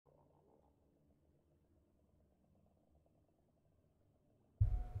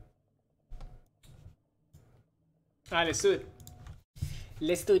Alright, let's do it.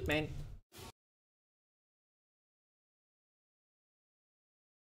 Let's do it, man.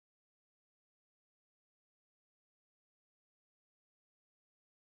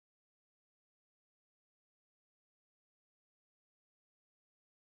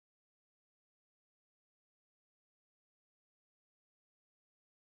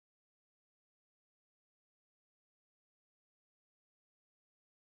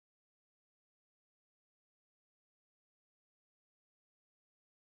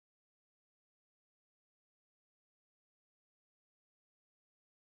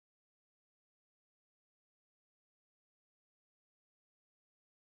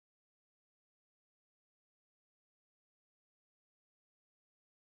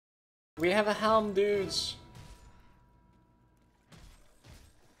 We have a helm, dudes.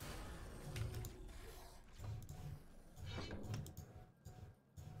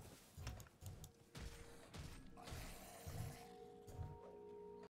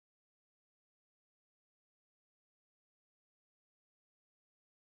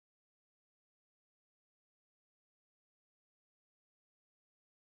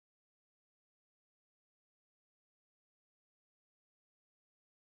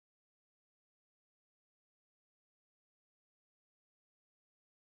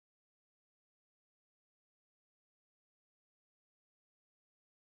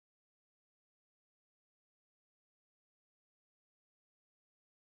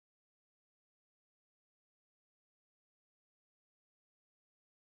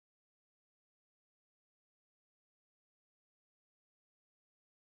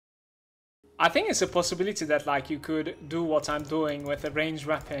 I think it's a possibility that like you could do what I'm doing with a ranged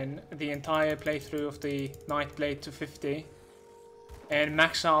weapon the entire playthrough of the Nightblade to 50 and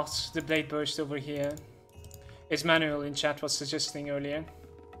max out the blade burst over here, as Manuel in chat was suggesting earlier.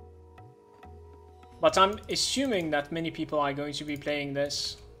 But I'm assuming that many people are going to be playing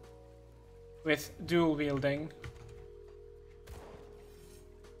this with dual wielding.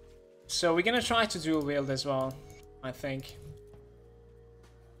 So we're gonna try to dual wield as well, I think.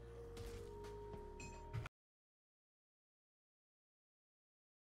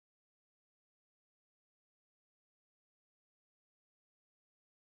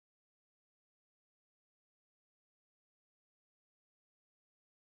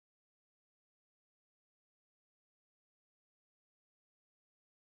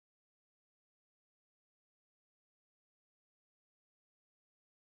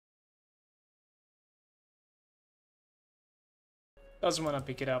 Doesn't want to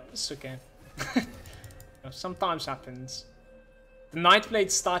pick it up, it's okay. Sometimes happens. The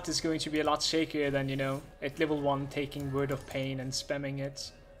Nightblade start is going to be a lot shakier than, you know, at level 1 taking Word of Pain and spamming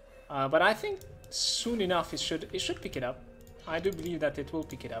it. But I think soon enough it should pick it up. I do believe that it will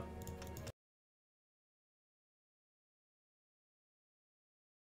pick it up.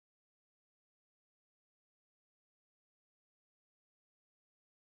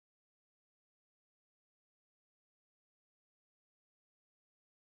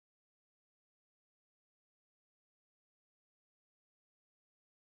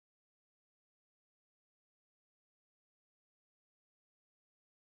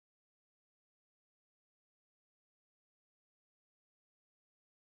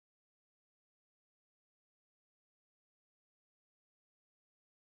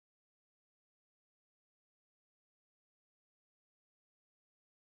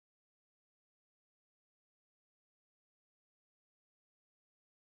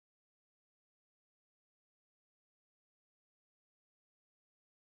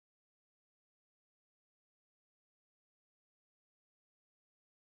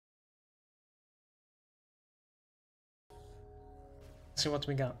 Let's see what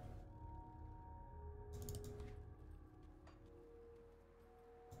we got.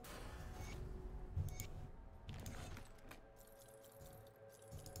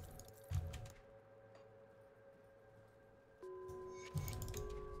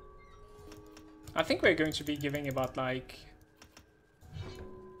 I think we're going to be giving about like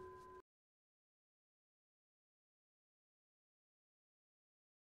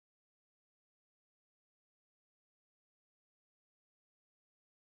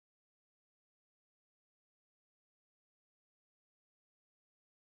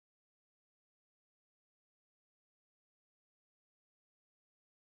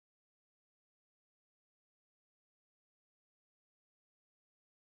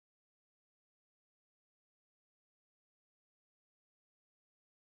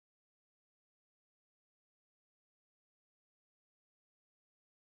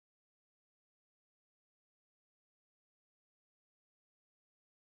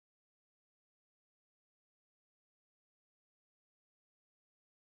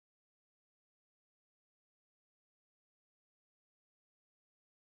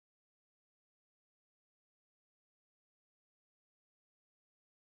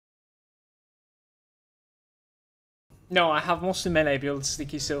No, I have mostly melee builds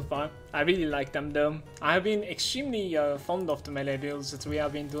sticky so far. I really like them though. I have been extremely fond of the melee builds that we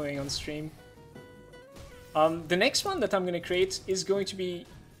have been doing on stream. The next one that I'm going to create is going to be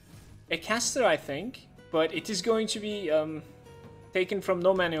a caster, I think. But it is going to be taken from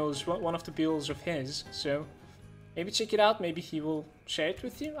No Manuals, one of the builds of his. So maybe check it out. Maybe he will share it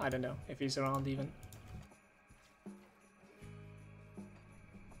with you. I don't know if he's around even.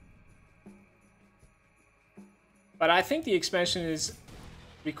 But I think the expansion is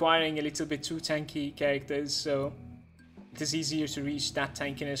requiring a little bit too tanky characters, so it is easier to reach that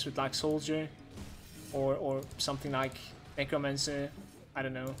tankiness with like Soldier or something like Necromancer. I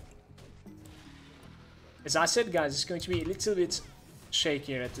don't know. As I said, guys, it's going to be a little bit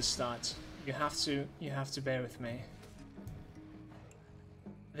shakier at the start. You have to bear with me.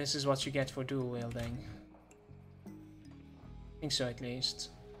 This is what you get for dual wielding. I think so, at least.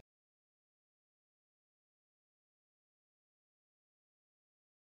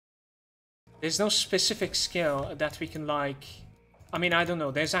 There's no specific skill that we can like... I mean, I don't know.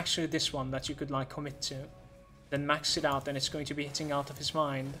 There's actually this one that you could like commit to. Then max it out and it's going to be hitting out of his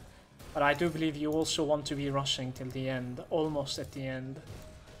mind. But I do believe you also want to be rushing till the end. Almost at the end.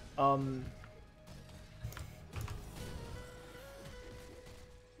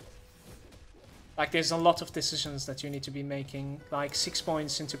 Like there's a lot of decisions that you need to be making. Like 6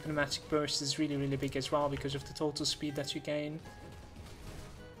 points into Pneumatic Burst is really, really big as well because of the total speed that you gain.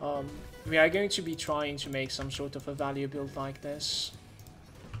 We are going to be trying to make some sort of a value build like this.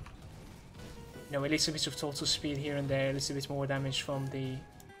 You know, a little bit of total speed here and there, a little bit more damage from the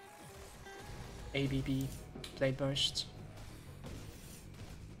ABB Blade Burst.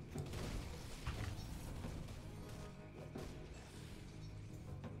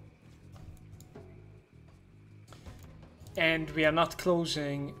 And we are not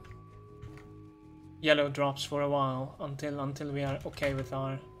closing yellow drops for a while until we are okay with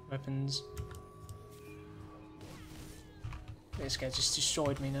our weapons. This guy just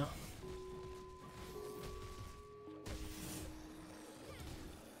destroyed me now.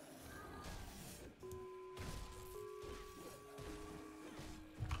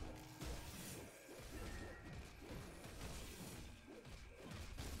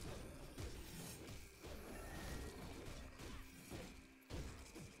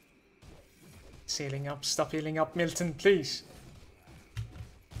 Healing up, stop healing up, Milton, please.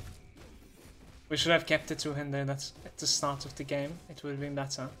 We should have kept it to him there. That's at the start of the game. It would have been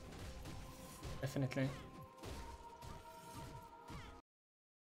better. Definitely.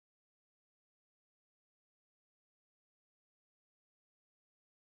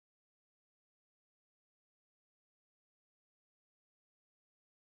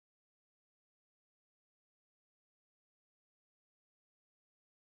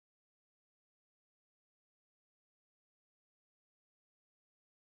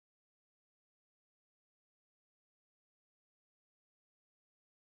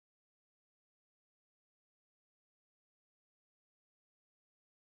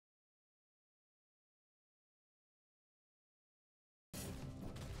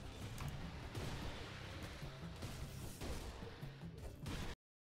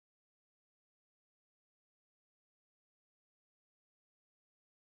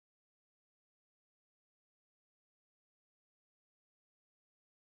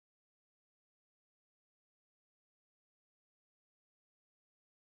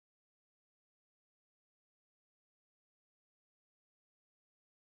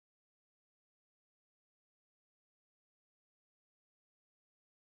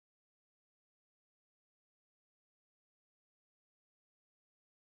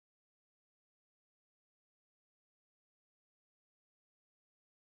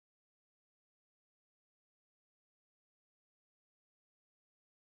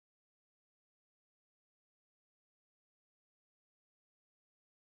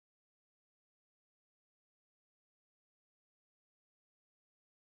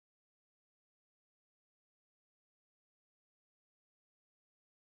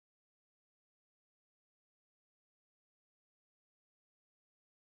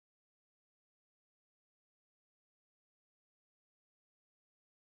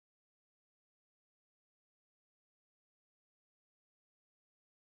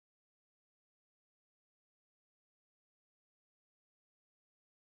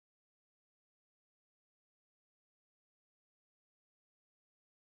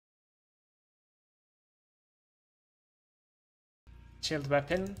 Shield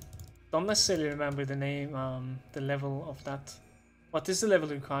weapon. Don't necessarily remember the name, the level of that. What is the level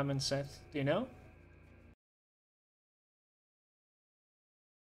requirement set? Do you know?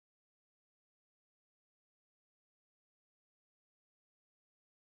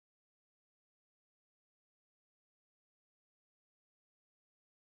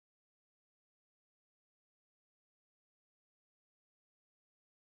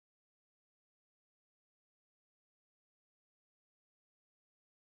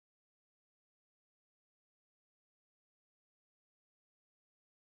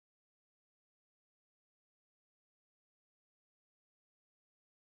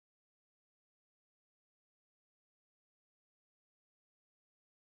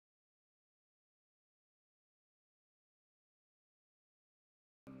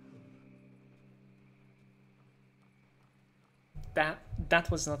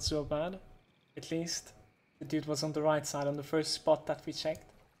 that was not so bad. At least the dude was on the right side on the first spot that we checked.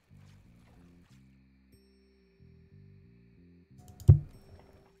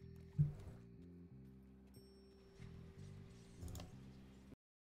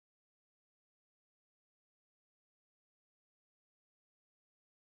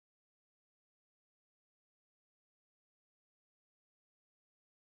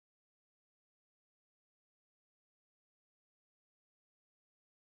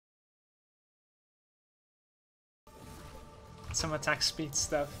 Some attack speed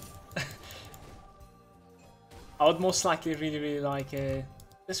stuff. I would most likely really like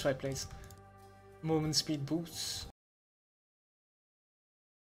this way, please. Movement speed boosts.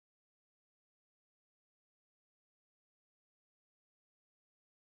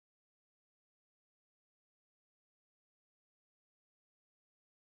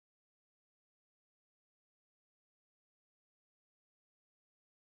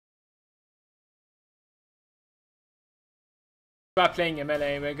 By playing a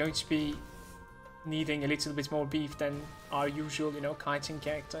melee, we're going to be needing a little bit more beef than our usual, you know, kiting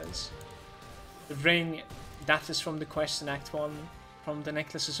characters. The ring that is from the quest in Act 1, from the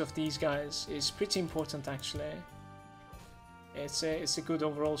necklaces of these guys, is pretty important actually. It's a good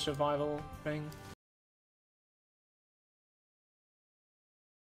overall survival ring.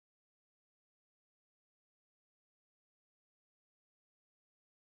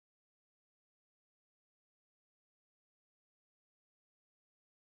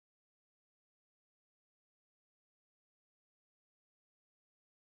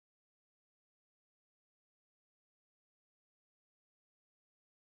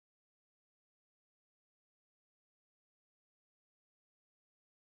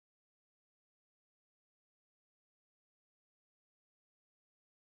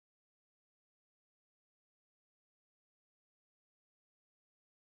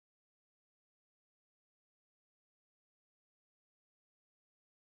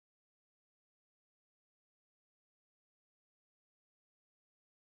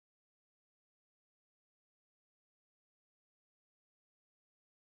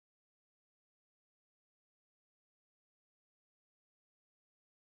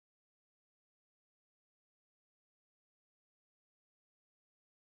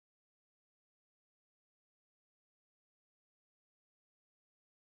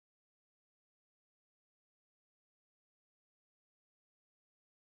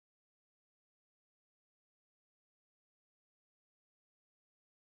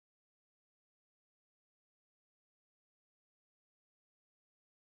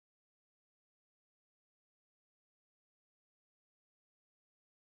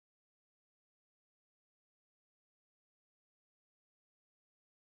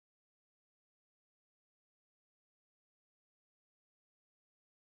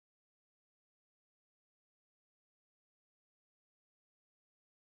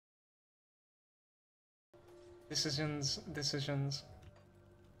 Decisions.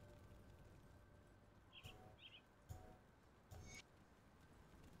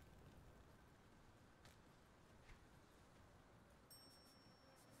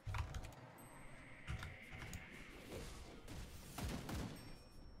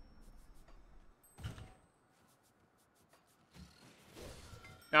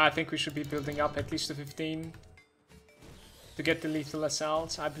 Now I think we should be building up at least to 15 to get the lethal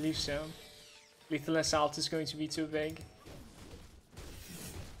assault. I believe so. Lethal assault is going to be too big.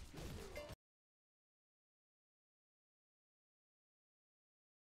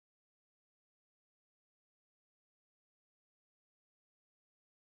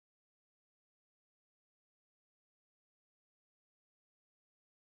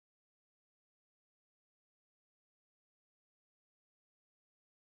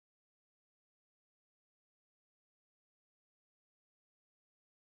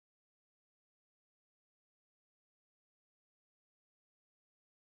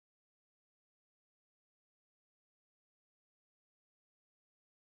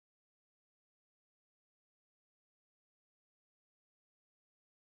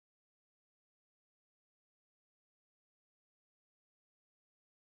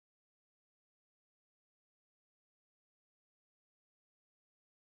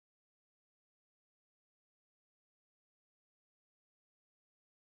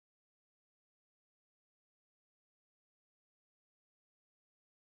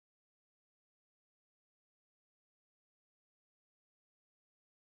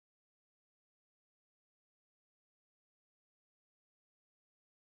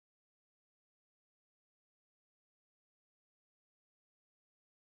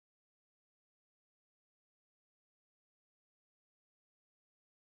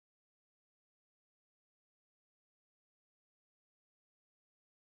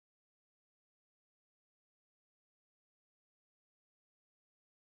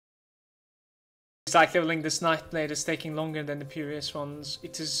 It's like leveling this Nightblade is taking longer than the previous ones.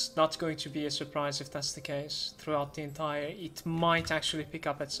 It is not going to be a surprise if that's the case throughout the entire. It might actually pick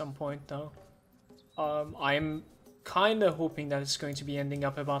up at some point though. I'm kind of hoping that it's going to be ending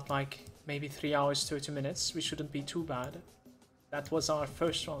up about like maybe 3 hours 30 minutes, which shouldn't be too bad. That was our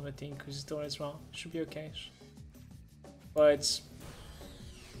first one with the Inquisitor as well. Should be okay. But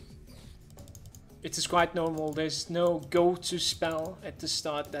it is quite normal. There's no go-to spell at the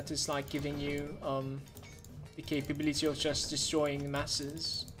start that is like giving you the capability of just destroying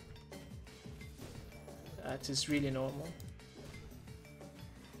masses. That is really normal.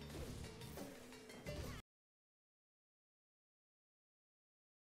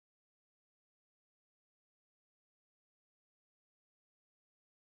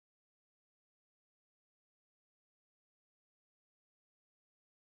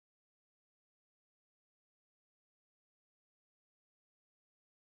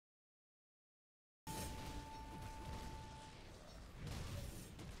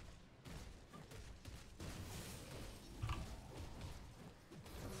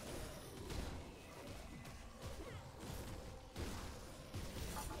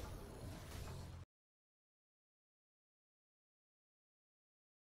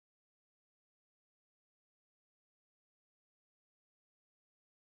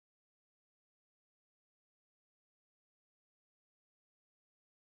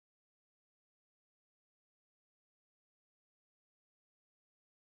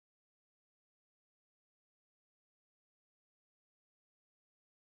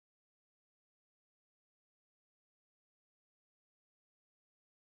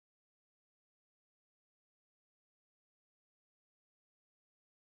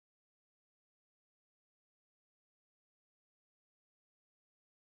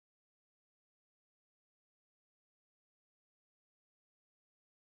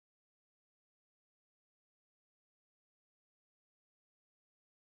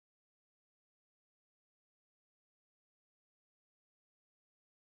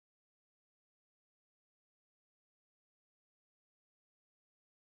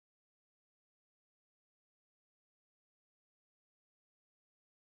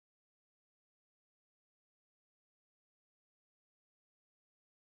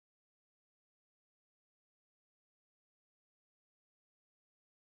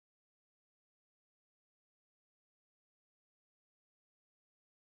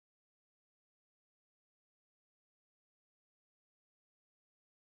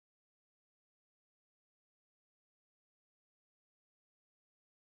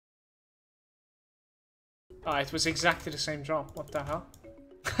 Ah, it was exactly the same drop. What the hell?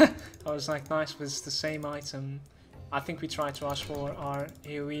 I was like, nice, but it's the same item. I think we tried to rush for our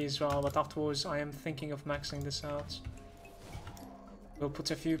AoE as well, but afterwards I am thinking of maxing this out. We'll put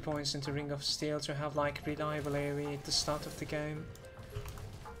a few points into Ring of Steel to have like reliable AoE at the start of the game.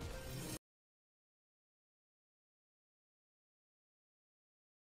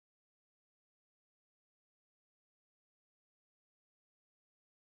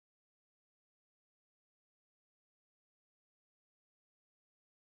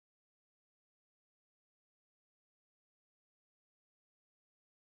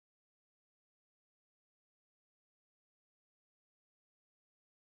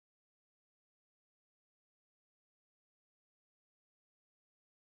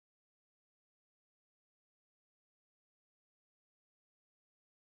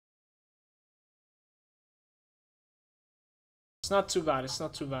 It's not too bad, it's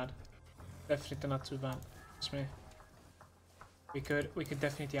not too bad. Definitely not too bad. It's me. We could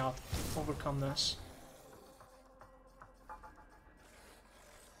definitely overcome this.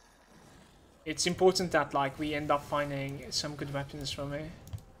 It's important that like we end up finding some good weapons from it.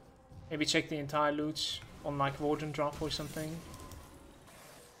 Maybe check the entire loot on like Warden drop or something.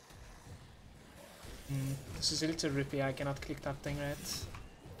 This is a little rippy, I cannot click that thing right.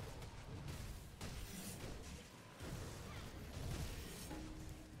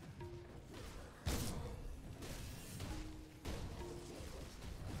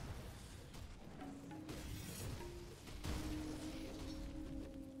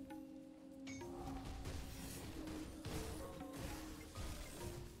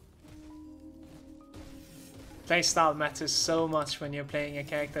 Playstyle matters so much when you're playing a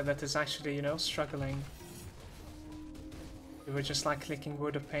character that is actually, you know, struggling. We were just like clicking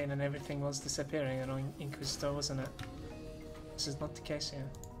Word of Pain and everything was disappearing on Inquisitor, wasn't it? This is not the case here.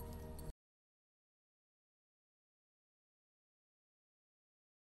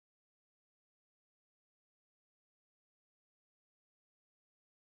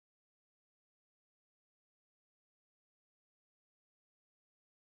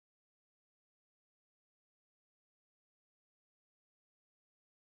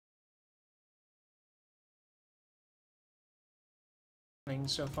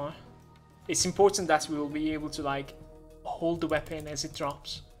 so far. It's important that we will be able to like hold the weapon as it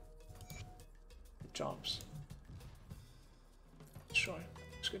drops. It drops. Sure,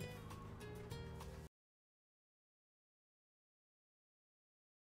 it's good.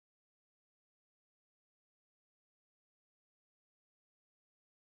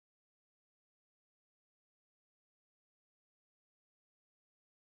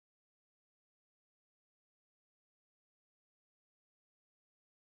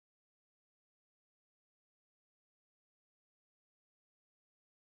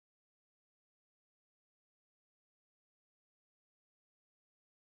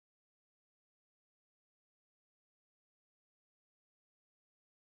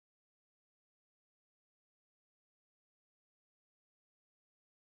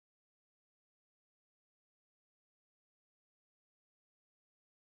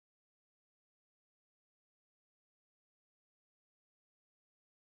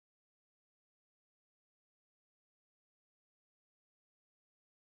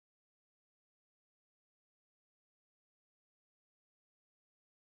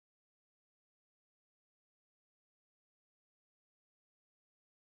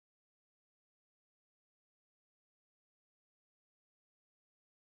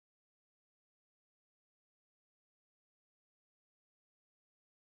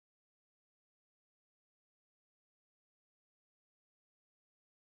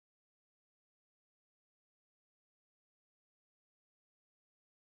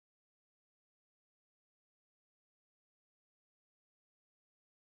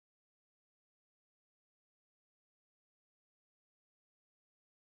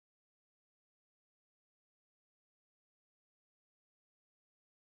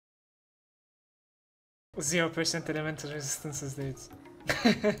 Zero percent elemental resistances, dudes.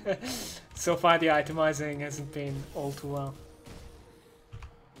 So far the itemizing hasn't been all too well.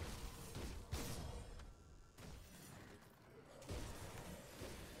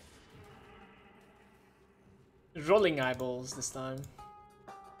 Rolling eyeballs this time.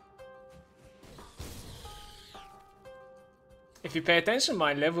 If you pay attention,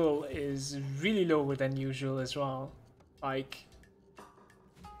 my level is really lower than usual as well. Like,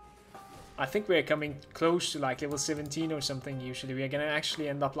 I think we're coming close to like level 17 or something usually. We're gonna actually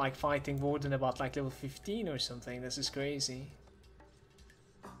end up like fighting Warden about like level 15 or something. This is crazy.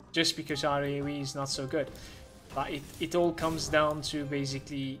 Just because our AoE is not so good. But it all comes down to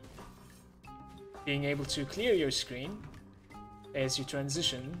basically being able to clear your screen as you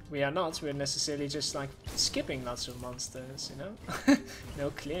transition. We are not, we're necessarily just like skipping lots of monsters, you know?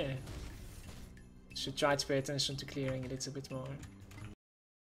 No clear. Should try to pay attention to clearing a little bit more.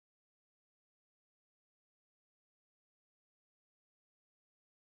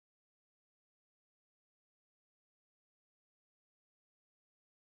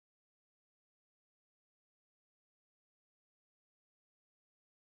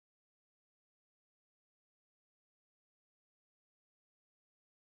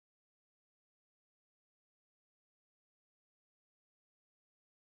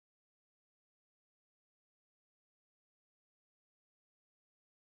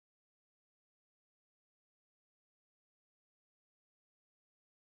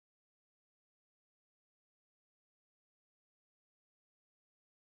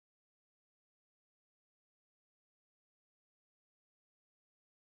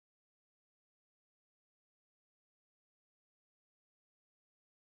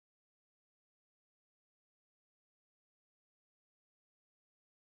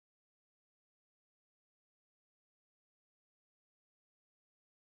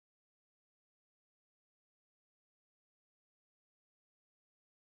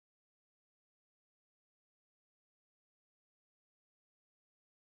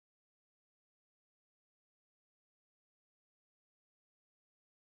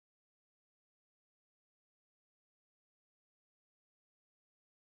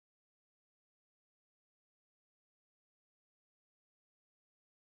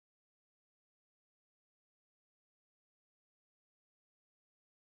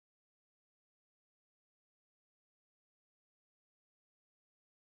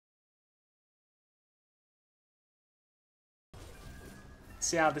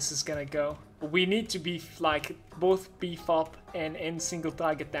 See how this is gonna go. We need to beef, like, both beef up and end single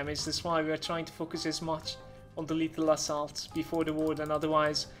target damage. That's why we're trying to focus as much on the lethal assault before the Warden.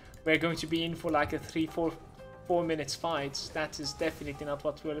 Otherwise, we're going to be in for like a 4 minutes fight. That is definitely not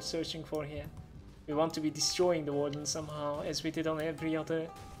what we're searching for here. We want to be destroying the Warden somehow, as we did on every other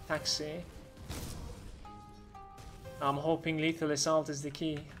taxi. I'm hoping lethal assault is the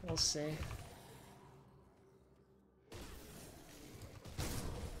key. We'll see.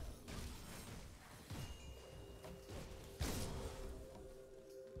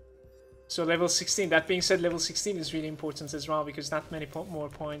 So level 16. That being said, level 16 is really important as well because that many more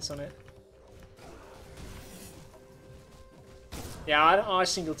points on it. Yeah, our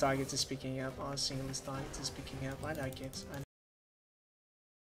single target is picking up. Our single target is picking up. I like it.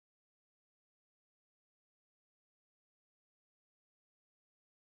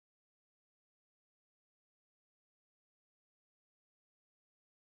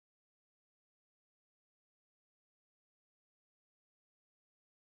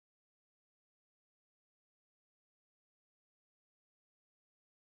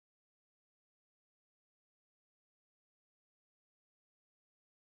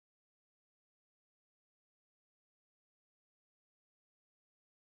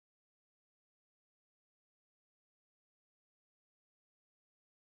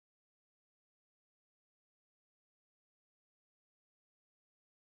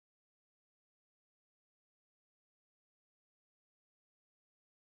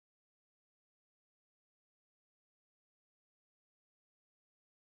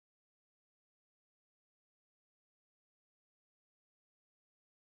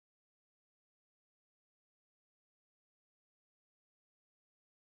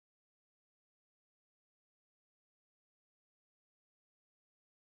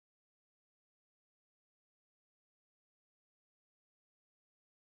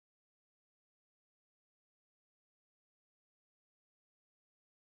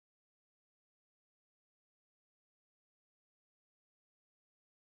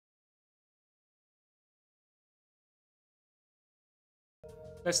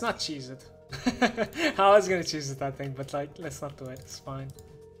 Let's not cheese it. I was gonna choose it, I think, but like, let's not do it. It's fine.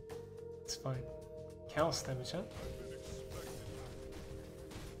 It's fine. Chaos damage, huh?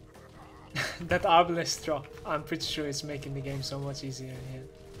 That Arbalest drop, I'm pretty sure it's making the game so much easier here.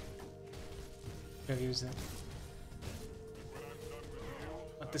 We'll use it.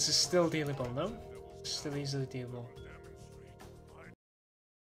 But this is still dealable, no? Still easily dealable.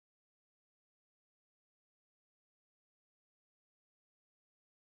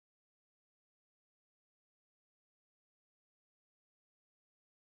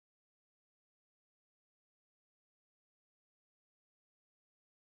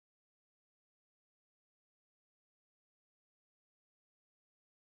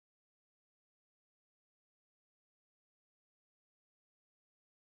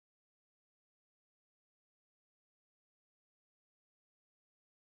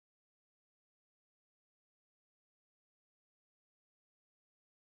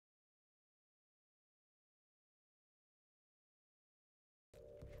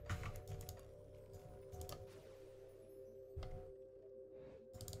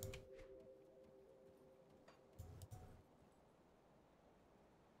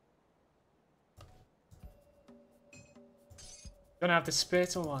 Gonna have the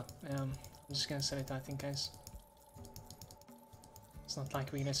spirit or what? I'm just gonna set it, I think, guys. It's not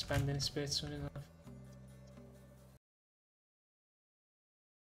like we're gonna spend any spirit soon enough.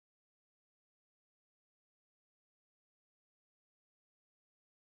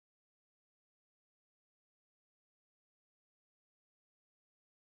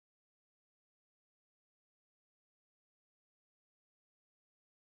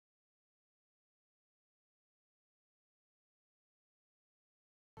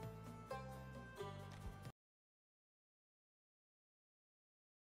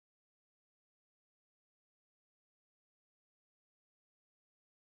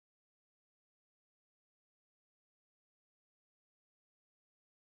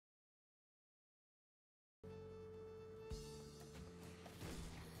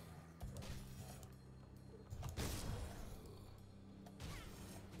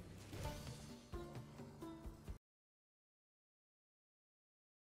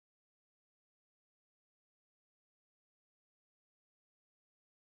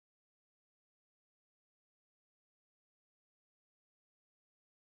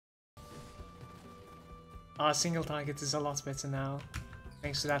 Our single target is a lot better now,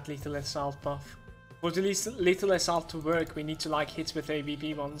 thanks to that lethal assault buff. For the lethal assault to work, we need to like hit with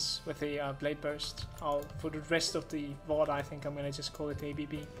ABB ones, with a blade burst. For the rest of the VOD, I think I'm gonna just call it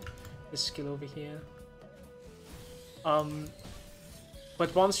ABB, this skill over here.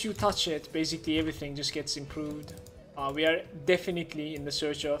 But once you touch it, basically everything just gets improved. We are definitely in the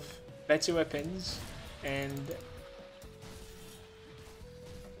search of better weapons, and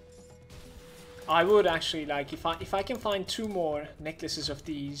I would actually like, if I can find 2 more necklaces of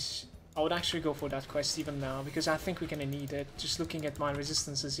these, I would actually go for that quest even now, because I think we're gonna need it. Just looking at my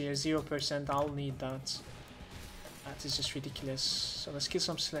resistances here, 0%, I'll need that. That is just ridiculous. So let's kill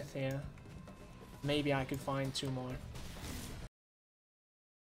some Sleth here. Maybe I could find 2 more.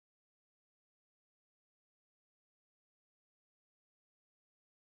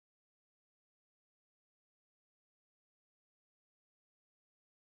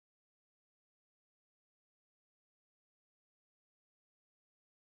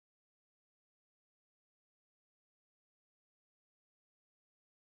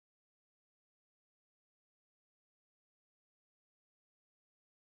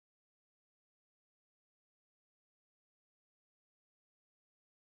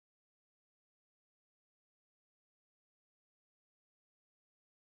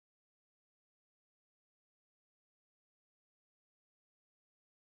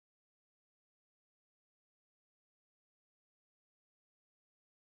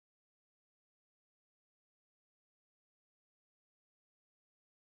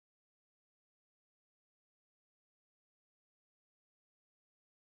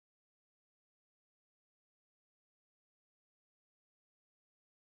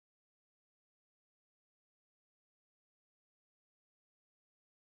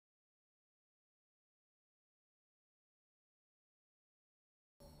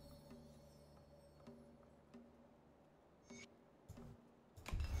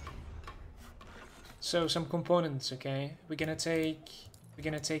 So some components, okay? We're gonna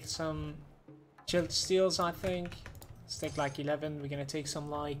take some chilled steels, I think. Let's take like 11. We're gonna take some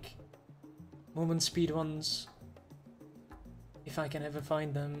like movement speed ones, if I can ever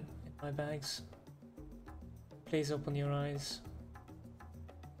find them in my bags. Please open your eyes.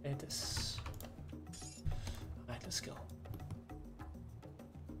 There it is. Alright, let's go.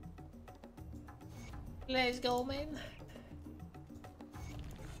 Let's go, man.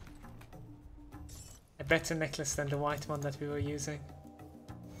 A better necklace than the white one that we were using.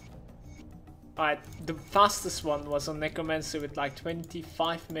 Alright, the fastest one was on Necromancer with like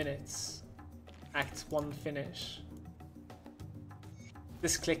 25 minutes. Act 1 finish.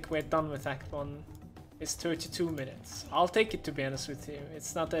 This click, we're done with Act 1. It's 32 minutes. I'll take it, to be honest with you.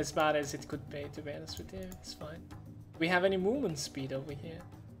 It's not as bad as it could be, to be honest with you. It's fine. Do we have any movement speed over here?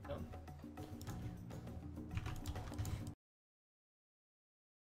 No.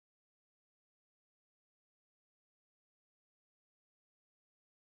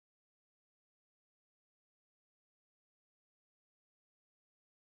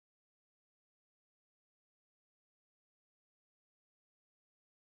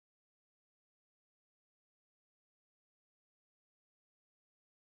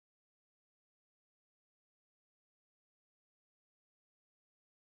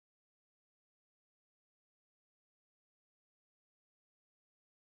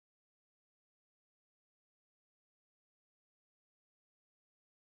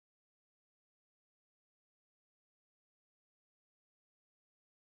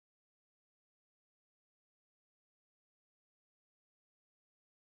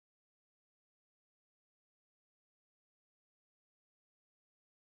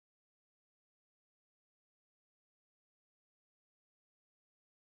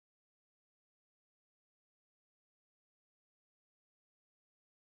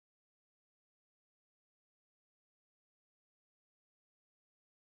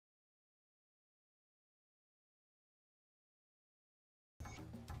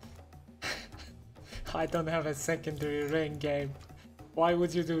 I don't have a secondary ring, game. Why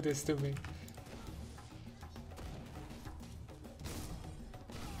would you do this to me?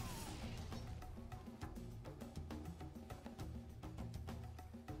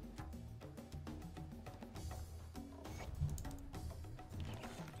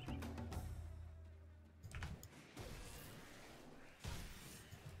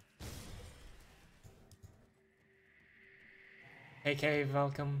 AK,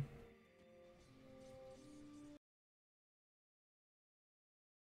 welcome.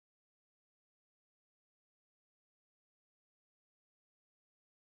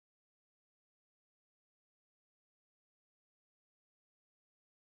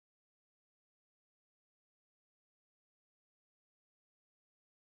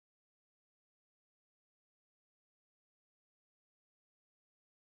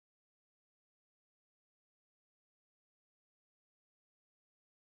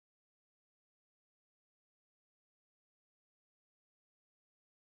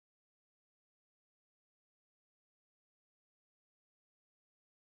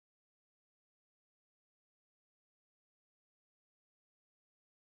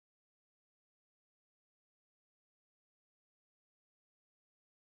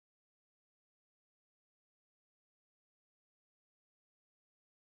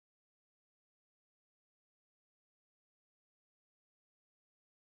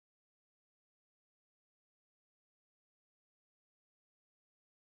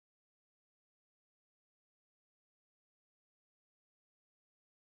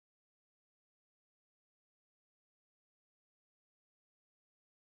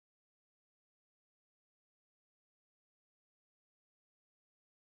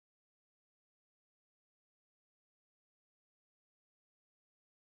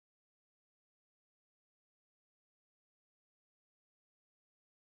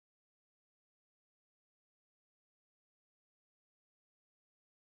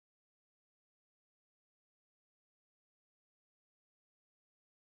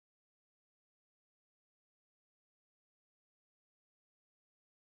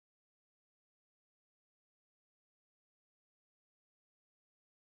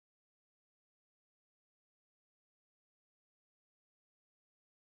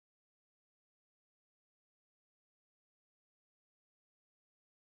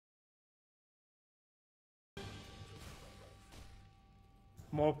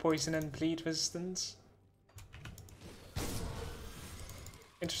 More poison and bleed resistance.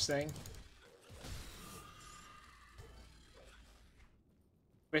 Interesting.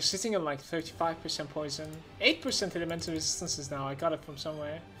 We're sitting on like 35% poison. 8% elemental resistances now. I got it from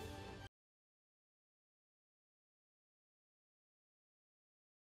somewhere.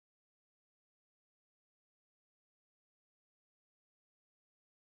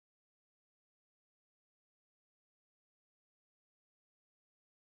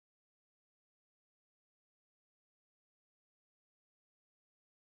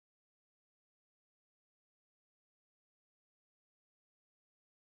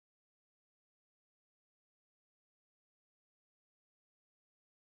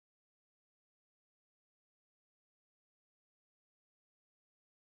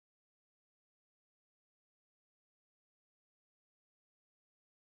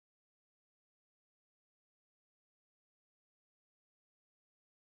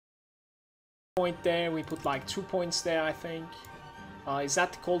 point there. We put like 2 points there, I think. Is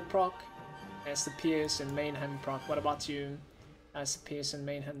that the cold proc? That's the Pierce and main hand proc. What about you? That's the Pierce and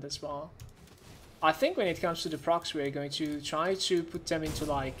main hand as well. I think when it comes to the procs, we're going to try to put them into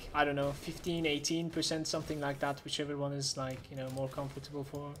like, I don't know, 15, 18%, something like that, whichever one is like, you know, more comfortable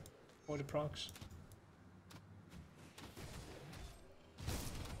for the procs.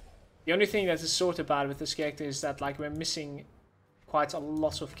 The only thing that is sort of bad with this character is that like we're missing quite a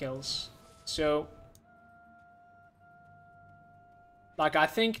lot of kills. So like I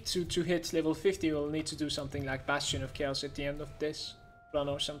think to hit level 50 we'll need to do something like Bastion of Chaos at the end of this run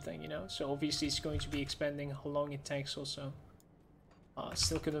or something, you know. So obviously it's going to be expanding how long it takes also.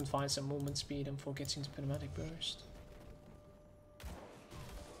 Still couldn't find some movement speed and forgetting the Pneumatic Burst.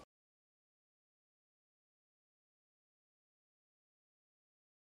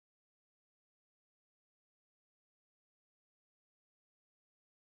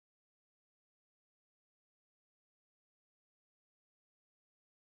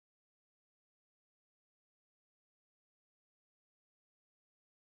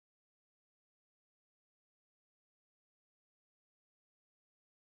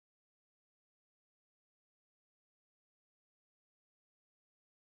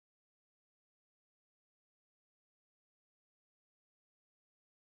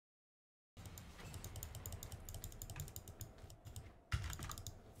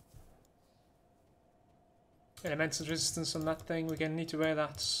 Elemental resistance on that thing, we're gonna need to wear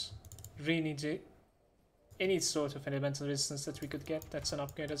that. Really need to, any sort of elemental resistance that we could get, that's an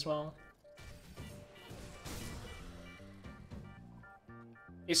upgrade as well.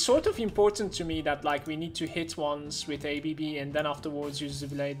 It's sort of important to me that like we need to hit once with ABB and then afterwards use the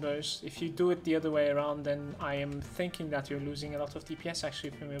Blade Burst. If you do it the other way around, then I am thinking that you're losing a lot of DPS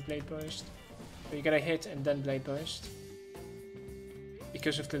actually from your Blade Burst. So you gotta hit and then Blade Burst.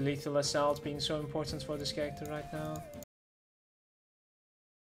 Because of the lethal assault being so important for this character right now.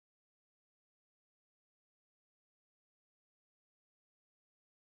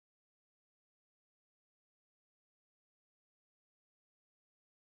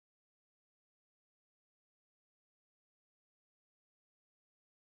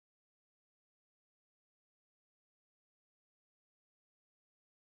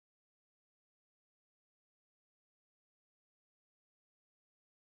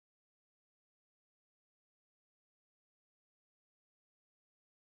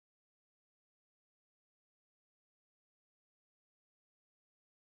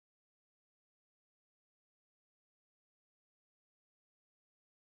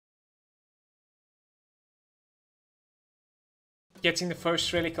 Getting the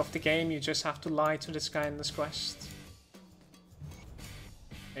first relic of the game, you just have to lie to this guy in this quest.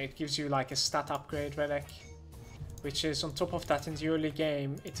 It gives you like a stat upgrade relic, which is on top of that in the early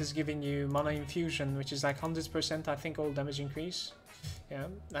game, it is giving you mana infusion, which is like 100% I think all damage increase. Yeah,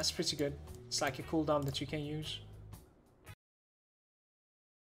 that's pretty good. It's like a cooldown that you can use.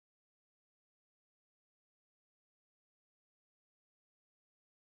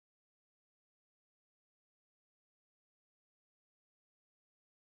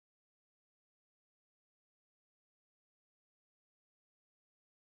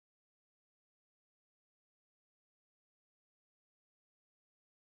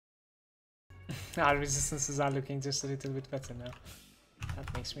 Our resistances are looking just a little bit better now.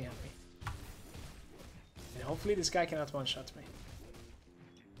 That makes me happy. And hopefully this guy cannot one-shot me.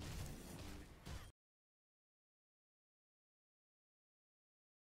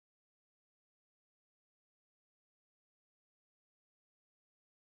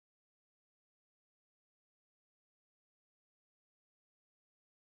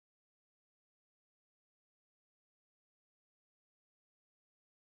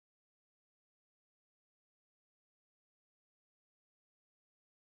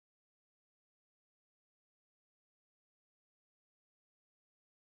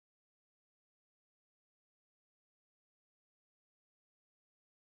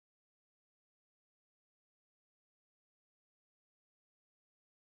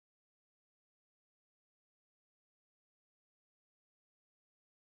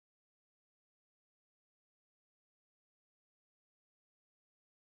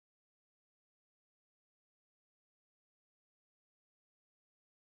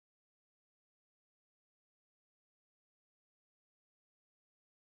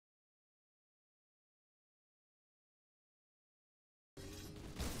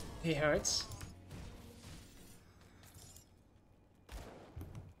 He hurts.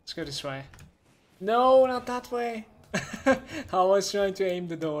 Let's go this way. No, not that way. I was trying to aim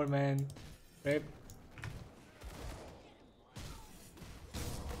the door, man. Rip.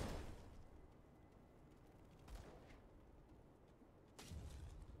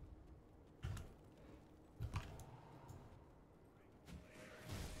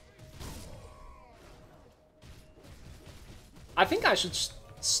 I think I should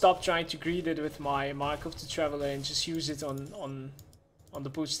stop trying to greet it with my Mark of the Traveler and just use it on the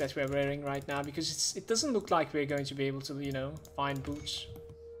boots that we're wearing right now, because it doesn't look like we're going to be able to, you know, find boots.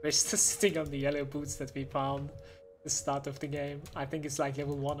 We're still sitting on the yellow boots that we found at the start of the game. I think it's like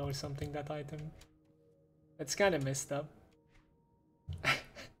level 1 or something, that item. It's kind of messed up.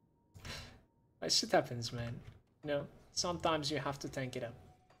 That shit happens, man. You know, sometimes you have to tank it up.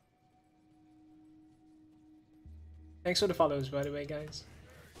 Thanks for the follows, by the way, guys.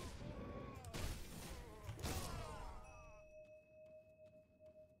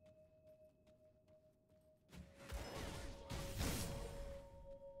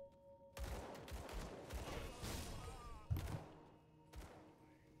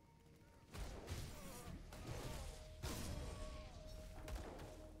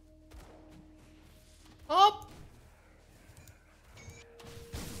 Up!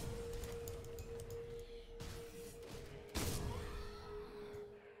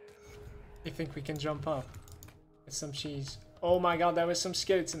 You think we can jump up? Get some cheese. Oh my god, there was some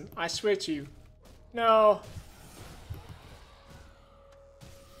skeleton. I swear to you. No!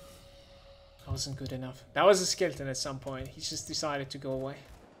 That wasn't good enough. That was a skeleton at some point. He just decided to go away.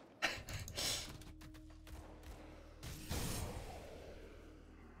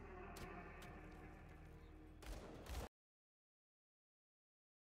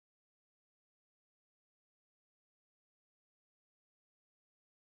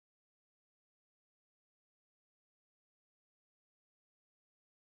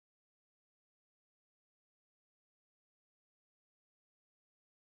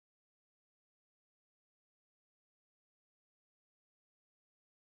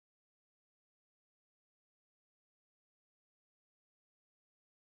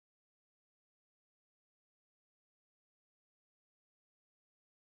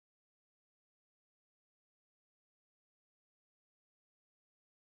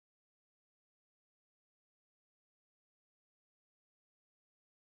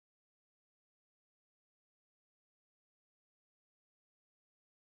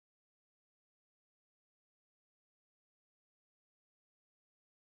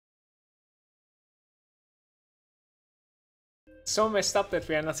 So messed up that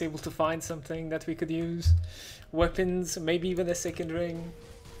we are not able to find something that we could use. Weapons, maybe even a second ring.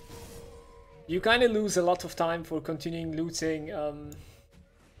 You kind of lose a lot of time for continuing looting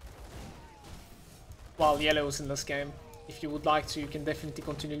while yellows in this game. If you would like to, you can definitely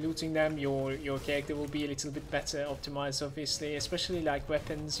continue looting them. Your character will be a little bit better optimized, obviously. Especially like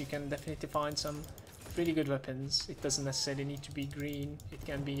weapons, you can definitely find some really good weapons. It doesn't necessarily need to be green, it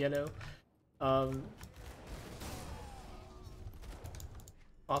can be yellow.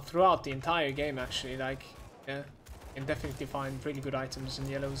 Well, throughout the entire game, actually, like, yeah, you can definitely find really good items in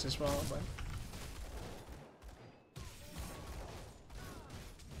yellows as well, but...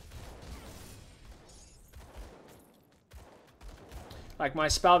 Like my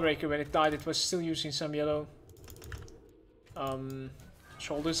Spellbreaker, when it died, it was still using some yellow.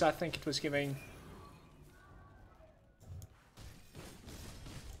 Shoulders, I think it was giving...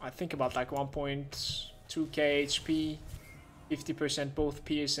 I think about like 1.2k HP. 50% both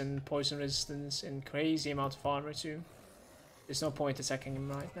pierce and poison resistance, and crazy amount of armor too. There's no point attacking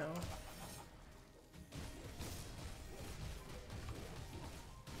him right now.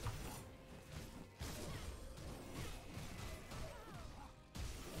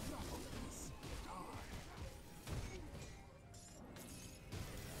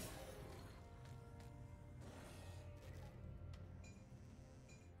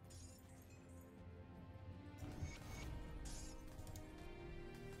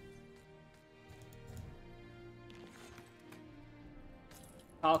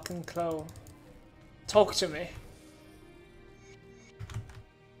 Falcon Claw. Talk to me.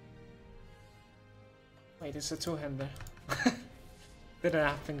 Wait, it's a two-hander. Didn't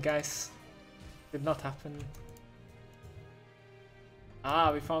happen, guys. Did not happen.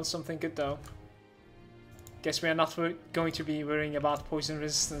 Ah, we found something good though. Guess we are not going to be worrying about poison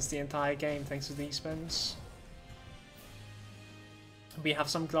resistance the entire game thanks to these spells. We have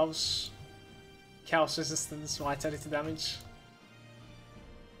some gloves. Chaos resistance, vitality damage.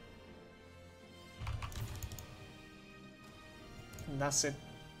 And that's it.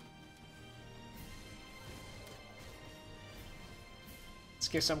 Let's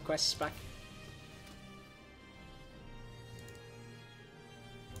give some quests back.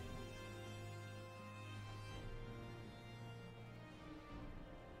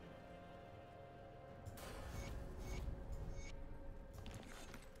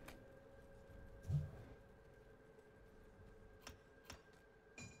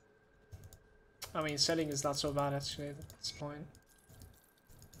 I mean, selling is not so bad actually at this point.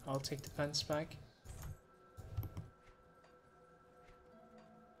 I'll take the pants back.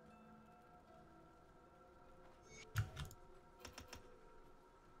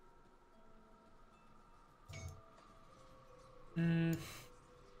 Hmm.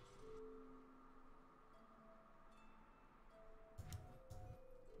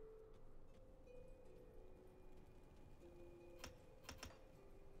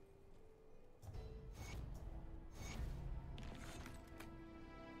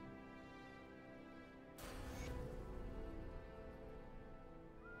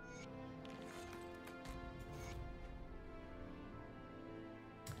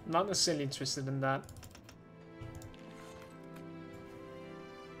 Not necessarily interested in that.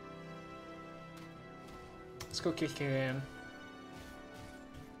 Let's go kill KM.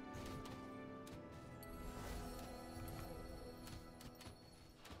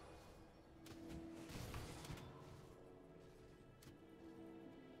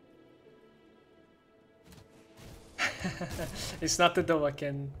 It's not the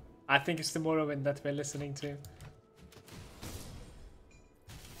Dovahkiin. I think it's the Morrowind that we're listening to.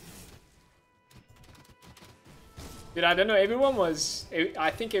 Dude, I don't know, everyone was... I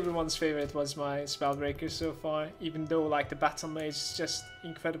think everyone's favorite was my Spellbreaker so far, even though like the Battle Mage is just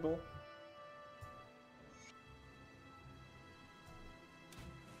incredible.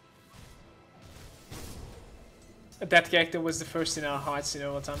 That character was the first in our hearts, you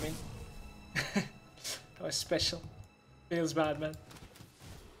know what I mean? That was special. Feels bad, man.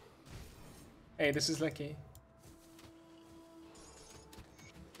 Hey, this is lucky.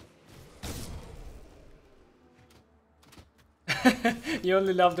 You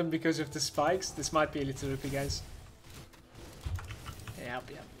only love them because of the spikes? This might be a little rippy, guys. Yep.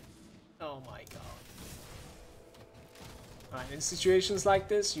 Oh my god. Alright, in situations like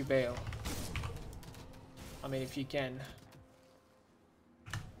this, you bail. I mean, if you can.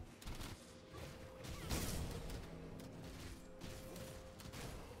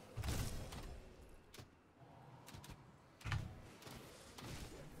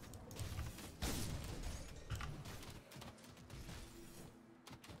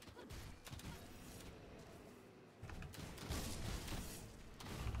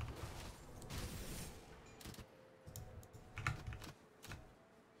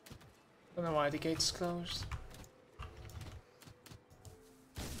 I don't know why the gate's closed.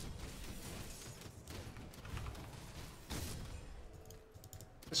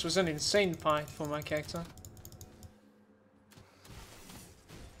 This was an insane fight for my character.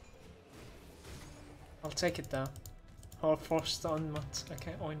 I'll take it though. Hoarfrost ointment.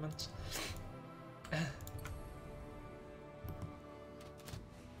 Okay, ointment.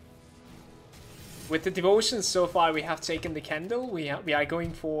 With the devotions so far, we have taken the candle. We are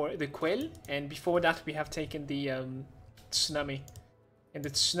going for the quill, and before that, we have taken the tsunami, and the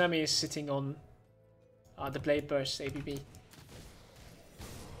tsunami is sitting on the blade burst ABB.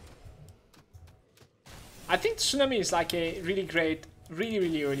 I think tsunami is like a really great,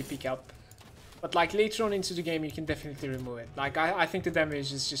 really early pickup, but like later on into the game, you can definitely remove it. Like I think the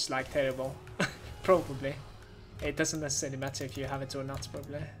damage is just like terrible, probably. It doesn't necessarily matter if you have it or not,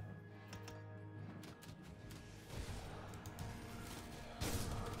 probably.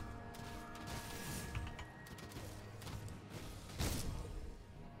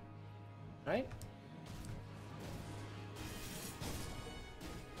 Right?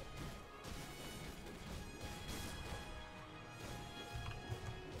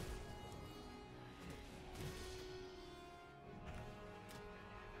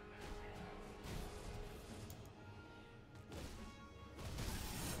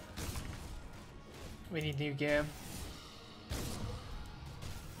 We need new gear.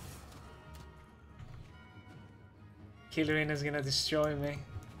 Killerin is gonna destroy me.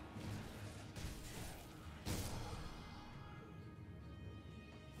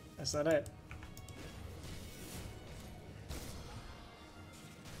 That's not it.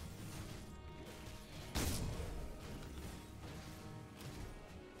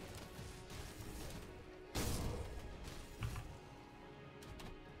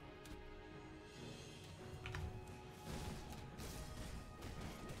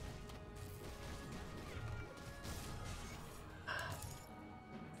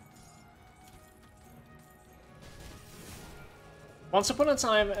 Once upon a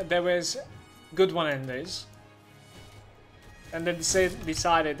time, there was good one-enders, and they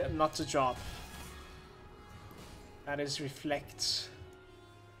decided not to drop. That is Reflect.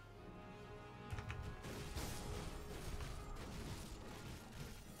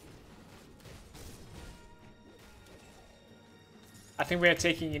 I think we are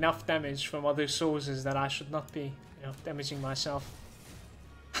taking enough damage from other sources that I should not be, you know, damaging myself.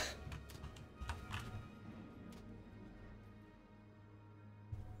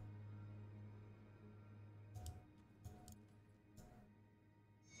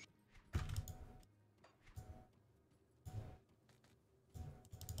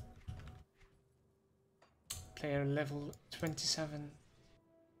 Player level 27.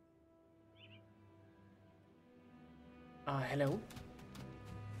 Hello.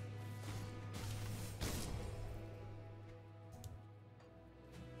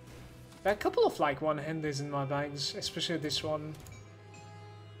 There are a couple of like one-handers in my bags, especially this one.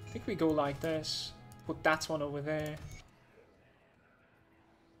 I think we go like this. Put that one over there.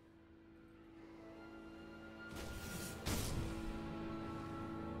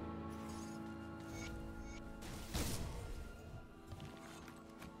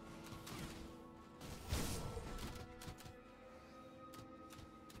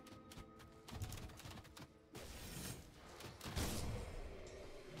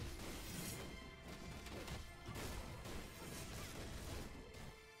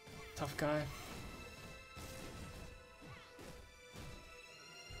 Tough guy.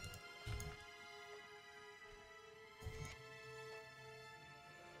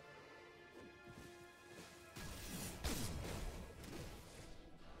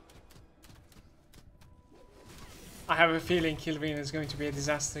 I have a feeling Kilveen is going to be a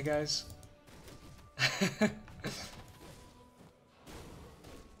disaster, guys.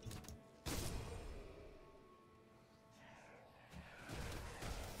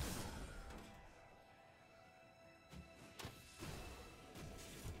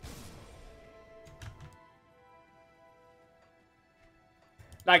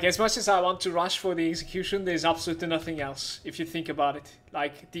 Like, as much as I want to rush for the execution, there's absolutely nothing else, if you think about it.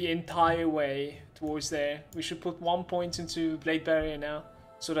 Like, the entire way towards there. We should put 1 point into Blade Barrier now,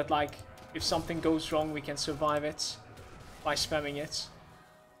 so that, like, if something goes wrong, we can survive it by spamming it.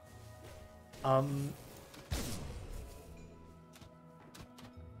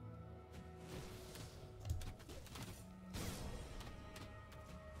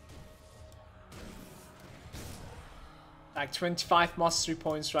 Like 25 mastery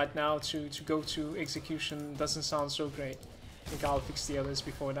points right now to go to execution doesn't sound so great. I think I'll fix the others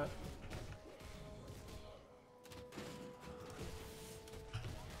before that.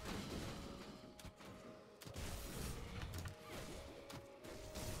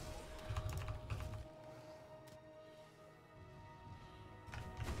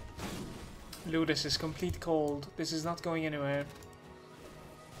 Ludus is complete cold. This is not going anywhere.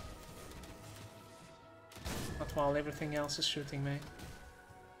 Not while everything else is shooting me.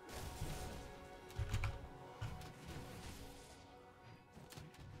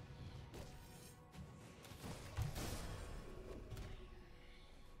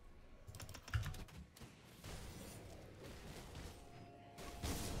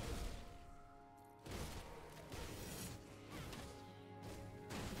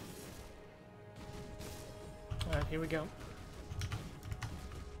 Alright, here we go.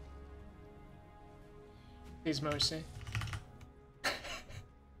 Please, mercy.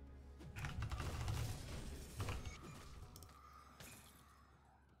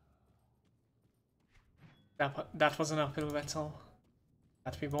 That was an uphill battle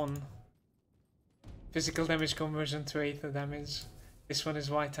that we won. Physical damage conversion to aether damage. This one is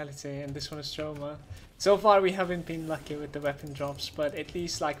vitality and this one is trauma. So far we haven't been lucky with the weapon drops, but at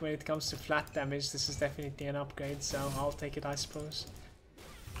least like when it comes to flat damage, this is definitely an upgrade, so I'll take it, I suppose.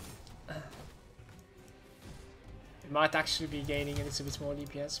 Might actually be gaining a little bit more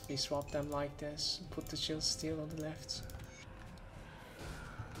DPS if we swap them like this. Put the chill steel on the left.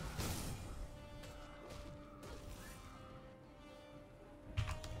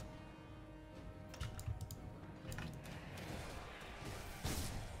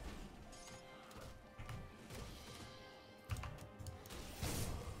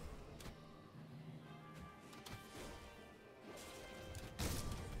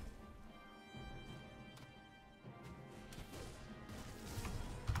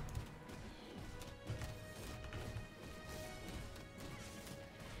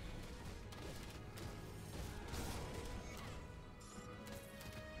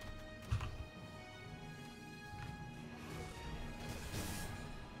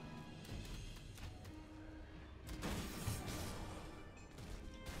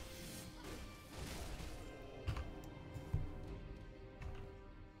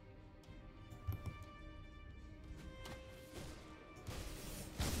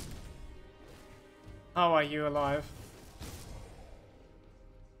 How are you alive?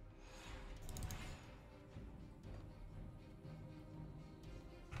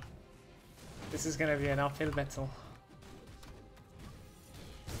 This is gonna be an uphill battle.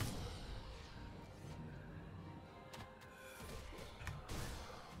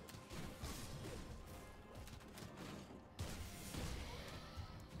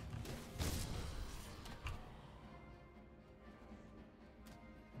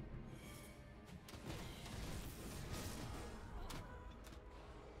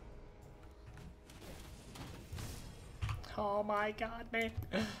 Oh my god, man.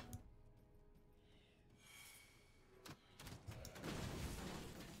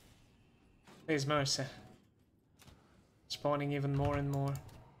 There's Mercy. Spawning even more and more.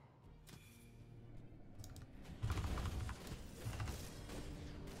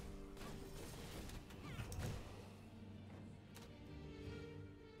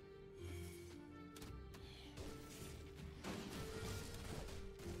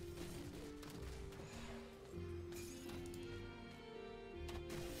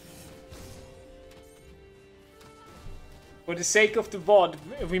 For the sake of the VOD,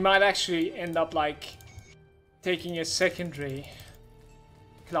 we might actually end up like taking a secondary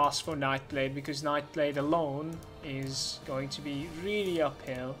class for Nightblade, because Nightblade alone is going to be really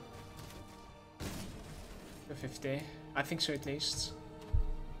uphill to 50. I think so, at least.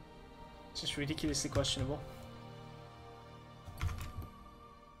 It's just ridiculously questionable.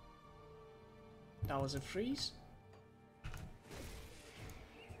 That was a freeze.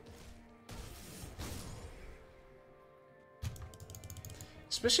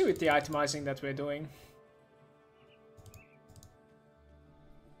 Especially with the itemizing that we're doing.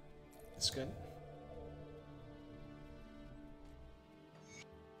 That's good.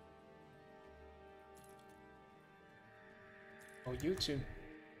 Oh, you too.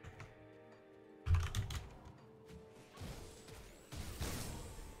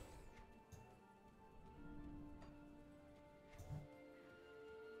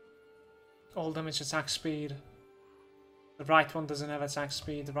 All damage, attack speed. The right one doesn't have attack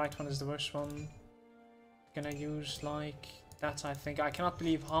speed. The right one is the worst one. Gonna use like that, I think. I cannot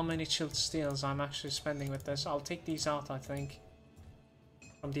believe how many chilled steels I'm actually spending with this. I'll take these out, I think,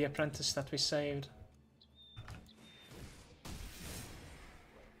 from the apprentice that we saved.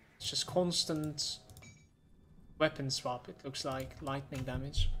 It's just constant weapon swap. It looks like lightning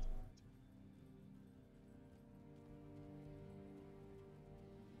damage.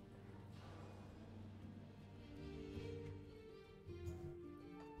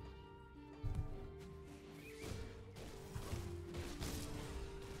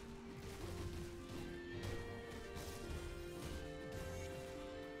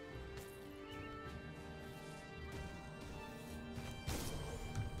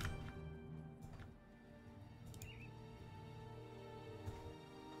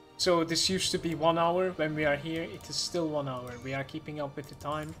 So this used to be 1 hour when we are here. It is still 1 hour. We are keeping up with the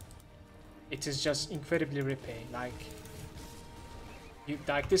time. It is just incredibly ripping. Like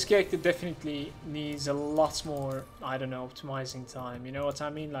this character definitely needs a lot more, I don't know, optimizing time. You know what I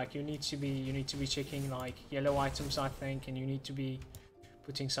mean? Like you need to be checking like yellow items, I think, and you need to be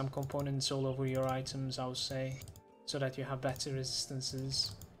putting some components all over your items, I would say, so that you have better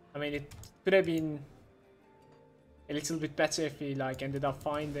resistances. I mean, it could have been a little bit better if we like ended up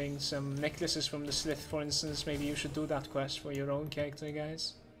finding some necklaces from the Slith, for instance. Maybe you should do that quest for your own character,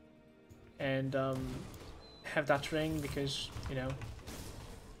 guys, and have that ring, because you know,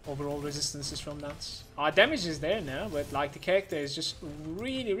 overall resistance is from that. Our damage is there now, but like the character is just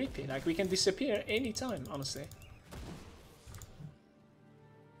really rippy. Like we can disappear anytime, honestly.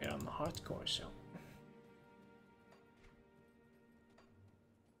 We're on hardcore, so.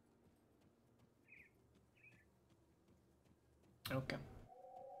 Okay.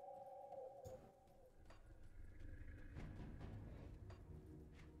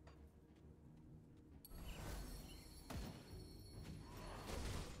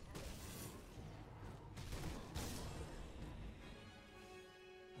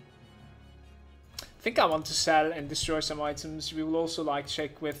 I think I want to sell and destroy some items. We will also like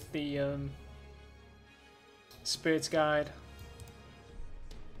check with the Spirit's Guide.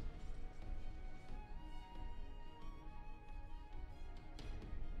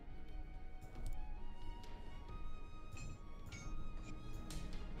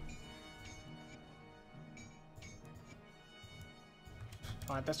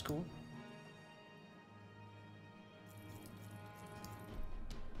 Alright, that's cool.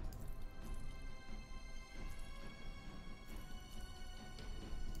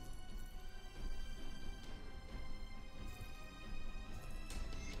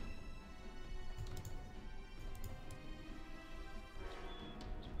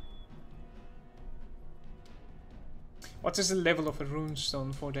 What is the level of a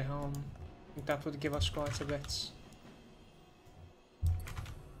runestone for the helm? I think that would give us quite a bit.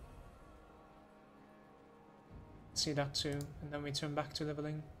 See that too, and then we turn back to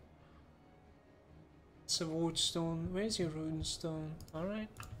leveling. It's a ward stone. Where's your rune stone? Alright.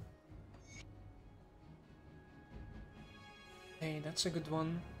 Hey, that's a good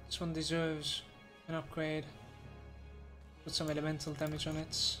one. This one deserves an upgrade. Put some elemental damage on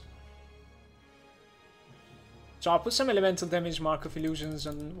it. So I'll put some elemental damage Mark of Illusions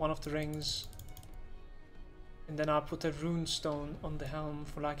on one of the rings. And then I'll put a rune stone on the helm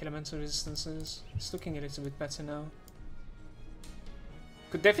for like elemental resistances. It's looking a little bit better now.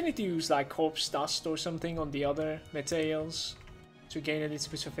 Could definitely use like corpse dust or something on the other materials to gain a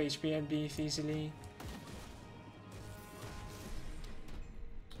little bit of HP and beef easily.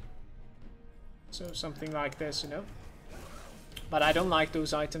 So something like this, you know. But I don't like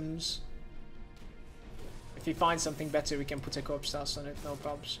those items. If we find something better, we can put a corpse dust on it, no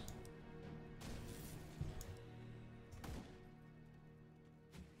problems.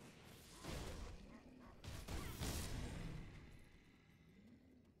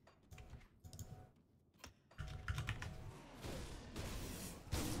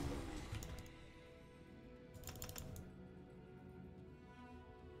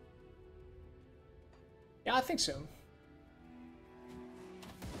 Yeah, I think so.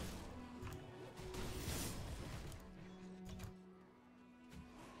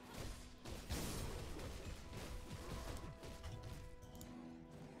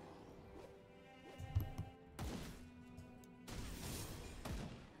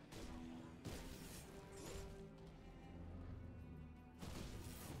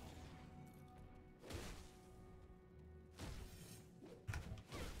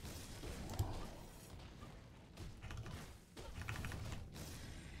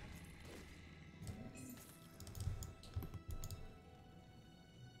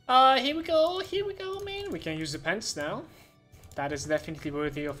 Here we go, man. We can use the pants now. That is definitely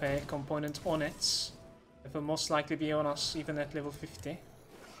worthy of a component on it. It will most likely be on us even at level 50.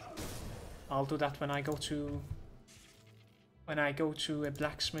 I'll do that when I go to a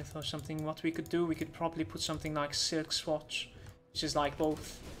blacksmith or something. What we could do, we could probably put something like Silk Swatch, which is like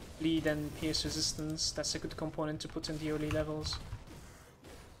both bleed and pierce resistance. That's a good component to put in the early levels.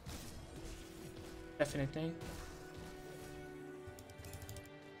 Definitely.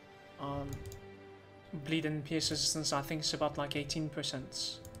 Bleed and pierce resistance, I think it's about like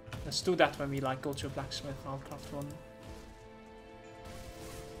 18%. Let's do that when we like go to a blacksmith. I'll craft one.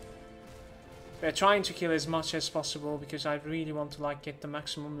 We're trying to kill as much as possible because I really want to like get the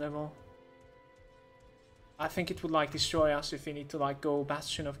maximum level. I think it would like destroy us if we need to like go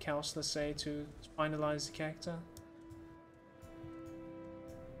Bastion of Chaos, let's say, to finalize the character.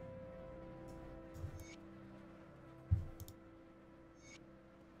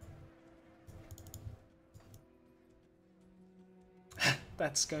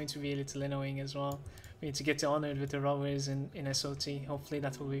 That's going to be a little annoying as well. We need to get to honored with the rovers in SOT. Hopefully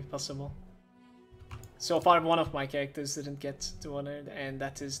that will be possible. So far one of my characters didn't get to honored, and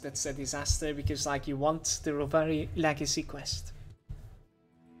that's a disaster because like you want the Rovari legacy quest.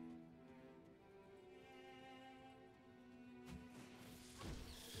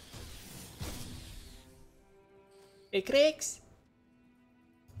 Hey Craigs!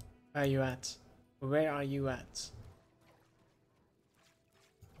 Where are you at? Where are you at?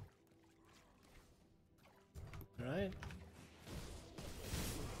 Right.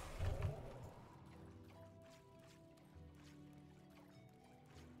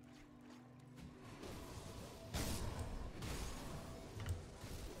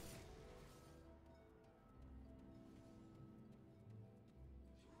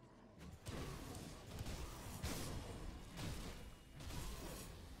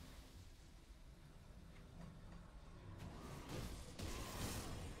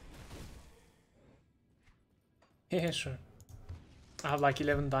 Yeah, sure. I have like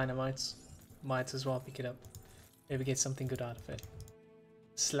 11 dynamites. Might as well pick it up. Maybe get something good out of it.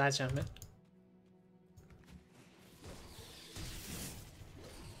 Sledgehammer.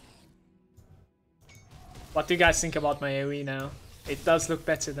 What do you guys think about my AoE now? It does look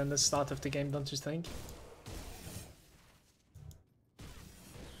better than the start of the game, don't you think?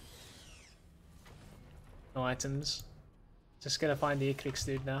 No items. Just gotta find the Icrix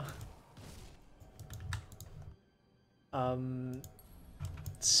dude now.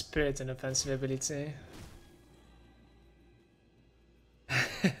 Spirit and offensive ability.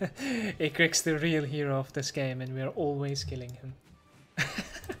 Icrix the real hero of this game, and we are always killing him.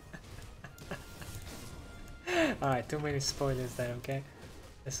 Alright, too many spoilers there, okay?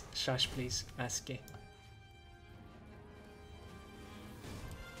 Just shush please, Masky.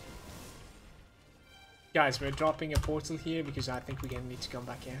 Guys, we're dropping a portal here because I think we're gonna need to come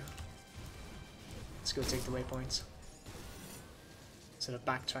back here. Let's go take the waypoints. Instead of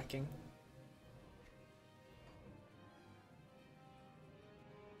backtracking.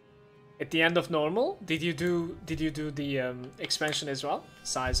 At the end of normal, did you do the expansion as well?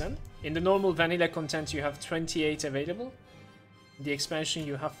 Sizen. In the normal vanilla content you have 28 available. In the expansion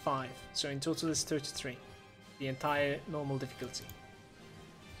you have 5. So in total it's 33. The entire normal difficulty.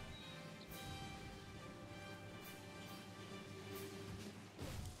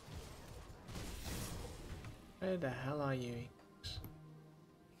 Where the hell are you?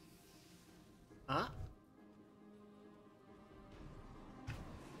 Ah?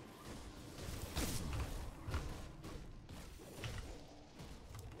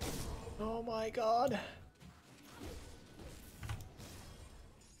 Oh my god.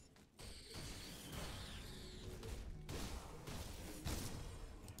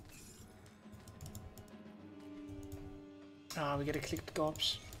 Ah, we gotta click the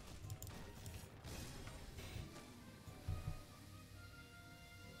corpse.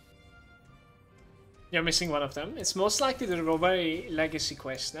 You're missing one of them. It's most likely the Robbery Legacy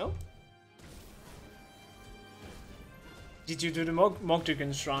quest, no? Did you do the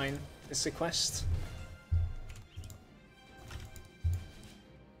Mogdragon Shrine? It's a quest.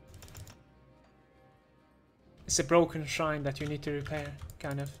 It's a broken shrine that you need to repair,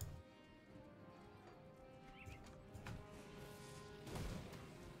 kind of.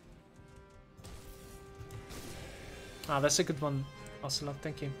 Ah, that's a good one, Ocelot,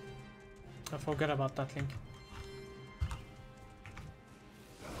 thank you. I forgot about that link.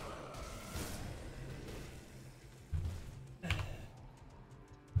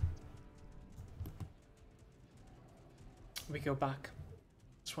 We go back.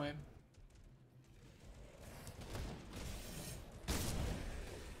 Swim.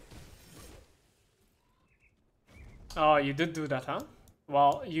 Oh, you did do that, huh?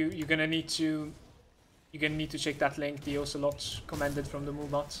 Well, you're gonna need to check that link the Ocelot commended from the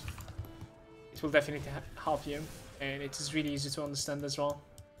Moobot. It will definitely help you, and it is really easy to understand as well.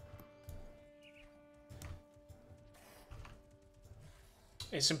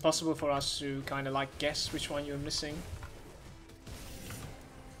 It's impossible for us to kind of like guess which one you're missing.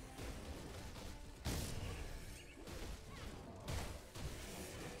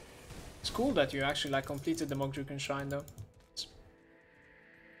 It's cool that you actually like completed the Mogdragon Shrine though.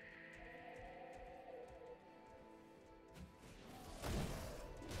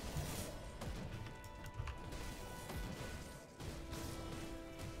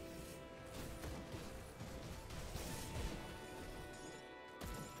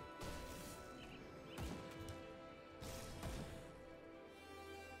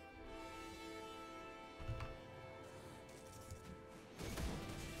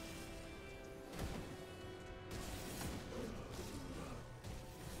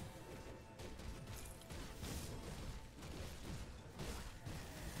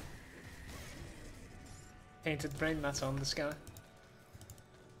 Tainted brain matter on this guy.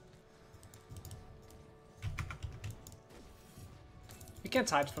 You can't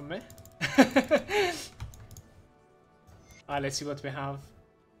hide from me. Alright, let's see what we have.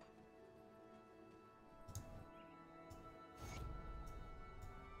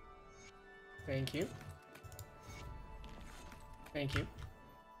 Thank you. Thank you.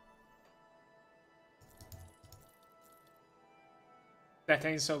 That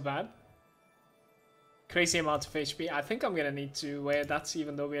ain't so bad. Crazy amount of HP. I think I'm gonna need to wear that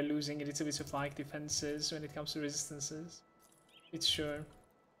even though we are losing a little bit of like defenses when it comes to resistances. It's sure.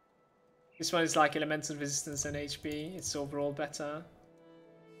 This one is like elemental resistance and HP. It's overall better.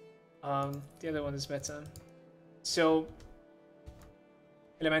 The other one is better. So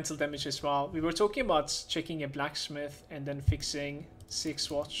elemental damage as well. We were talking about checking a blacksmith and then fixing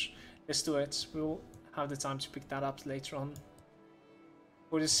 6 watch. Let's do it. We'll have the time to pick that up later on.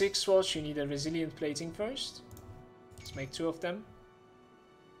 For the 6 watch, you need a resilient plating first. Let's make 2 of them.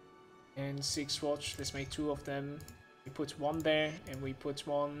 And 6 watch, let's make 2 of them. We put 1 there, and we put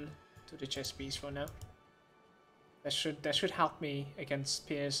 1 to the chest piece for now. That should help me against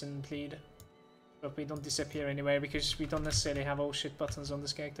Pierce and Plead. But we don't disappear anywhere because we don't necessarily have all shit buttons on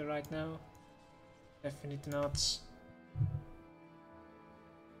this character right now. Definitely not.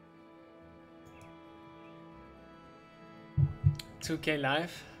 $2K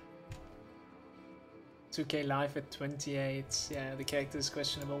life. 2K life at 28. Yeah, the character is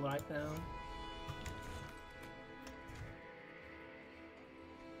questionable right now.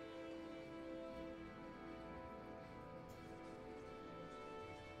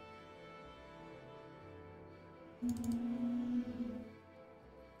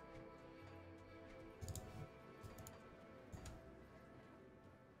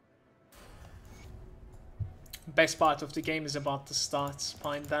 best part of the game is about to start.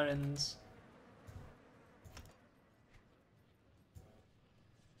 Pine Barrens.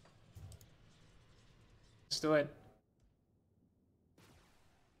 Let's do it.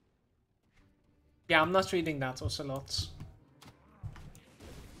 Yeah, I'm not reading that Ocelots.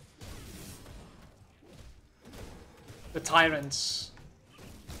 The Tyrants.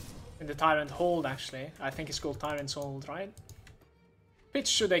 In the Tyrant Hold, actually. I think it's called Tyrant's Hold, right? Pretty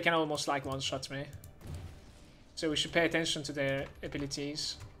sure they can almost like one-shot me. So we should pay attention to their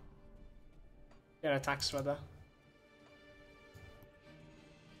abilities. Their attacks, rather.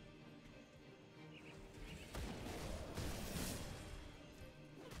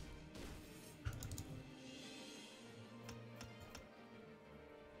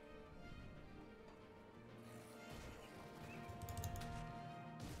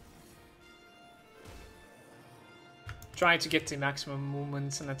 Trying to get the maximum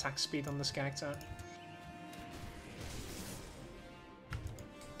movement and attack speed on this character.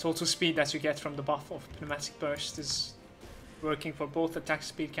 Total speed that you get from the buff of Pneumatic Burst is working for both attack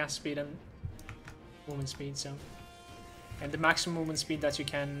speed, cast speed, and movement speed. So, and the maximum movement speed that you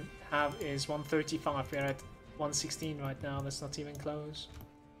can have is 135. We're at 116 right now. That's not even close.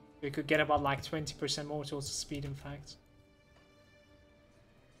 We could get about like 20% more total speed, in fact.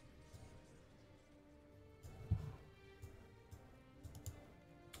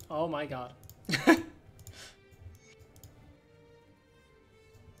 Oh my god.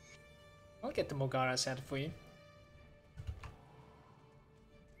 I'll get the Mogara set for you.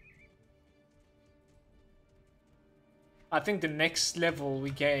 I think the next level we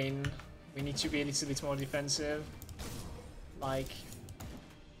gain, we need to be a little bit more defensive. Like,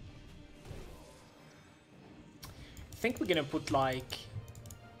 I think we're gonna put like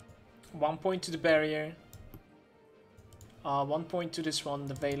 1 point to the barrier. 1 point to this one,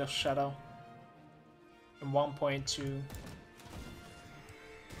 the Veil of Shadow. And 1 point to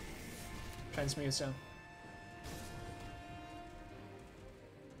Transmuter.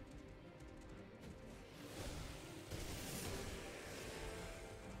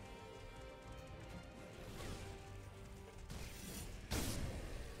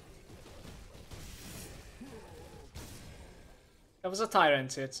 That was a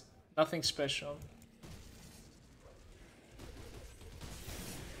Tyrant hit, nothing special.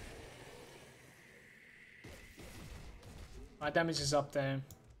 My damage is up there.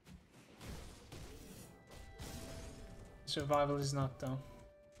 Survival is not though.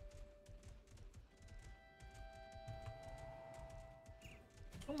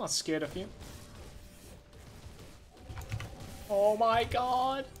 I'm not scared of you. Oh my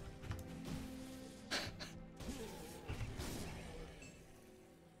god!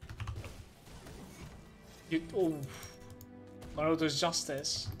 You, oh. Marauder's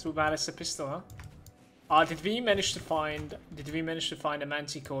Justice. Too bad it's a pistol, huh? Did we manage to find a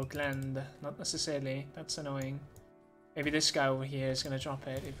Manticore Gland? Not necessarily. That's annoying. Maybe this guy over here is gonna drop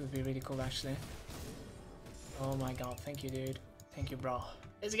it. It would be really cool, actually. Oh my god, thank you, dude. Thank you, bro.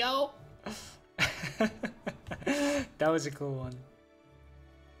 Let's go! That was a cool one.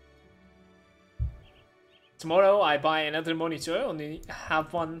 Tomorrow I buy another monitor. Only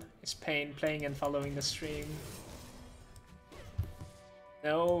have one. It's pain playing and following the stream.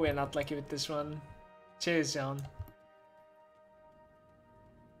 No, we're not lucky with this one. Cheers, John.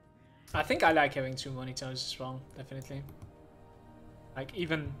 I think I like having 2 monitors as well, definitely. Like,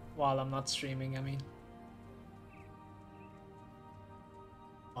 even while I'm not streaming, I mean.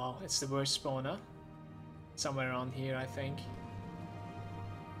 Oh, it's the worst spawner. Somewhere around here, I think.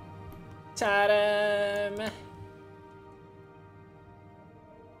 Ta-da!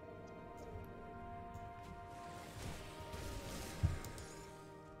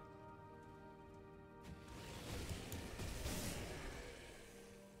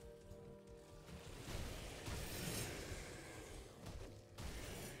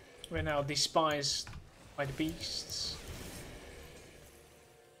 We're now despised by the beasts.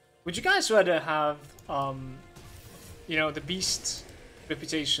 Would you guys rather have, you know, the beast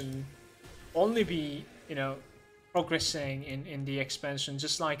reputation only be, you know, progressing in the expansion,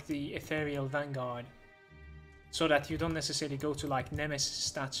 just like the Ethereal Vanguard, so that you don't necessarily go to like Nemesis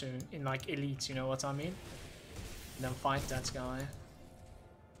statue in like Elite, you know what I mean? And then fight that guy.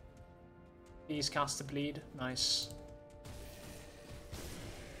 Please cast the bleed. Nice.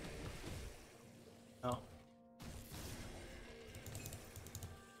 Oh.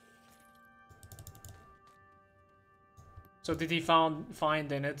 So did he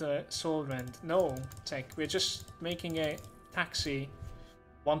find another soul rend? No, Tech. We're just making a taxi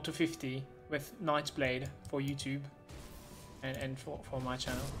 1 to 50 with Nightblade for YouTube and for my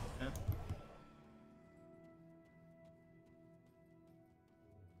channel. Yeah.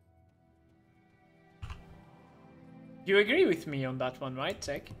 You agree with me on that one, right,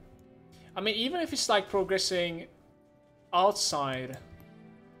 Tech? I mean, even if it's like progressing outside...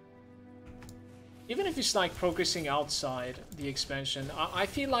 Even if it's like progressing outside the expansion, I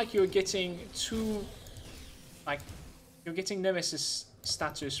feel like you're getting too... Like, you're getting Nemesis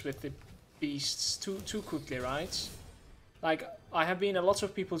status with the beasts too quickly, right? Like, I have been a lot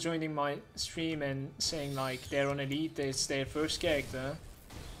of people joining my stream and saying like they're on Elite, it's their first character.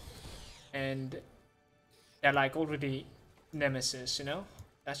 And they're like already Nemesis, you know?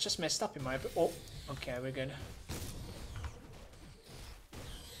 That's just messed up in my... Oh, okay, we're good.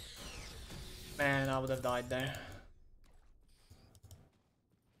 Man, I would have died there.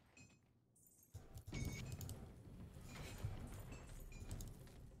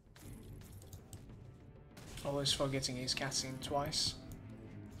 Always forgetting he's casting twice.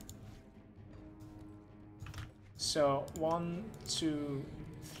 So, 1, 2,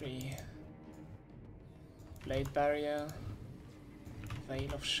 3. Blade Barrier.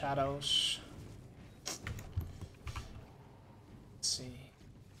 Veil of Shadows. Let's see.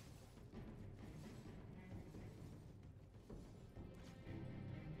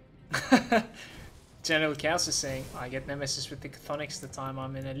 General Chaos is saying, I get Nemesis with the Chthonics the time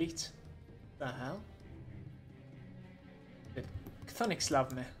I'm in Elite. The hell? The Chthonics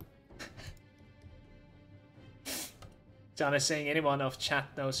love me. John is saying, anyone of chat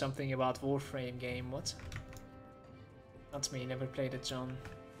knows something about Warframe game, what? Not me, never played it, John.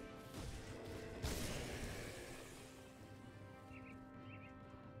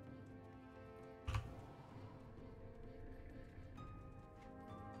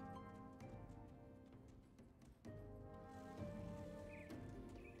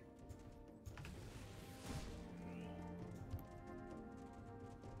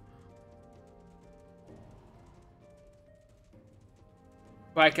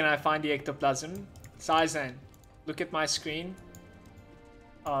 Where can I find the ectoplasm? Saizen, look at my screen.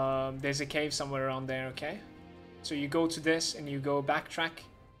 There's a cave somewhere around there, okay? So you go to this and you go backtrack.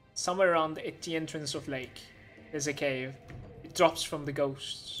 Somewhere around at the entrance of lake. There's a cave. It drops from the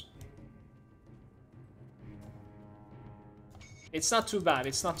ghosts. It's not too bad.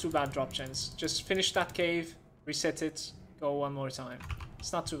 It's not too bad drop chance. Just finish that cave, reset it, go one more time.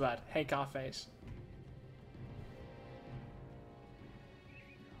 It's not too bad. Hey, Carface.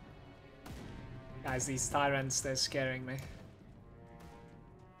 Guys, these tyrants, they're scaring me.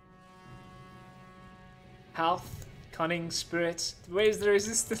 Health, cunning, spirit. Where's the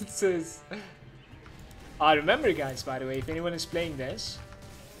resistances? I remember, guys, by the way, if anyone is playing this,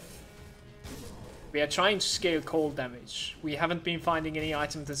 we are trying to scale cold damage. We haven't been finding any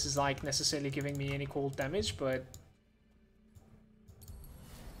item that is like necessarily giving me any cold damage, but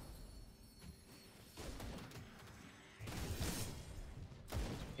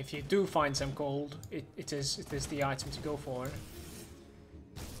if you do find some gold, it is the item to go for.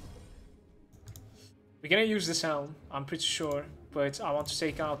 We're gonna use this helm, I'm pretty sure, but I want to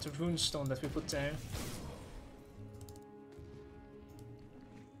take out the runestone that we put there.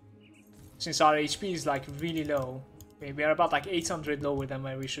 Since our HP is like really low, we are about like 800 lower than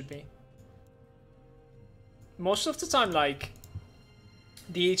where we should be. Most of the time, like,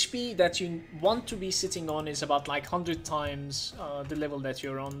 the HP that you want to be sitting on is about like 100 times the level that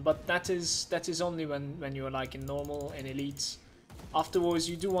you're on, but that is only when you're like in normal and elite. Afterwards,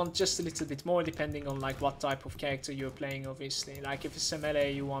 you do want just a little bit more, depending on like what type of character you're playing, obviously. Like if it's a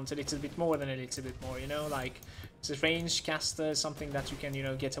melee, you want a little bit more than a little bit more, you know? Like it's a ranged caster, something that you can, you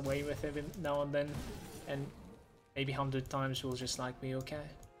know, get away with every now and then, and maybe 100 times will just like be okay.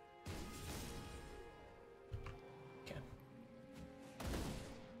 Okay.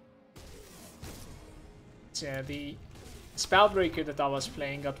 So yeah, the Spellbreaker that I was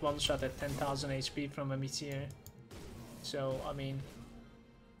playing got one shot at 10,000 HP from a meteor. So, I mean,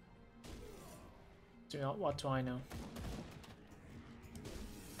 what do I know?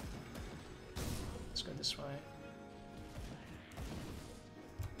 Let's go this way.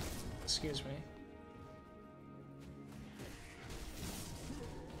 Excuse me.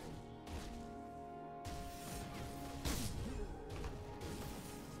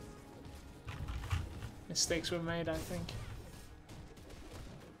 Mistakes were made, I think.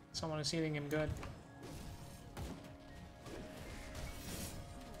 Someone is healing him good.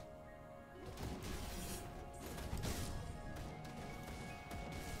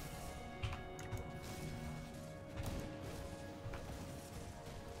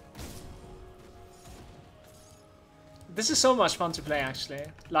 This is so much fun to play, actually.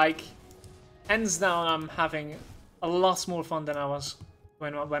 Like, hands down, I'm having a lot more fun than I was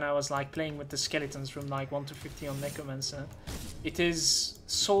when I was like playing with the skeletons from like 1 to 50 on Necromancer. It is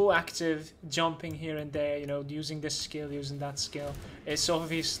so active, jumping here and there, you know, using this skill, using that skill. It's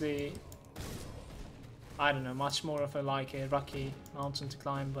obviously, I don't know, much more of a like a rocky mountain to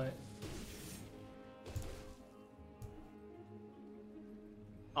climb, but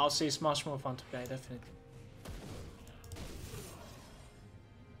I'll say it's much more fun to play, definitely.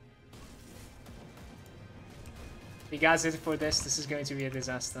 If you guys did it for this is going to be a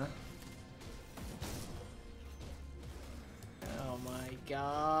disaster. Oh my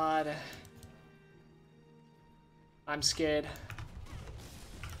god. I'm scared.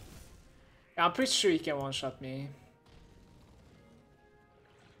 I'm pretty sure he can one-shot me.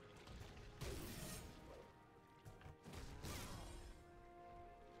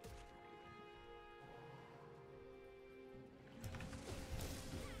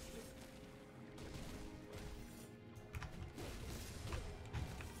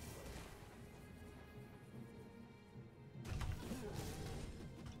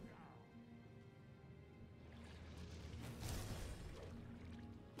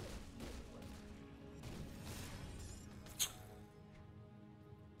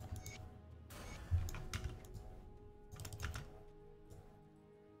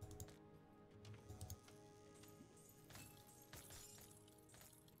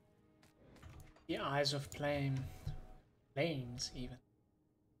 The eyes of flame. Flames, even.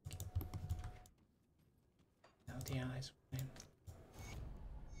 No, the eyes of flame.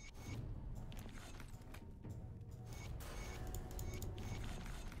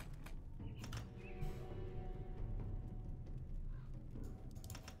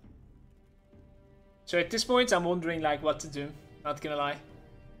 So at this point, I'm wondering like what to do. Not gonna lie.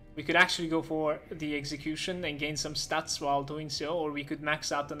 We could actually go for the execution and gain some stats while doing so, or we could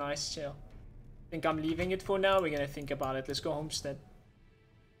max out the nice chill. I think I'm leaving it for now. We're gonna think about it. Let's go homestead.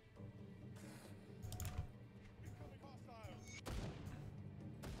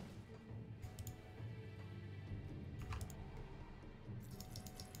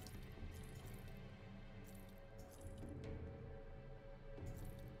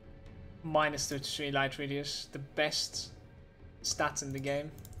 Minus 33 light radius, the best stats in the game.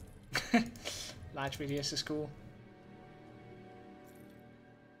 Light radius is cool.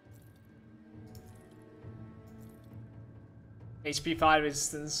 HP fire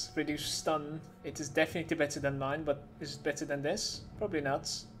resistance, reduced stun. It is definitely better than mine, but is it better than this? Probably not.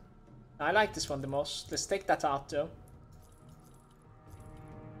 I like this one the most. Let's take that out though.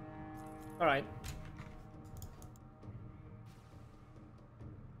 Alright.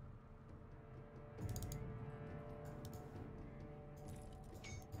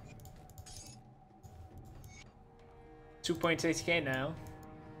 $2.8k now.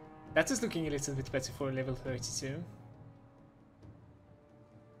 That is looking a little bit better for level 32.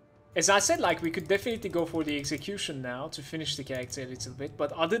 As I said, like, we could definitely go for the execution now to finish the character a little bit,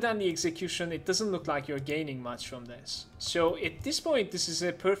 but other than the execution, it doesn't look like you're gaining much from this. So at this point, this is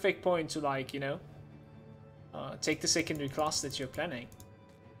a perfect point to, like, you know, take the secondary class that you're planning.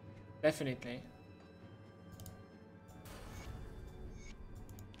 Definitely.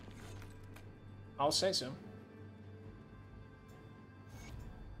 I'll say so.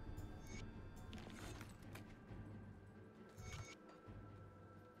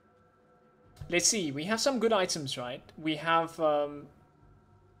 Let's see, we have some good items, right? We have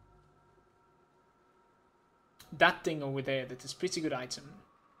that thing over there that is pretty good item.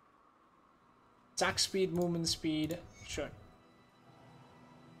 Attack speed, movement speed, sure.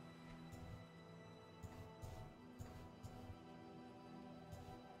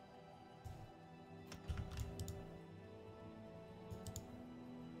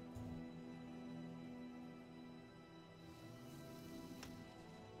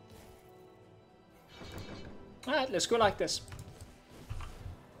 Alright, let's go like this.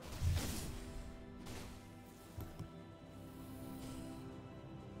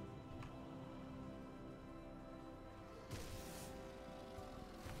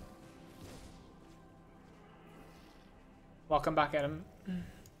 Welcome back, Adam.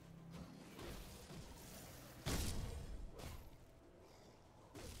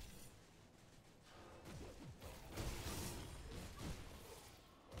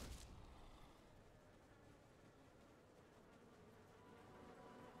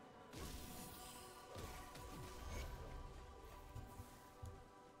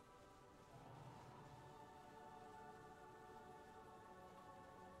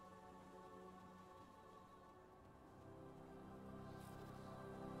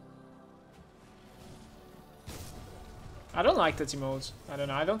 I don't like that emote. I don't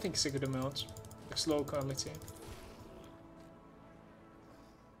know. I don't think it's a good emote. It's low quality.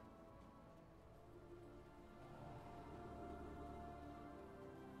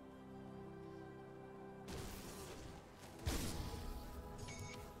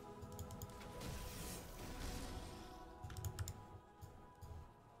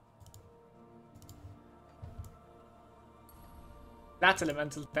 That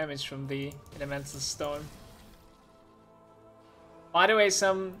elemental damage from the elemental storm. By the way,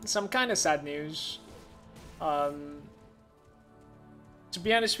 some kind of sad news. To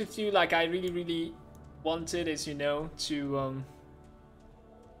be honest with you, like I really wanted, as you know, to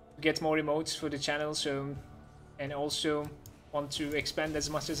get more emotes for the channel, so, and also want to expand as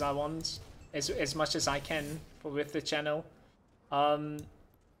much as I want, as much as I can with the channel.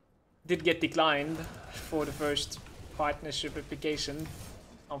 Did get declined for the first partnership application,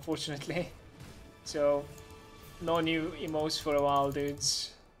 unfortunately. So no new emotes for a while,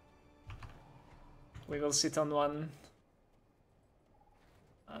 dudes. We will sit on one.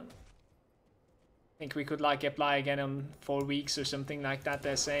 I think we could like apply again on 4 weeks or something like that,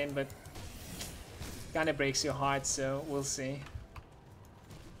 they're saying, but kind of breaks your heart, so we'll see.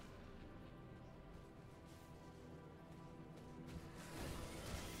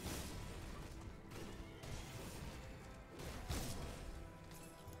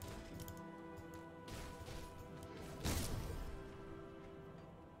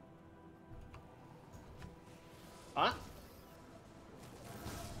 What?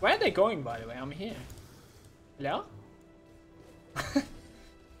 Where are they going, by the way? I'm here. Hello?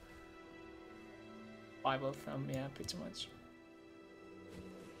 Bible thumb, yeah, pretty much.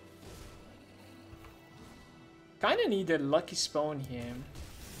 Kinda need a lucky spawn here.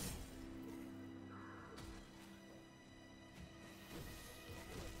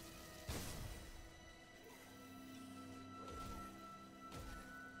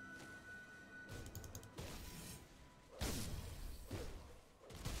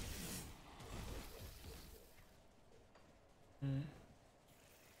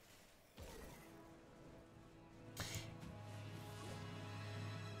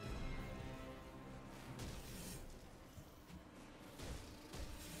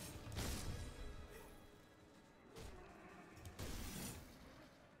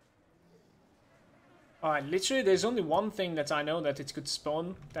 Alright, literally there's only one thing that I know that it could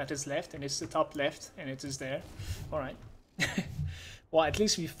spawn that is left, and it's the top left, and it is there. Alright. Well, at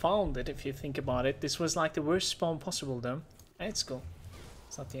least we found it, if you think about it. This was like the worst spawn possible, though. And it's cool.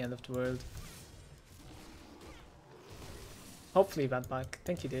 It's not the end of the world. Hopefully that back.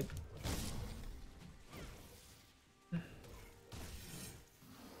 Thank you, dude.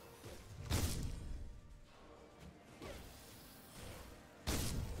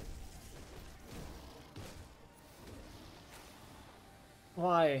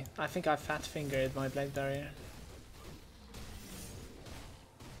 Why? I think I fat fingered my blade barrier.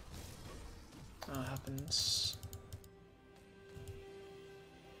 That happens.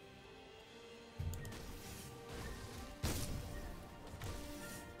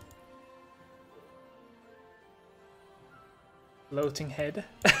 Floating head.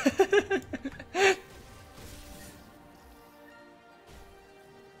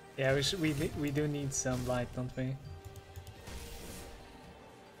 Yeah, we do need some light, don't we?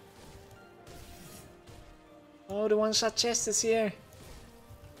 Oh, the one-shot chest is here.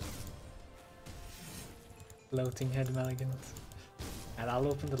 Floating head Malagant. And I'll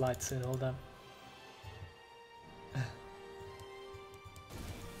open the light soon, hold on.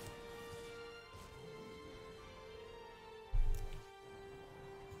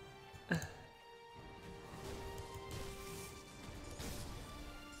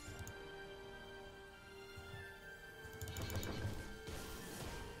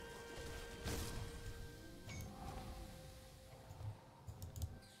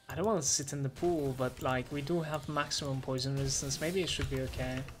 I don't want to sit in the pool, but like we do have maximum poison resistance. Maybe it should be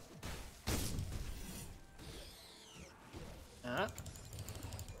okay. Ah.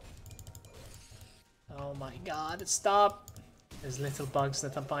 Oh my god, stop! There's little bugs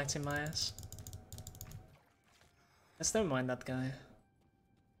that are biting my ass. Let's never mind that guy.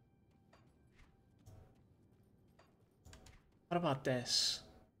 What about this?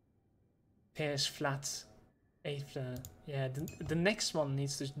 Pierce flat. 8 yeah, the next one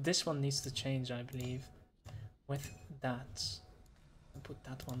needs to, this one needs to change, I believe, with that. I'll put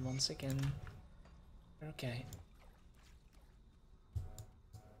that one once again. Okay.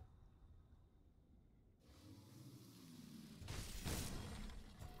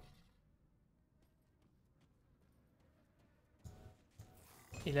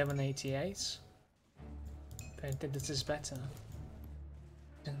 $11.88. Apparently this is better.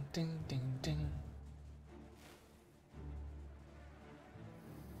 Ding ding ding ding.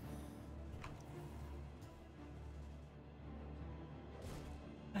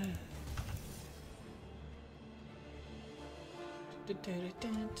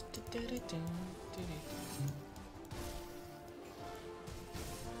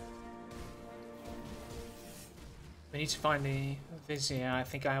 We need to find the Vizier. I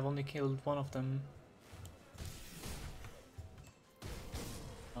think I have only killed one of them.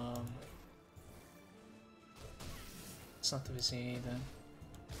 It's not the Vizier either.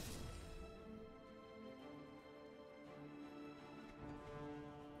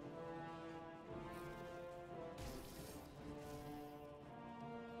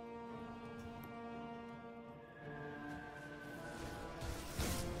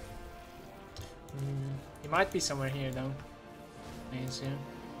 He might be somewhere here though. He's here.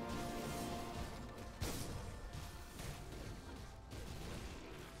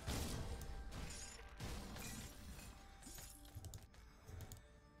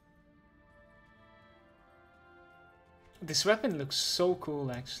 This weapon looks so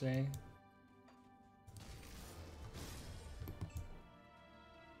cool actually.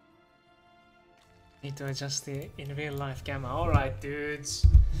 Need to adjust the in real life camera. Alright dudes.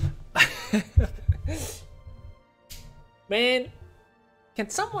 Man, can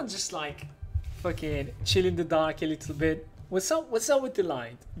someone just like fucking chill in the dark a little bit? What's up with the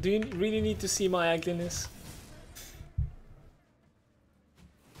light? Do you really need to see my ugliness?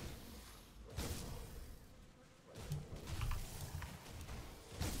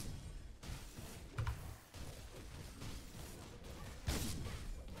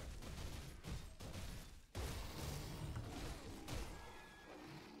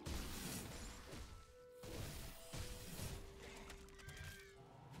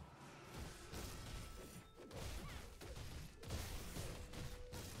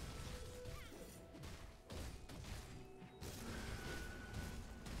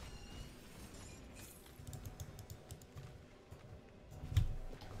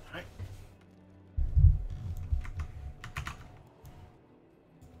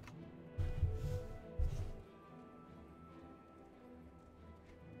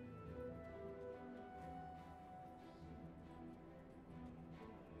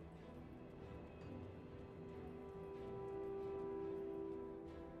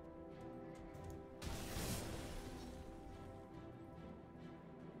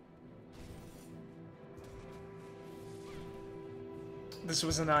 This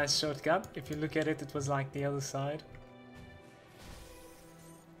was a nice shortcut. If you look at it, it was like the other side.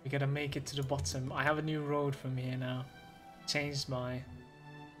 We gotta make it to the bottom. I have a new road from here now. Changed the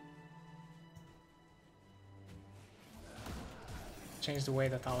way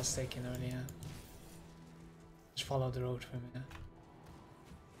that I was taking earlier. Just follow the road from here.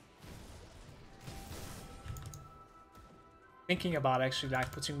 Thinking about actually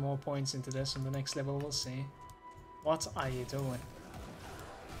like putting more points into this on the next level, we'll see. What are you doing?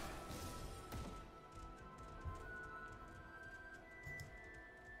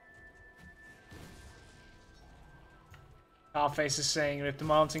 Carface is saying, Rip the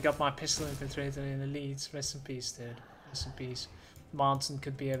Mountain got my pistol infiltrated in Elite. Rest in peace, dude. Rest in peace. Mountain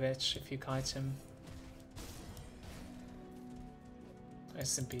could be a bitch if you kite him.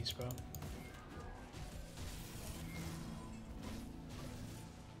 Rest in peace, bro.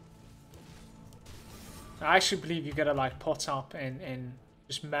 I actually believe you gotta like pot up and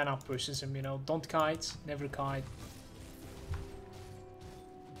just man up versus him, you know. Don't kite, never kite.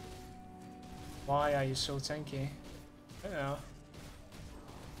 Why are you so tanky? Yeah.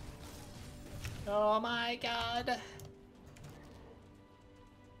 Oh my god.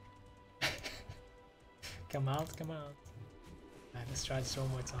 Come out, come out. Right, let's try this one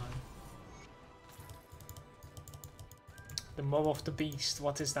more time. The mob of the beast,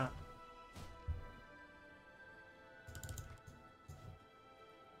 what is that?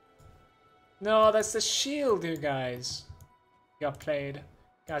 No, that's the shield, you guys. Got played.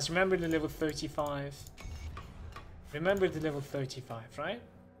 Guys, remember the level 35. Remember the level 35, right?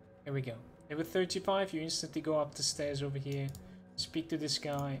 Here we go. Level 35, you instantly go up the stairs over here. Speak to this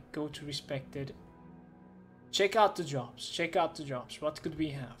guy. Go to respected. Check out the drops. Check out the drops. What could we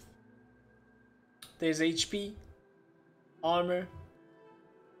have? There's HP. Armor.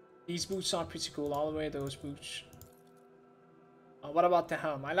 These boots are pretty cool. I'll wear those boots. What about the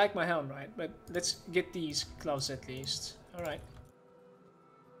helm? I like my helm, right? But let's get these gloves at least. Alright.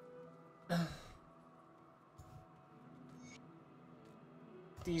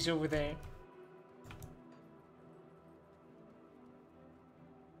 These over there.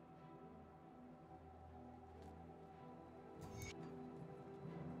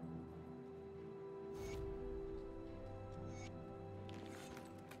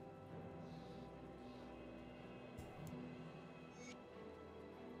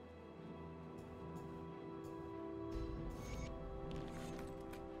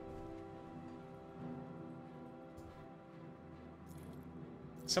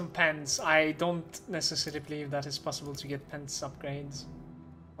 some pens. I don't necessarily believe that it's possible to get pens upgrades.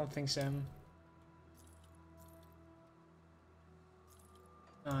 I don't think so.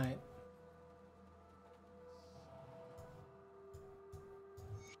 Alright.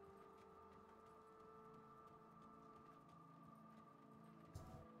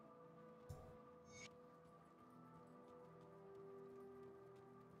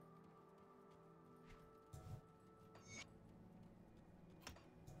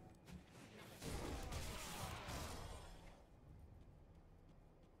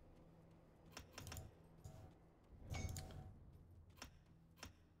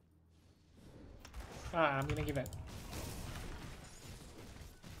 I'm gonna give it.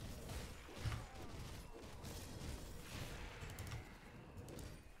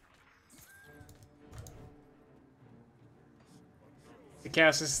 The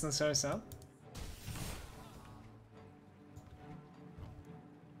chaos resistance shows up.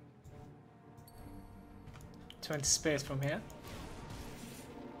 To anticipate from here.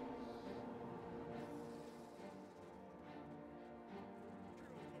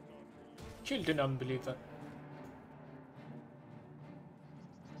 Killed an unbeliever.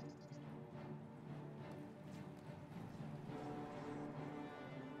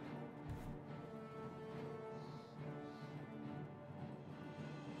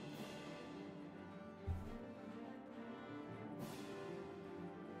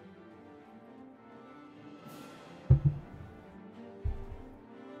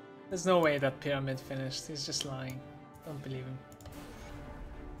 There's no way that pyramid finished. He's just lying. Don't believe him.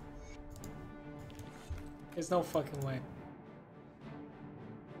 There's no fucking way.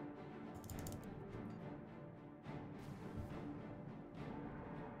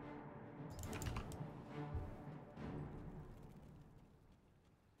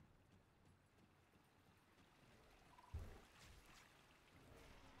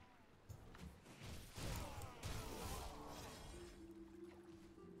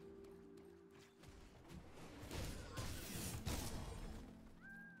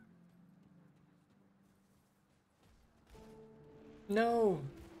 No!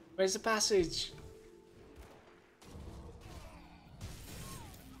 Where's the passage?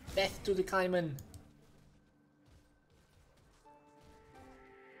 Death to the Cayman.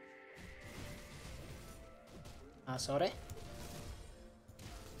 Ah, sorry.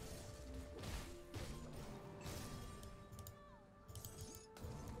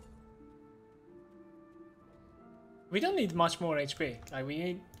 We don't need much more HP. Like we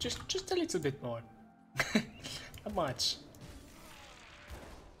need just a little bit more. Not much.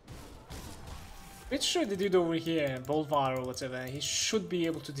 Which should the dude over here, Bolvar or whatever, he should be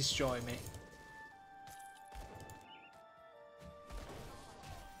able to destroy me.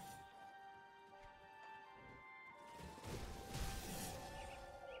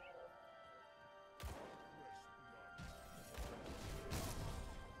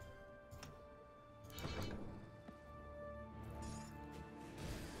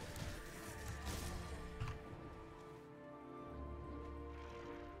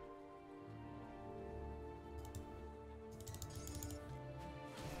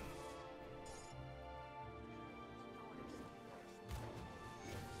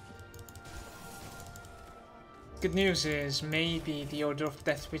 Good news is maybe the Order of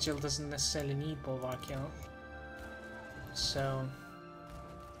Death Vigil doesn't necessarily need Bolvar kill. So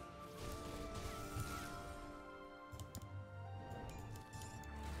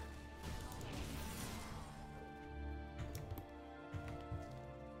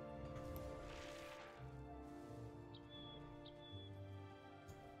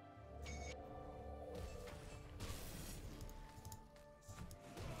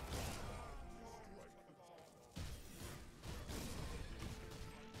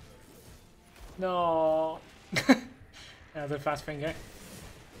no. Another fast finger.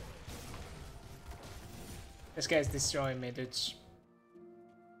 This guy's destroying me, dudes.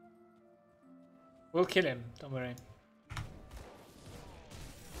 We'll kill him, don't worry.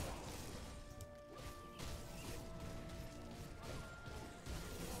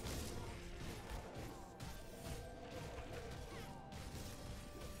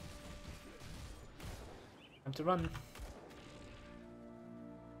 Time to run.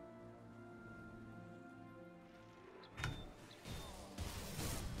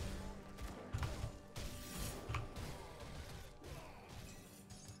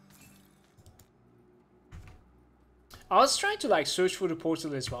 I was trying to like search for the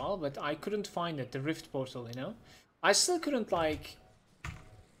portal as well, but I couldn't find it, the rift portal, you know? I still couldn't like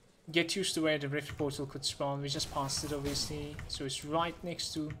get used to where the rift portal could spawn. We just passed it obviously, so it's right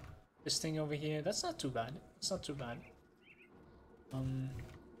next to this thing over here. That's not too bad. It's not too bad.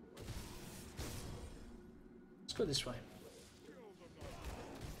 go this way.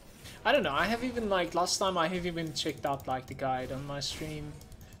 I don't know, I have even like, last time I have even checked out like the guide on my stream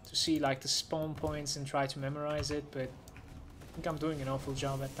to see like the spawn points and try to memorize it, but I think I'm doing an awful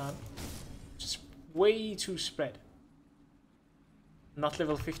job at that. Just way too spread. Not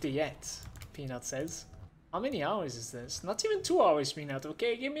level 50 yet, Peanut says. How many hours is this? Not even 2 hours, Peanut.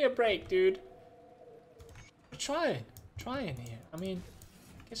 Okay, give me a break, dude. Try in here. I mean,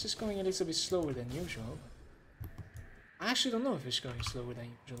 I guess it's going a little bit slower than usual. I actually don't know if it's going slower than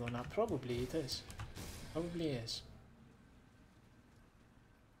usual or not. Probably it is. Probably is.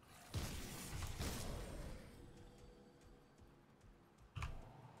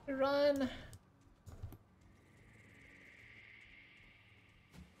 Run!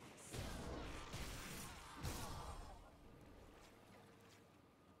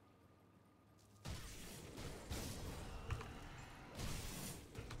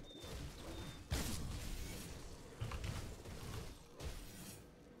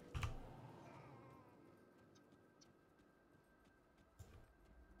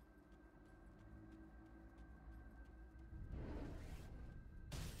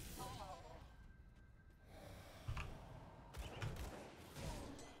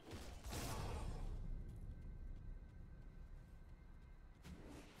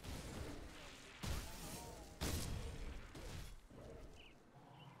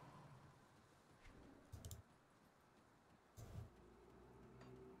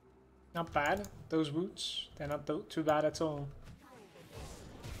 Not bad, those boots. They're not too bad at all.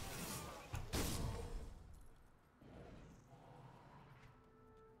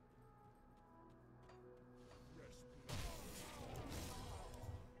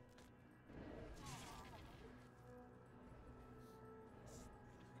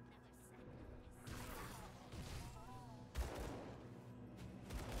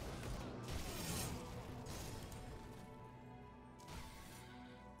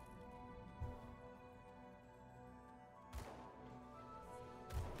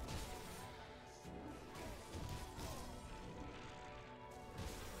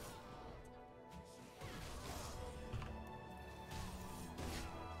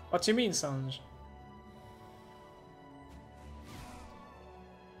 What do you mean, Sanj?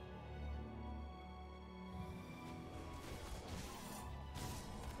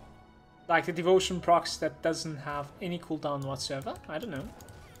 Like the devotion procs that doesn't have any cooldown whatsoever? I don't know.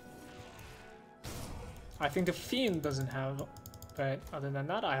 I think the Fiend doesn't have, but other than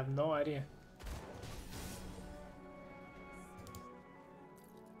that, I have no idea.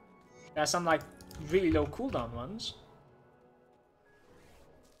 There are some like really low cooldown ones.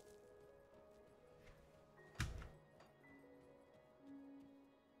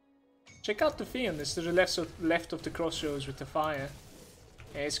 Check out the Fiend, it's to the left of the crossroads with the fire.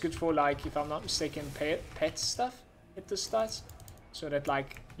 Yeah, it's good for, like, if I'm not mistaken, pet stuff at the start. So that,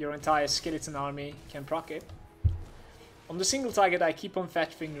 like, your entire skeleton army can proc it. On the single target, I keep on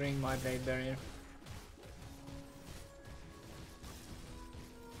fat fingering my blade barrier.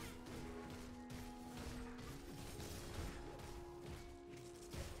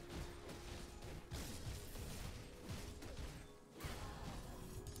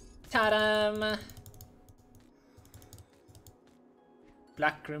 Ta-dam!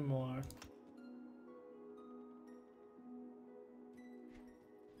 Black Grimoire.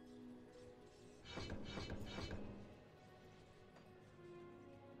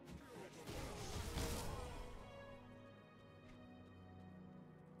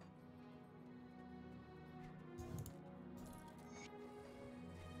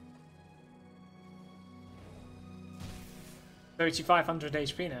 $3,500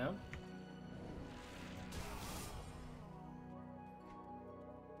 HP now.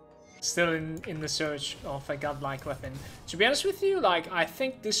 Still in the search of a godlike weapon. To be honest with you, like, I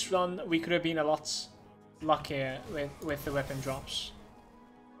think this run we could have been a lot luckier with the weapon drops.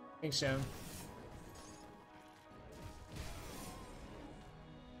 I think so.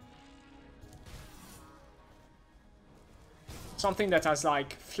 Something that has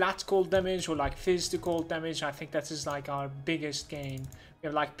like flat cold damage or like fizz to cold damage, I think that is like our biggest gain. We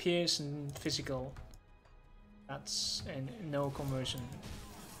have like pierce and physical. That's no conversion.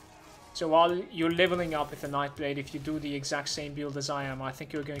 So while you're leveling up with the Nightblade, if you do the exact same build as I am, I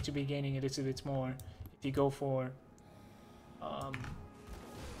think you're going to be gaining a little bit more if you go for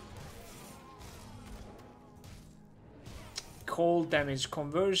cold damage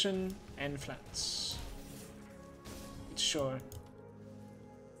conversion and flats. It's sure.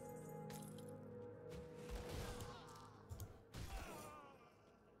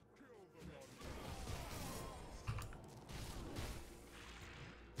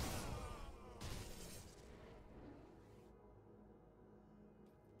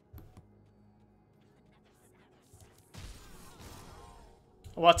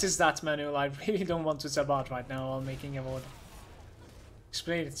 What is that manual? I really don't want to tab out right now while making a mod.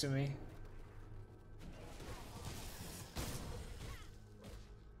 Explain it to me.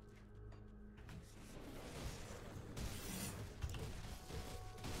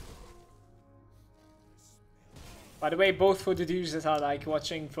 By the way, both for the dudes that are like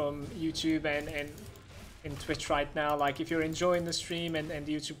watching from YouTube and in Twitch right now, like if you're enjoying the stream and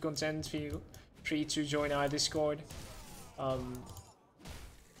the YouTube content, feel free to join our Discord.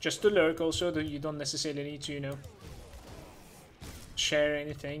 Just to lurk also, you don't necessarily need to, you know, share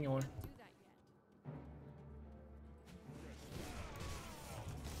anything or...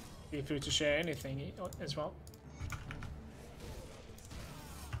 Feel free to share anything as well.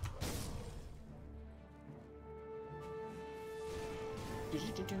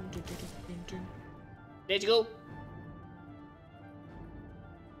 Let's go!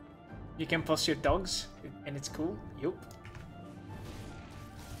 You can post your dogs and it's cool. Yup.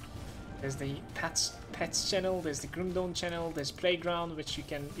 There's the pets channel, there's the Grimdone channel, there's Playground, which you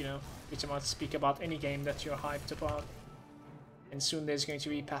can, you know, which might speak about any game that you're hyped about. And soon there's going to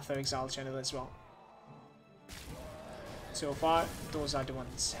be Path of Exile channel as well. So far, those are the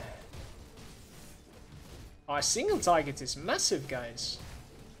ones. Our single target is massive, guys.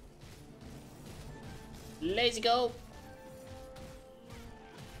 Let's go!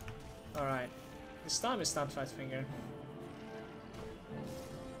 Alright. This time it's not Fat Finger.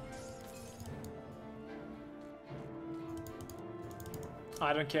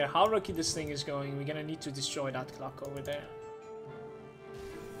 I don't care how rocky this thing is going, we're gonna need to destroy that clock over there.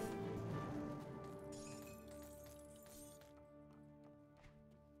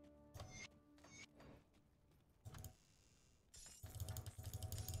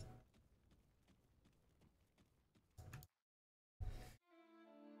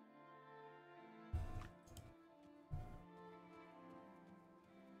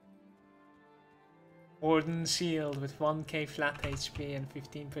 Warden Shield with 1k flat HP and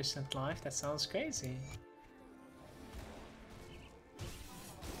 15% life, that sounds crazy.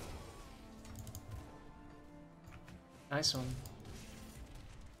 Nice one.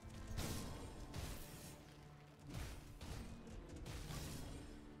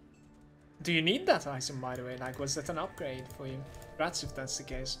 Do you need that item, by the way? Like, was that an upgrade for you? Congrats if that's the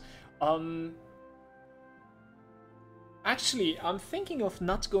case. Actually, I'm thinking of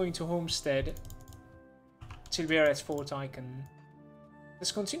not going to Homestead till we are at 4th icon.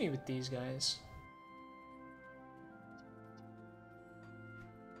 Let's continue with these guys.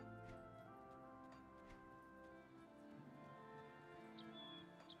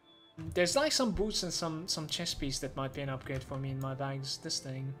 There's like some boots and some chest piece that might be an upgrade for me in my bags. This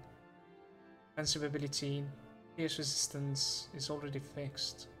thing. Defensive ability, pierce resistance is already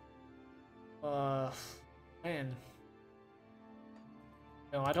fixed. Man.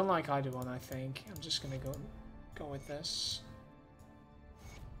 No, I don't like either one, I think. I'm just gonna go with this.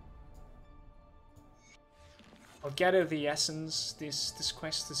 I'll gather the essence. This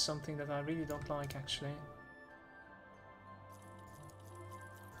quest is something that I really don't like, actually.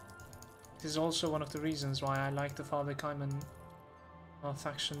 It is also one of the reasons why I like the Father Kaiman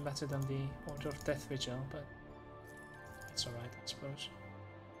faction better than the Order of Death Vigil, but it's alright, I suppose.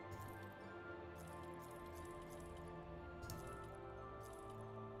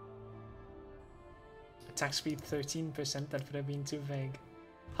 Attack speed 13%, that would have been too vague.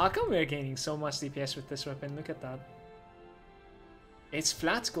 How come we're gaining so much DPS with this weapon? Look at that. It's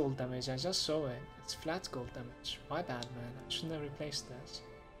flat gold damage, I just saw it. It's flat gold damage. My bad, man. I shouldn't have replaced this.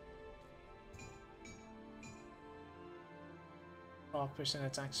 12%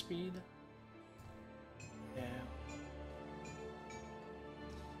 attack speed. Yeah.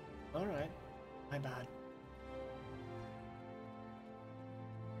 Alright. My bad.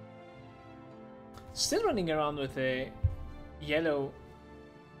 Still running around with a yellow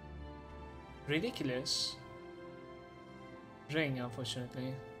ridiculous ring,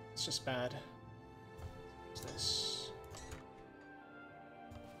 unfortunately. It's just bad. What's this?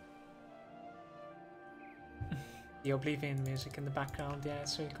 The Oblivion music in the background, yeah,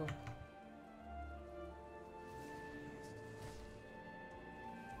 it's really cool.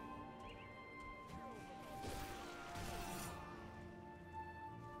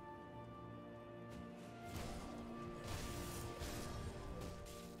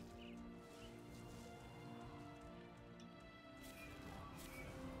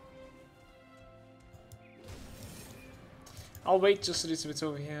 I'll wait just a little bit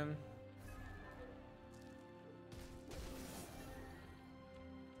over here.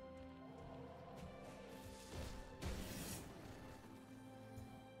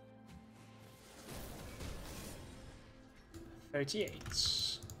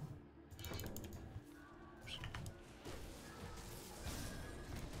 $38.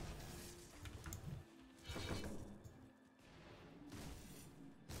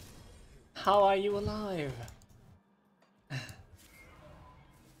 How are you alive?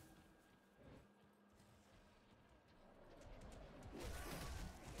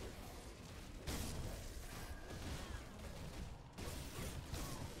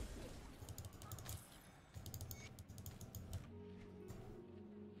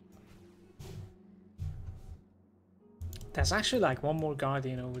 There's actually like one more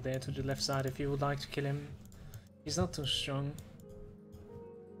guardian over there to the left side if you would like to kill him. He's not too strong.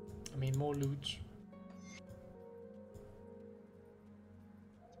 I mean, more loot.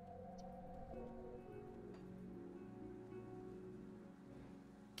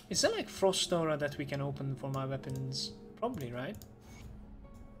 Is there like Frost Aura that we can open for my weapons? Probably, right?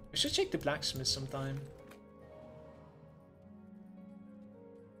 We should check the blacksmith sometime.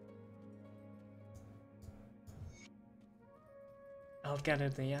 I'll gather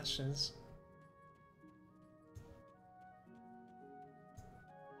the ashes.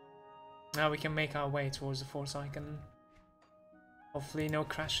 Now we can make our way towards the fourth icon. Hopefully no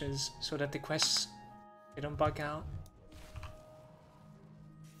crashes, so that the quests, they don't bug out.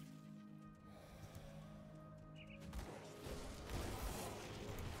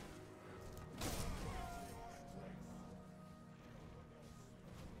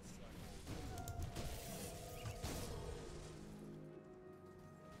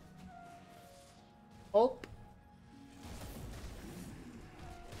 Oh.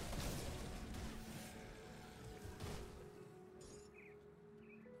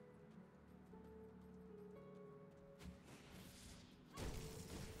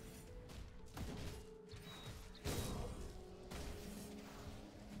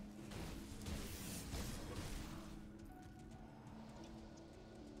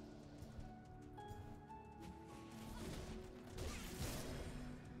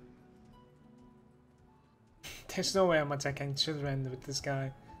 There's no way I'm attacking children with this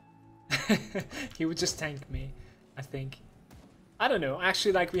guy. He would just tank me, I think. I don't know,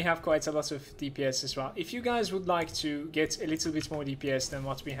 actually like we have quite a lot of DPS as well. If you guys would like to get a little bit more DPS than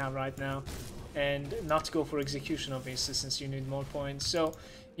what we have right now, and not go for execution obviously since you need more points. So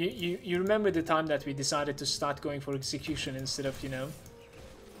you remember the time that we decided to start going for execution instead of, you know,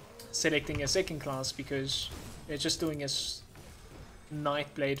 selecting a second class because we're just doing a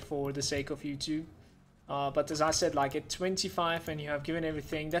Nightblade for the sake of YouTube. But as I said, like at 25 and you have given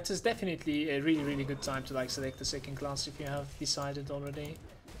everything, that is definitely a really good time to like select the second class if you have decided already.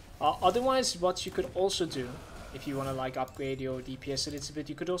 Otherwise, what you could also do, if you want to like upgrade your DPS a little bit,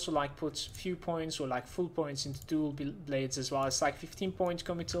 you could also like put few points or like full points into dual blades as well. It's like 15 points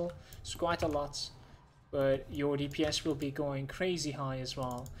committal, it's quite a lot, but your DPS will be going crazy high as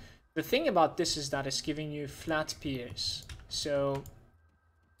well. The thing about this is that it's giving you flat pierce, so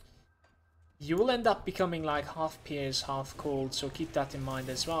you will end up becoming like half pierce, half cold, so keep that in mind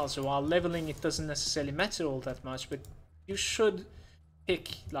as well. So while leveling, it doesn't necessarily matter all that much, but you should pick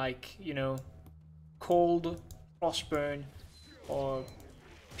like, you know, cold, frostburn, or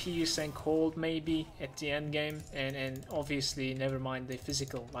pierce and cold maybe at the end game, and obviously never mind the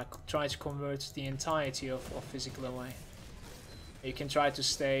physical, like try to convert the entirety of physical away. You can try to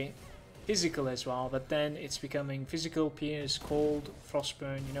stay physical as well, but then it's becoming physical, pierce, cold,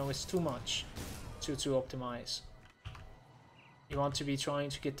 frostburn, you know, it's too much to optimize. You want to be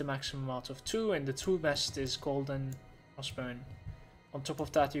trying to get the maximum out of 2, and the 2 best is cold and frostburn. On top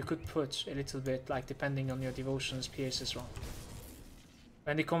of that, you could put a little bit, like depending on your devotions, pierce as well.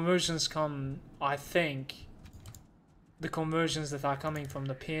 When the conversions come, I think the conversions that are coming from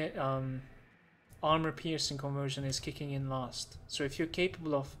the armor piercing conversion is kicking in last. So if you're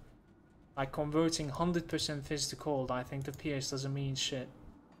capable of like converting 100% fizz to cold, I think the pierce doesn't mean shit.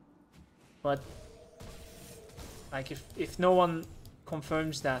 But like if no one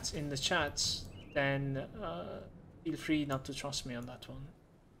confirms that in the chats, then feel free not to trust me on that one.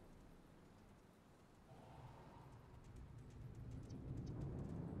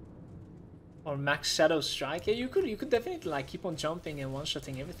 Or max shadow strike. Yeah, you could definitely like keep on jumping and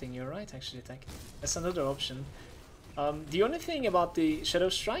one-shotting everything. You're right, actually, Tech. That's another option. The only thing about the shadow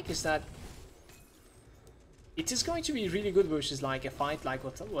strike is that it is going to be really good versus like a fight like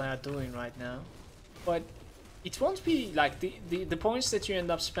what we are doing right now, but it won't be like the points that you end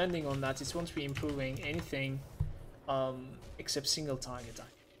up spending on that, it won't be improving anything except single target.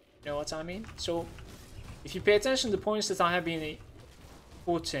 You know what I mean? So if you pay attention to the points that I have been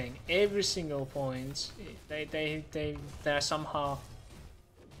putting, every single point, they're somehow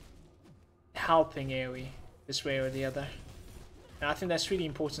helping AoE this way or the other, and I think that's really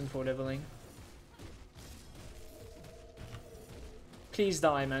important for leveling. Please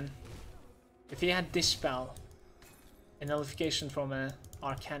die, man. If he had Dispel, a nullification from a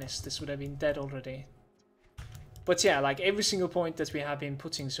Arcanist, this would have been dead already. But yeah, like every single point that we have been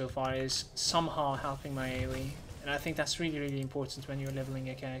putting so far is somehow helping my AoE. And I think that's really, really important when you're leveling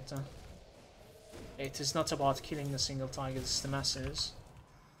a character. It is not about killing the single target, it's the masses.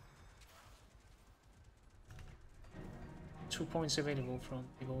 2 points available from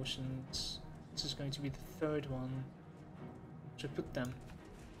devotions. This is going to be the third one. Should put them.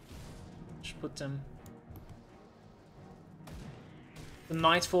 Should put them. The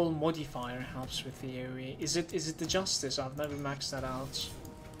Nightfall modifier helps with the AoE. Is it the Justice? I've never maxed that out.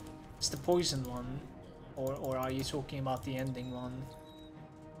 It's the poison one. Or are you talking about the ending one?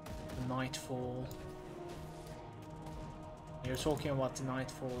 The Nightfall. You're talking about the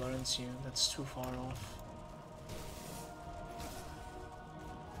Nightfall, aren't you? That's too far off.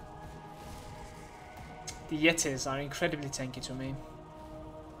 The Yetis are incredibly tanky to me.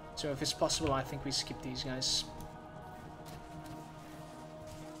 So if it's possible, I think we skip these guys.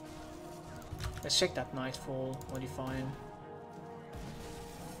 Let's check that Nightfall modifier.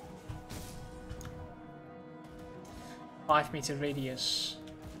 "5-meter radius,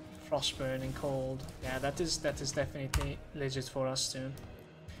 frostburn and cold." Yeah, that is definitely legit for us too.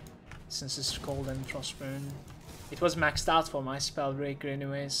 Since it's cold and frostburn. It was maxed out for my spellbreaker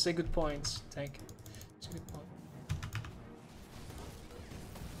anyways. It's a good point, Tech. It's a good point.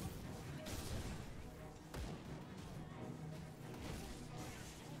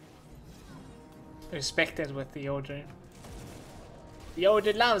 Respected with the order. The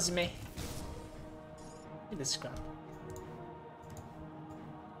order loves me. In the scrap.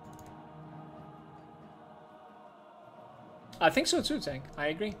 I think so too, Tank. I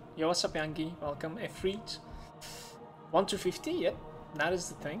agree. Yo, what's up, Yangi? Welcome. Efreet. 1 to 50, yep. That is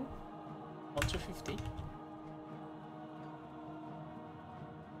the thing. 1 to 50.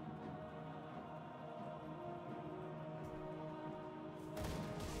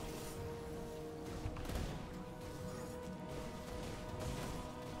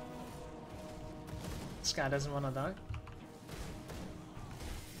 This guy doesn't want to die.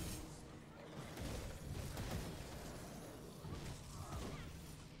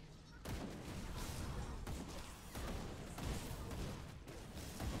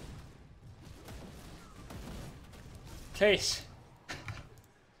 Case.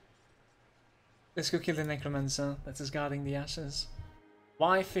 Let's go kill the Necromancer that is guarding the ashes.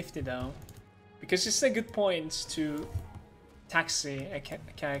 Why 50 though? Because it's a good point to taxi a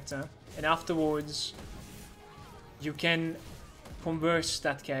character, and afterwards you can convert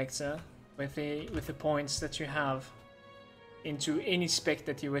that character with the points that you have into any spec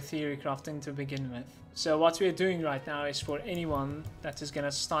that you were theory crafting to begin with. So what we're doing right now is for anyone that is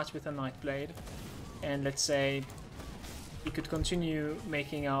gonna start with a Nightblade, and let's say you could continue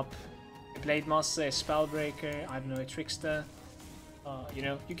making up a Blade Master, a Spellbreaker, I don't know, a Trickster, you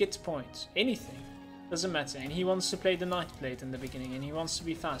know, you get the point. Anything, doesn't matter. And he wants to play the Nightblade in the beginning, and he wants to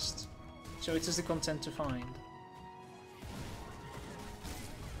be fast. So it is the content to find.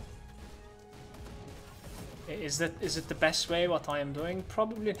 Is it the best way what I am doing?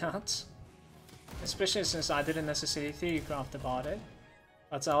 Probably not. Especially since I didn't necessarily theorycraft about it.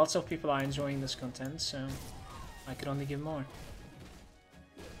 But lots of people are enjoying this content, so I could only give more.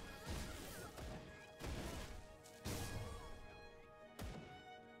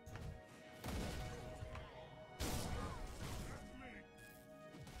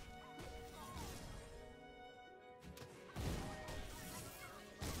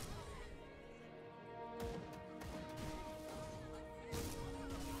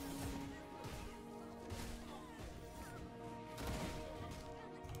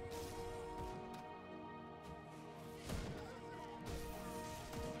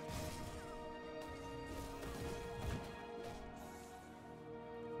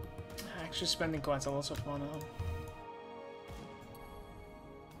 Actually spending quite a lot of mana.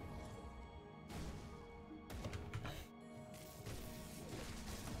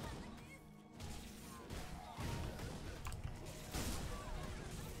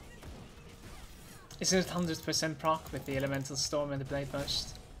 Isn't it 100% proc with the Elemental Storm and the Blade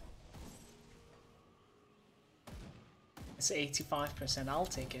Burst? It's 85%, I'll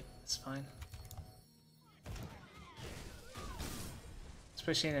take it, it's fine.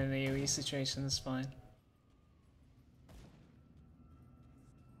 Especially in an AoE situation, it's fine.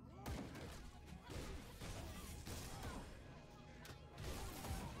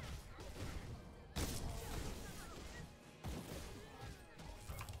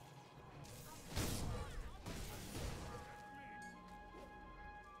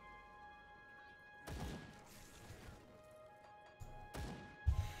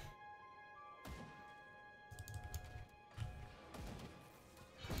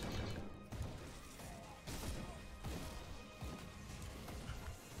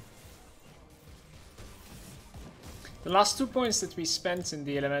 The last 2 points that we spent in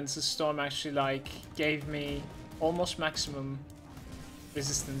the Elemental Storm actually like gave me almost maximum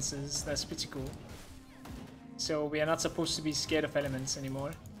resistances. That's pretty cool. So we are not supposed to be scared of elements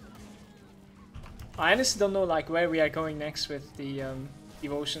anymore. I honestly don't know like where we are going next with the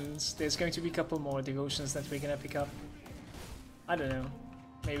devotions. There's going to be a couple more devotions that we're gonna pick up. I don't know.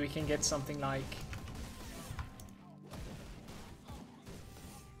 Maybe we can get something like...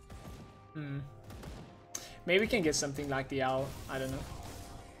 Maybe we can get something like the owl. I don't know.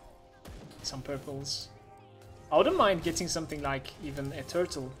 Some purples. I wouldn't mind getting something like even a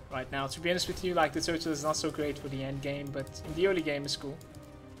turtle right now. To be honest with you, like the turtle is not so great for the end game, but in the early game it's cool.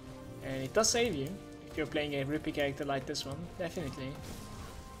 And it does save you if you're playing a Rippy character like this one, definitely.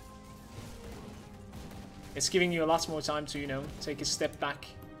 It's giving you a lot more time to, you know, take a step back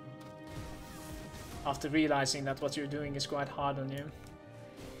after realizing that what you're doing is quite hard on you.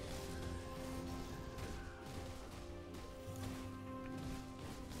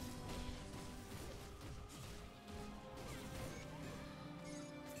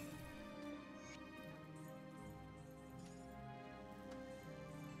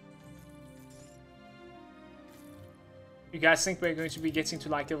 You guys think we're going to be getting to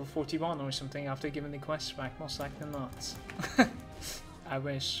like level 41 or something after giving the quest back? Most likely not. I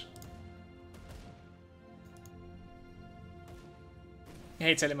wish.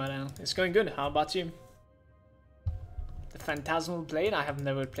 Hey Telemano, it's going good. How about you? The Phantasmal Blade? I have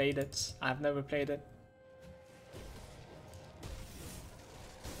never played it. I've never played it.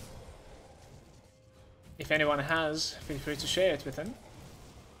 If anyone has, feel free to share it with them.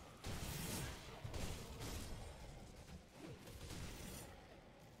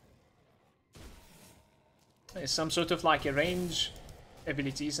 It's some sort of like a range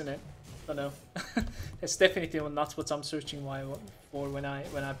ability, isn't it? I don't know. It's definitely not what I'm searching for when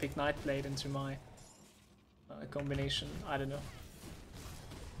I pick Nightblade into my combination. I don't know.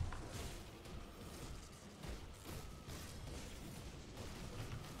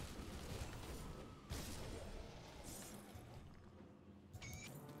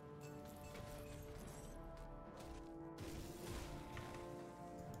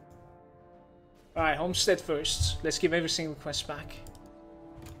 Alright, homestead first. Let's give every single quest back.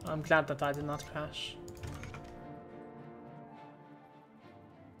 I'm glad that I did not crash.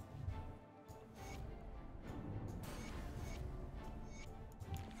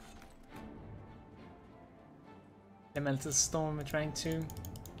 Elemental Storm at rank 2.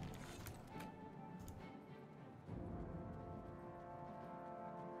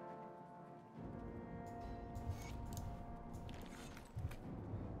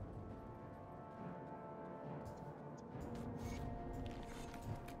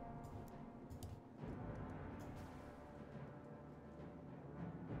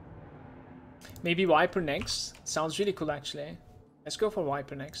 Maybe Viper next. Sounds really cool actually. Let's go for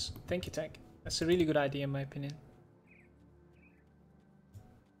Viper next. Thank you, Tech. That's a really good idea in my opinion.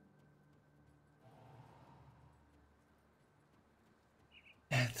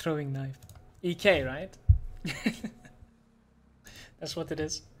 Throwing knife. EK, right? That's what it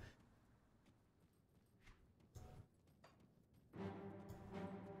is.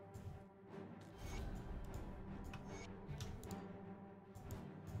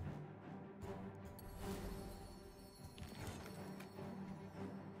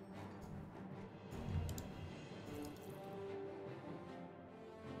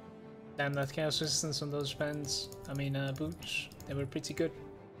 Damn, that chaos resistance on those bands, I mean boots, they were pretty good.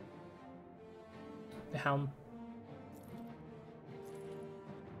 The helm.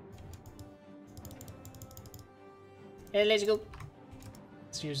 Hey, let's go.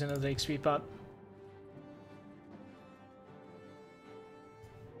 Let's use another XP pot.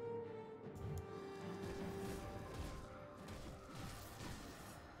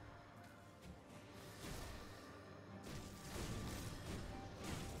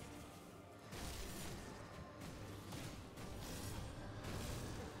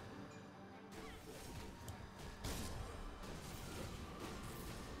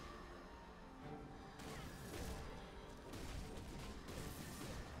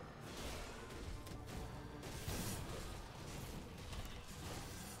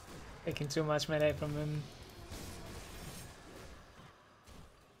 Taking too much melee from him.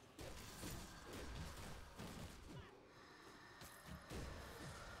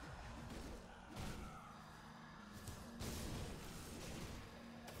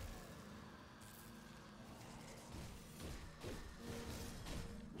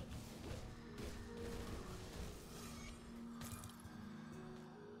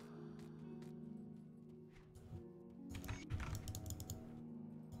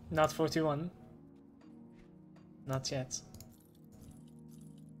 Not 41. Not yet.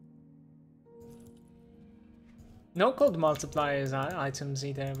 No cold multipliers items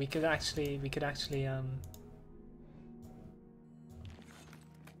either. We could actually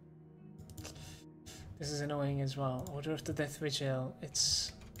This is annoying as well. Order of the Death Vigil.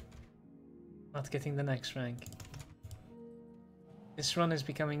 It's not getting the next rank. This run is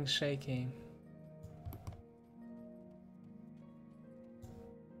becoming shaky.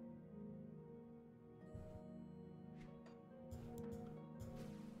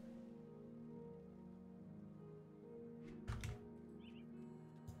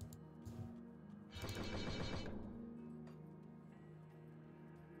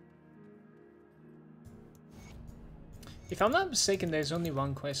 If I'm not mistaken, there's only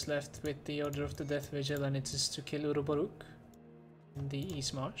one quest left with the Order of the Death Vigil, and it is to kill Uroboruk in the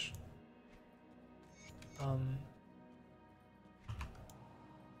East Marsh.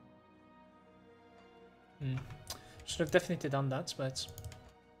 Should have definitely done that, but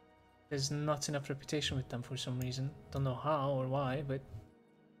there's not enough reputation with them for some reason. Don't know how or why, but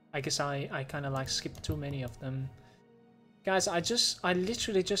I guess I kind of like skipped too many of them. Guys, I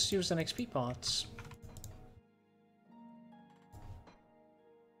literally just used an XP pot.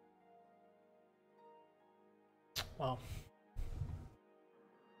 Wow.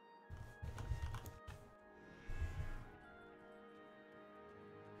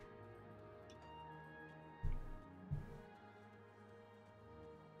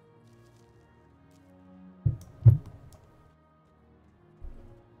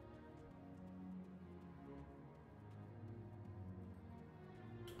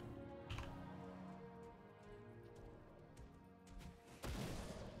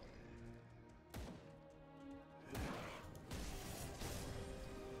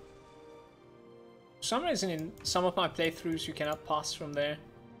 For some reason in some of my playthroughs you cannot pass from there.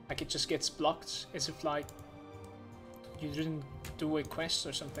 Like it just gets blocked as if like you didn't do a quest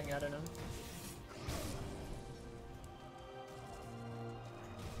or something, I don't know.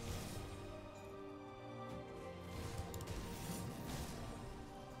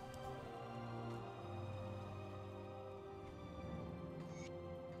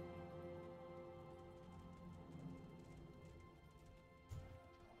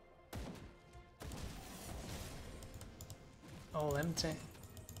 All empty.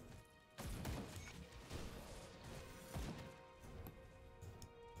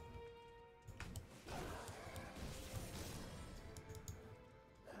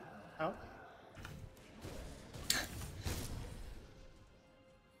 Oh.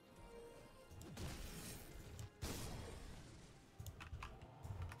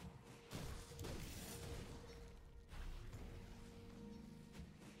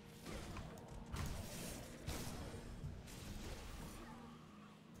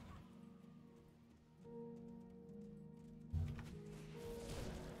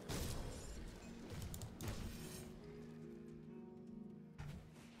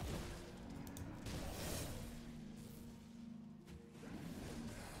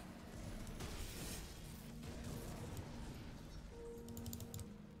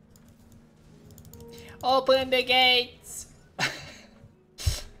 Open the gates!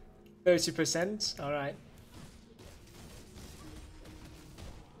 30%? Alright.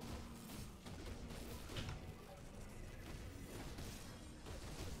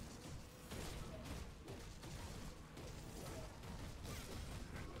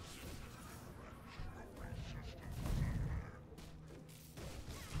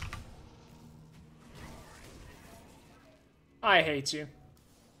 I hate you.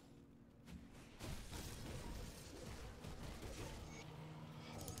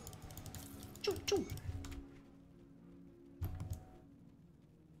 Choo choo.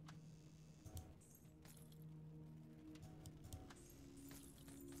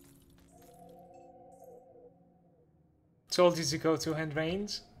 Told you to go to hand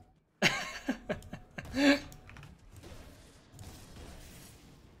range. Hey,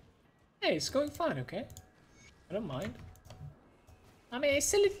 it's going fine, okay? I don't mind. I mean,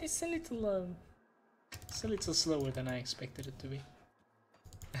 it's a little slower than I expected it to be.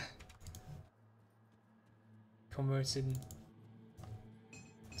 Converted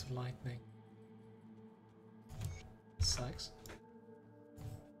to lightning. Sucks.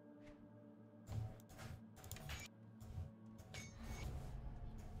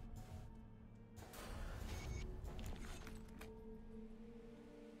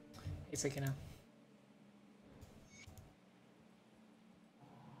 It's okay now.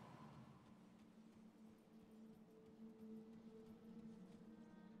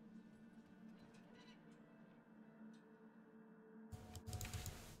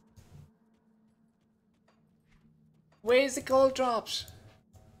 Where's the gold drops?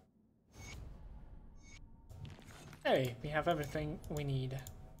 Hey, we have everything we need.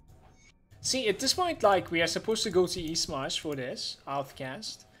 See, at this point, like, we are supposed to go to Eastmarsh for this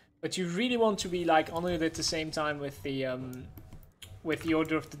outcast, but you really want to be like honored at the same time with the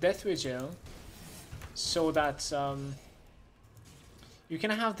Order of the Death Vigil, so that you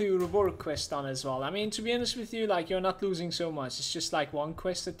can have the reward quest done as well. I mean, to be honest with you, like, you're not losing so much. It's just like one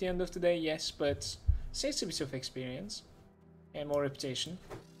quest at the end of the day, yes, but saves a bit of experience and more reputation.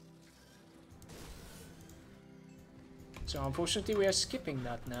 So unfortunately, we are skipping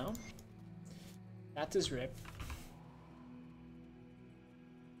that now. That is rip.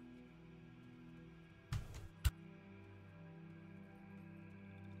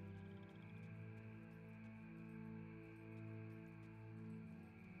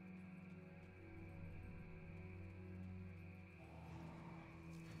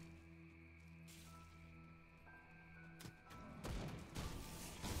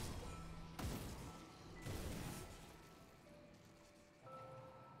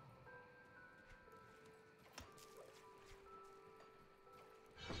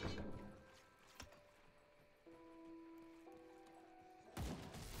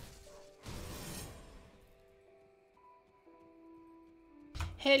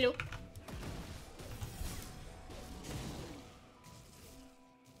 Hello.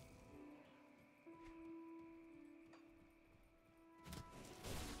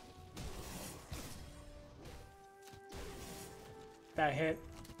 That hit.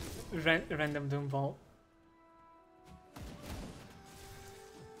 Random Doom Vault.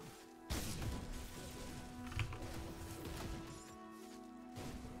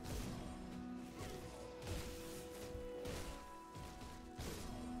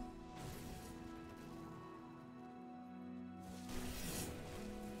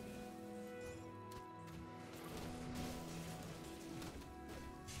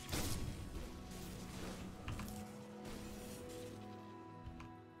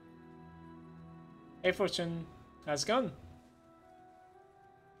 Hey Fortune, how's it going?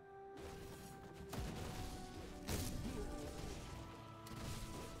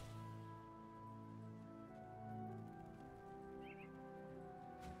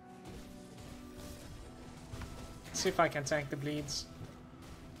 See if I can tank the bleeds.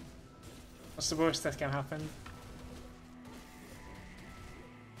 What's the worst that can happen?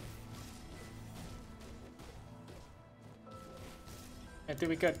 I think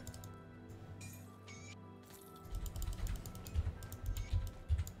we could.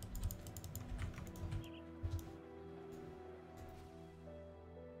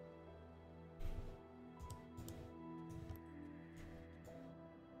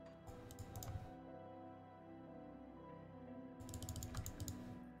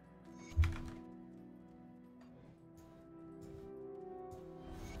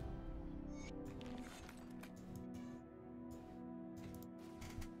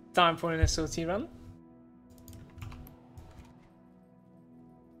 Time for an SOT run.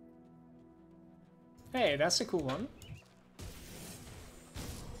 Hey, that's a cool one.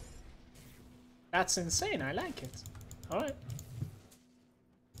 That's insane, I like it. Alright.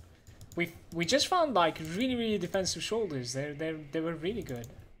 We just found like really defensive shoulders. They were really good.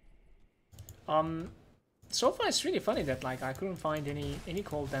 So far it's really funny that like I couldn't find any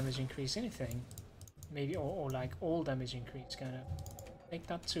cold damage increase, anything. Maybe or like all damage increase kinda. Take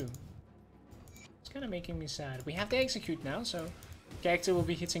that too. It's kind of making me sad. We have to execute now, so character will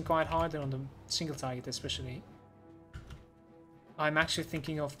be hitting quite harder on the single target especially. I'm actually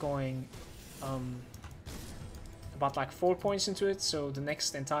thinking of going about like 4 points into it, so the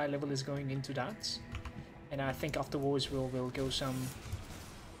next entire level is going into that. And I think afterwards we'll go some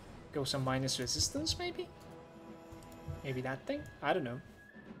minus resistance maybe? Maybe that thing? I don't know.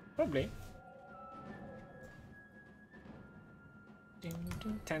 Probably.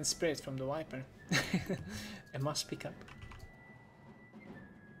 10 spirit from the Viper. It must pick up.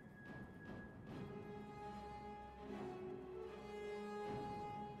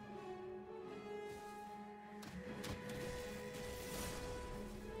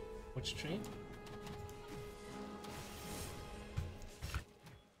 Which tree?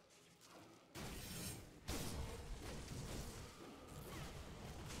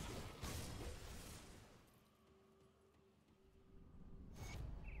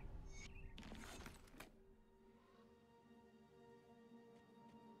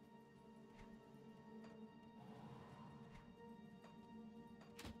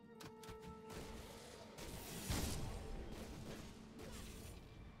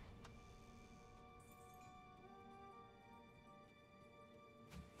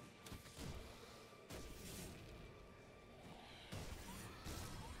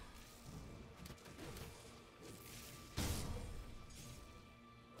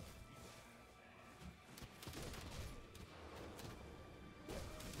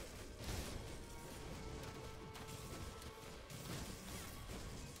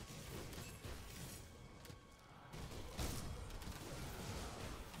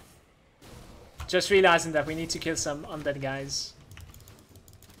 Just realizing that we need to kill some undead guys.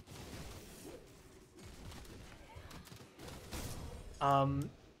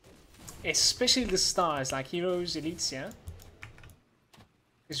 Especially the stars, like heroes, elites, yeah?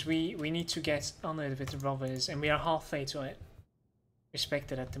 Because we need to get on it with the robbers, and we are halfway to it.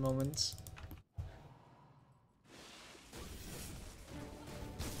 Respected at the moment.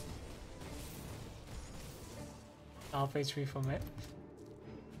 Halfway through from it.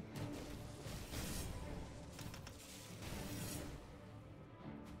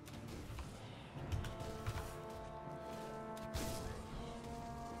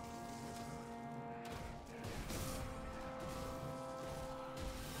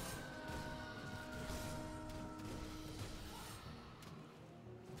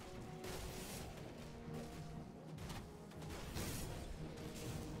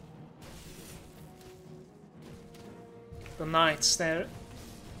 The knights, they're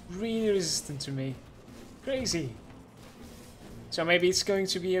really resistant to me. Crazy. So maybe it's going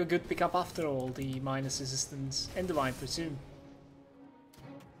to be a good pickup after all, the minus resistance and the Viper too.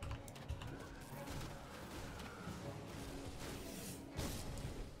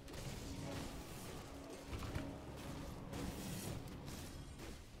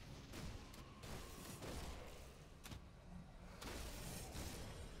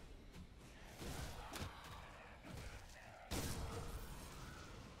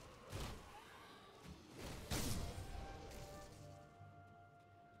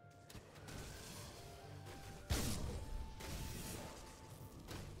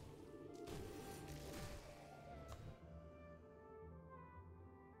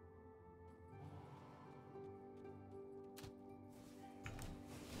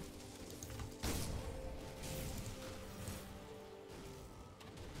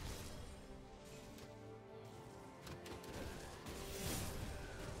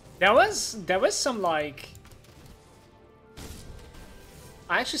 There was some like,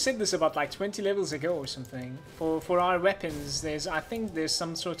 I actually said this about like 20 levels ago or something. For our weapons, I think there's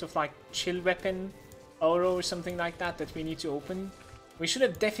some sort of like chill weapon aura or something like that that we need to open. We should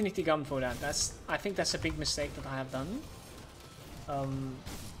have definitely gone for that. I think that's a big mistake that I have done.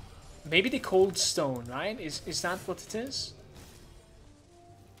 Maybe the cold stone, right? Is that what it is?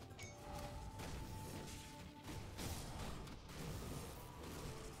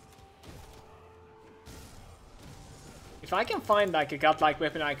 If I can find like a godlike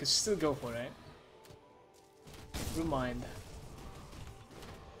weapon, I could still go for it. Don't mind.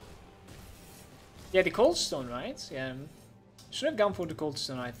 Yeah, the cold stone, right? Yeah. Should have gone for the cold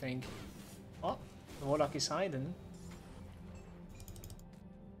stone, I think. Oh, the warlock is hiding.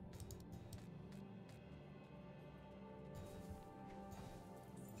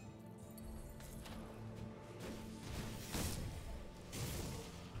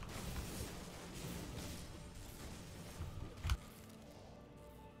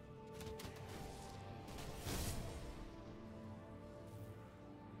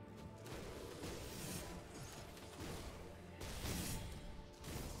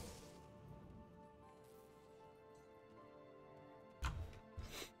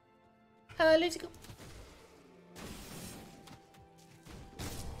 Let's go.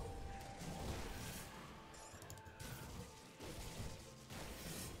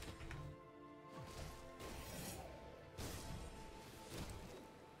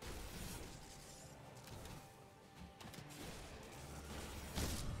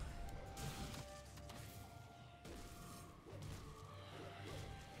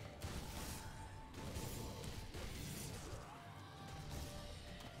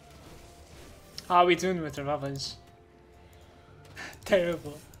 How are we doing with the rovers?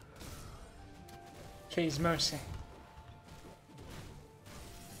 Terrible. Please, mercy.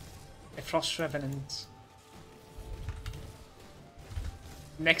 A Frost Revenant.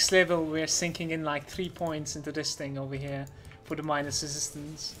 Next level, we're sinking in like 3 points into this thing over here for the minus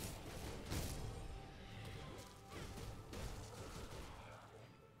resistance.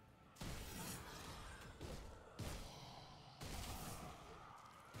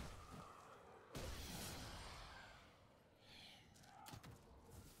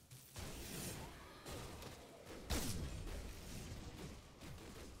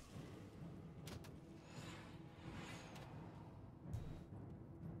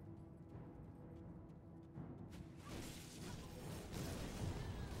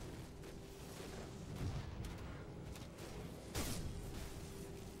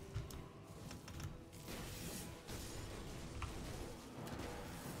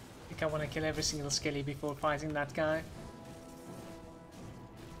 I want to kill every single skelly before fighting that guy.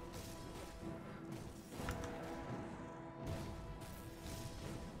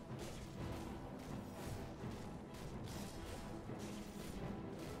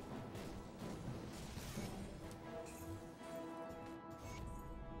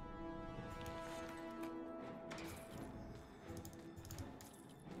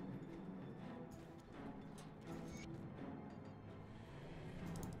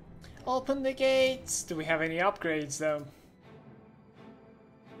 Open the gates! Do we have any upgrades though?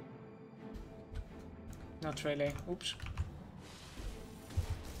 Not really. Oops.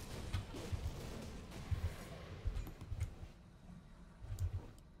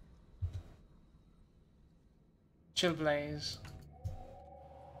 Chill Blaze.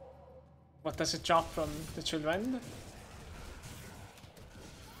 What does it drop from the children?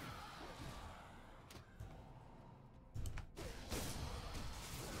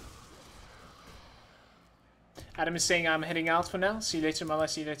 Adam is saying I'm heading out for now. See you later, Mala.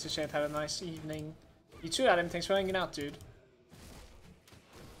 See you later, chat. Have a nice evening. You too, Adam. Thanks for hanging out, dude.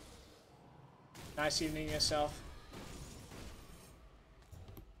 Nice evening yourself.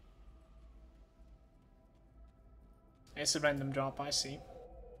 It's a random drop, I see.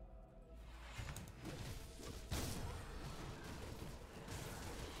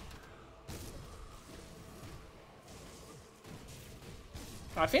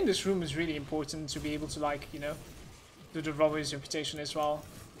 I think this room is really important to be able to, like, you know, do the robber's reputation as well.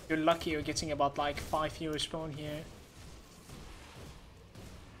 You're lucky you're getting about like 5 heroes spawn here.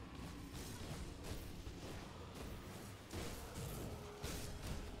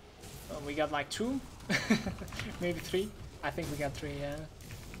 We got like 2, maybe 3. I think we got 3, yeah.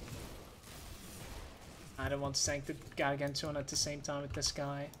 I don't want to tank the Gargantuan at the same time with this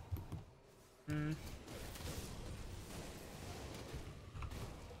guy.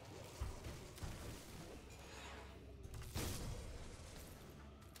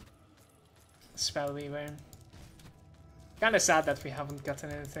 Spellweaver. Kinda sad that we haven't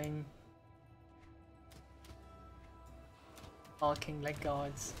gotten anything. All King Leg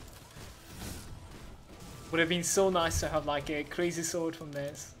Guards. Would have been so nice to have like a crazy sword from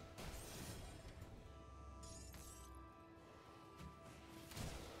this.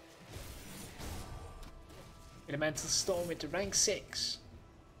 Elemental Storm with the rank 6.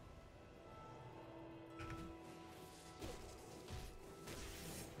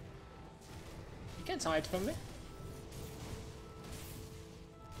 You can't hide from me.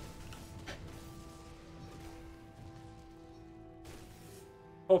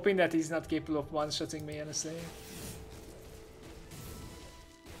 Hoping that he's not capable of one-shotting me, honestly.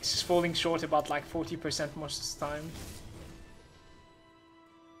 He's just falling short about like 40% most of the time.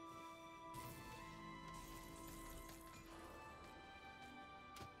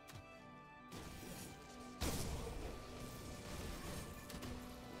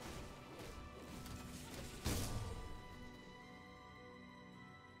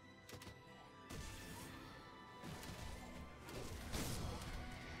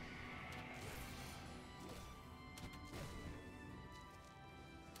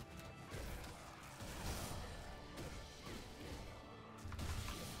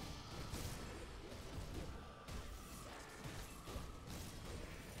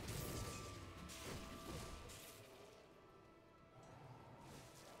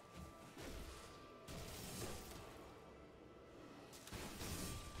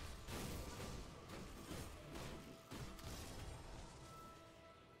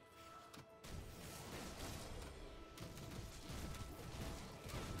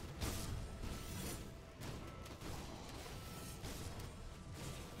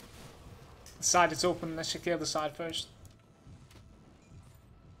 The side is open, let's check the other side first.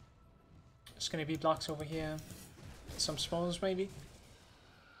 There's gonna be blocks over here. Some spawns maybe.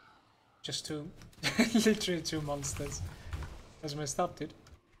 Just 2. Literally 2 monsters. That's messed up, dude.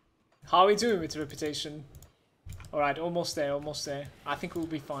 How are we doing with reputation? Alright, almost there, almost there. I think we'll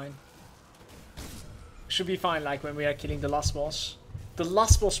be fine. Should be fine like when we are killing the last boss. The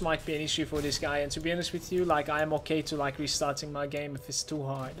last boss might be an issue for this guy, and to be honest with you, like I am okay to like restarting my game if it's too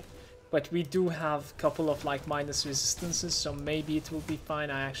hard. But we do have a couple of like minus resistances, so maybe it will be fine.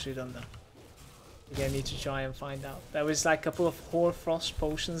 I actually don't know. Again, need to try and find out. There was like a couple of Hoarfrost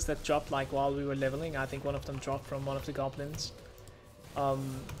potions that dropped like while we were leveling. I think one of them dropped from one of the goblins.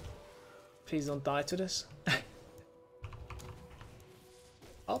 Please don't die to this.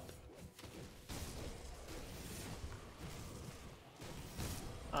 Up.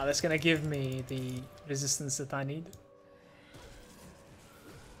 That's gonna give me the resistance that I need.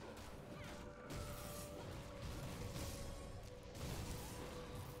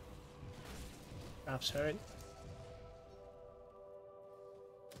 Perhaps hurt.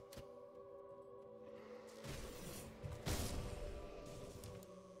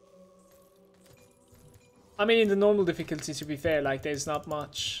 I mean, in the normal difficulty, to be fair, like there's not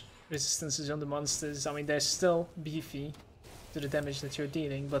much resistances on the monsters. I mean, they're still beefy to the damage that you're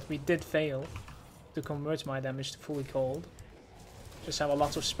dealing, but we did fail to convert my damage to fully cold. Just have a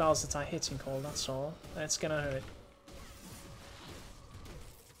lot of spells that are hitting cold, that's all. That's gonna hurt.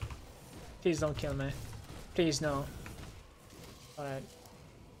 Please don't kill me. Please, no. Alright.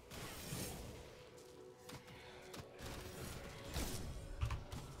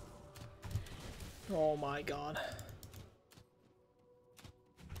 Oh my god.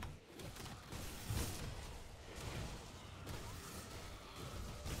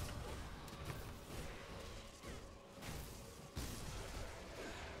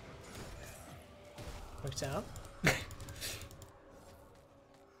 Worked out.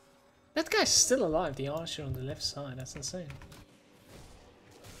 That guy's still alive, the archer on the left side, that's insane.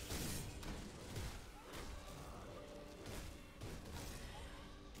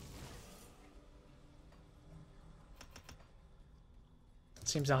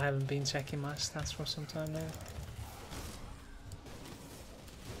 Seems I haven't been checking my stats for some time now.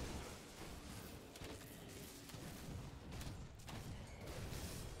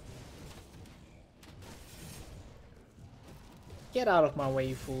 Get out of my way,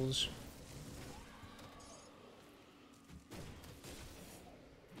 you fools.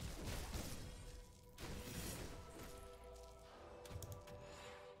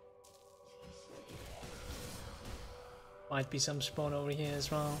 Might be some spawn over here as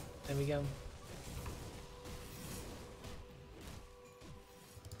well. There we go.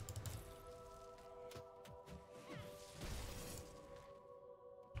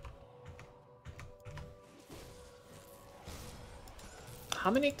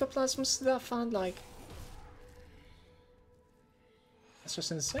 How many ectoplasms did I find? Like, that's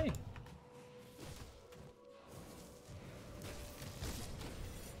just insane.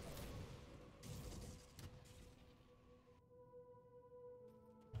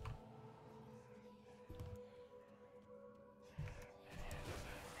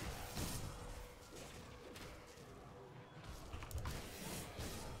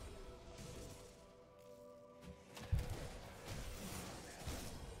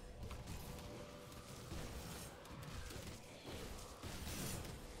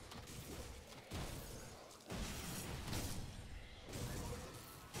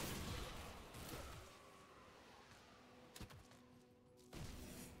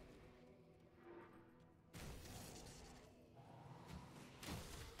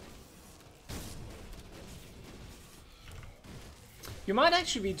 You might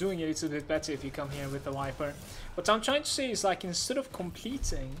actually be doing a little bit better if you come here with the Viper. What I'm trying to say is, like, instead of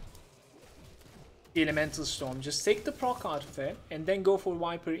completing the Elemental Storm, just take the proc out of it and then go for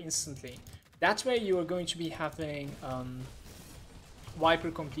Viper instantly. That's where you are going to be having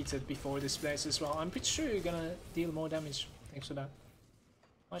Viper completed before this place as well. I'm pretty sure you're gonna deal more damage thanks to that.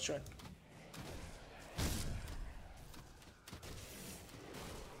 Not sure.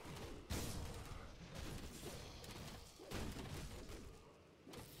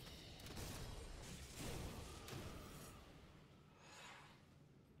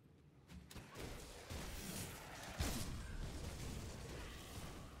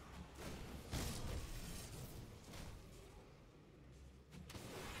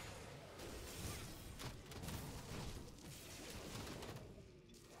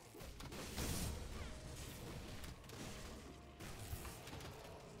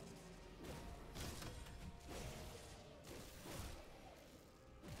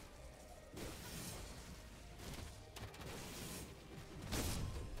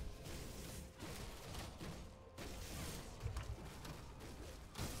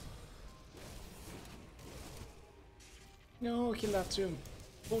 No, kill that too.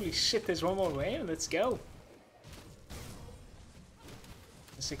 Holy shit, there's one more wave. Let's go.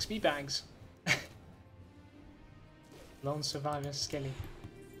 6 XP bags. Lone survivor Skelly.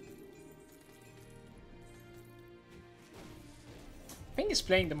 I think it's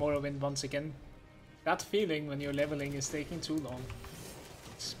playing the Morrowind once again. That feeling when you're leveling is taking too long.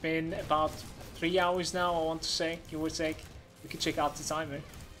 It's been about 3 hours now, I want to say, give or take. You can check out the timer.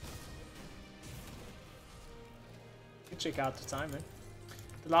 Check out the timer.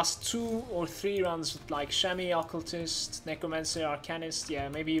 The last 2 or 3 runs with like Shami, Occultist, Necromancer, Arcanist, yeah,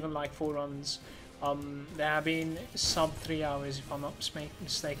 maybe even like 4 runs. There have been sub 3 hours if I'm not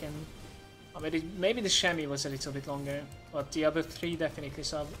mistaken. Maybe the Shami was a little bit longer, but the other 3 definitely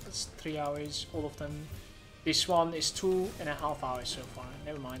sub 3 hours, all of them. This one is 2.5 hours so far.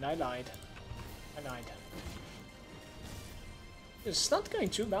 Never mind, I lied. It's not going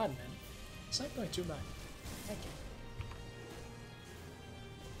too bad, man. It's not going too bad. Thank you.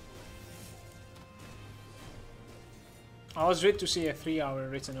 I was ready to see a 3-hour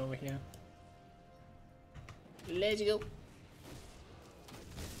written over here. Let's go.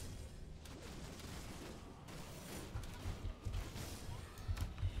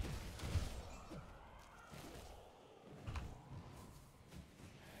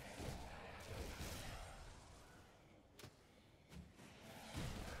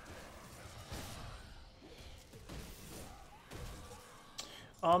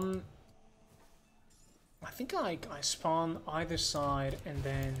 I think I spawn either side and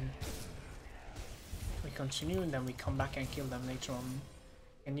then we continue and then we come back and kill them later on.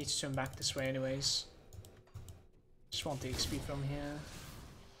 I need to turn back this way anyways. Just want the XP from here.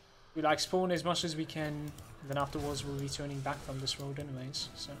 We like spawn as much as we can, and then afterwards we'll be turning back from this road anyways,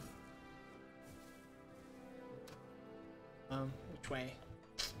 so. Which way?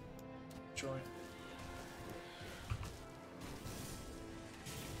 Sure.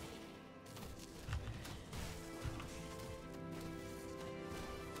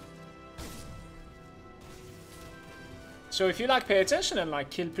 So if you like pay attention and like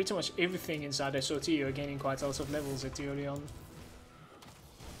kill pretty much everything inside SOT, you're gaining quite a lot of levels at the early on.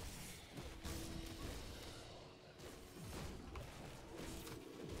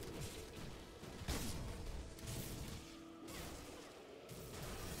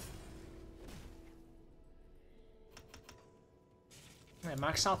 Yeah,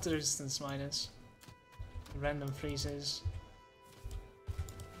 max out the resistance minus. Random freezes.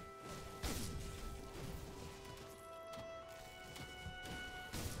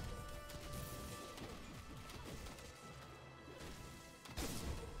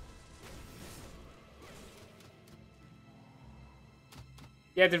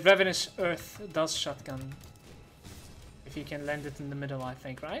 Yeah, the Ravenous Earth does shotgun. If you can land it in the middle, I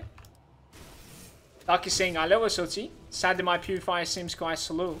think, right? Dark is saying, I love SOT. Sadly, my purifier seems quite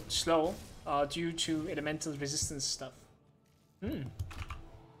slow due to elemental resistance stuff. You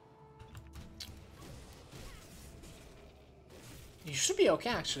should be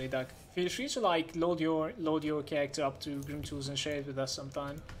okay, actually, Doug. Feel free to like load your character up to Grim Tools and share it with us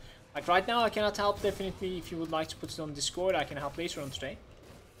sometime. Like right now, I cannot help. Definitely, if you would like to put it on Discord, I can help later on today.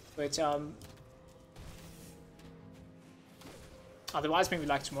 But otherwise, maybe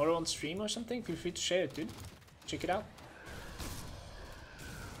like tomorrow on stream or something. Feel free to share it, dude. Check it out.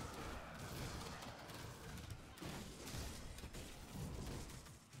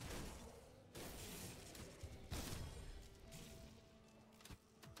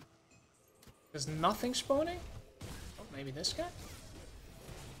 There's nothing spawning? Oh, maybe this guy?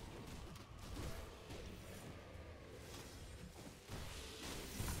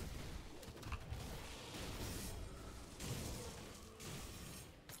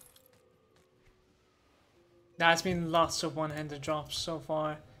 There's been lots of one-handed drops so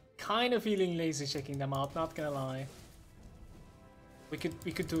far. Kind of feeling lazy checking them out, not gonna lie. We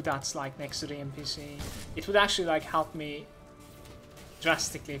could do that like next to the NPC. It would actually like help me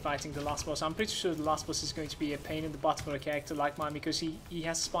drastically fighting the last boss. I'm pretty sure the last boss is going to be a pain in the butt for a character like mine because he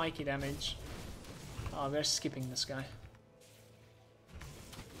has spiky damage. We're skipping this guy.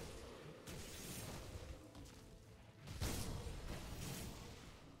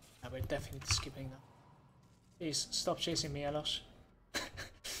 Yeah, we're definitely skipping that. Please stop chasing me, Elos.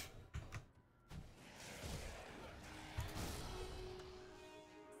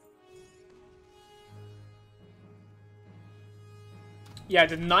 Yeah,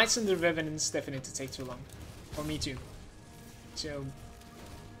 the Knights and the Revenants definitely take too long. For me too. So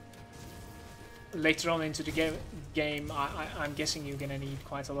later on into the game, I'm guessing you're gonna need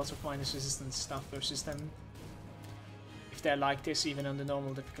quite a lot of minus resistance stuff versus them. If they're like this, even on the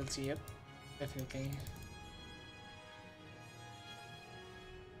normal difficulty, yep. Definitely.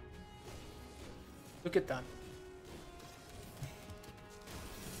 Look at that.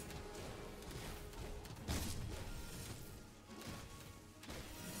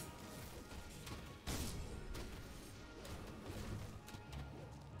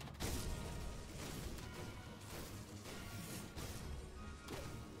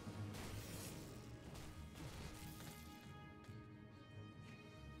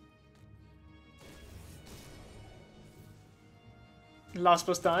 Last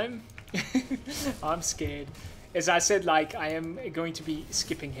boss time? I'm scared. As I said, like, I am going to be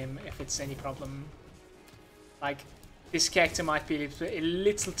skipping him if it's any problem. Like, this character might be a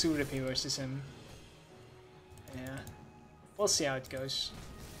little too rippy versus him. Yeah. We'll see how it goes.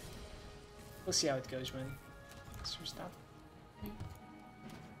 We'll see how it goes, man. Let's restart.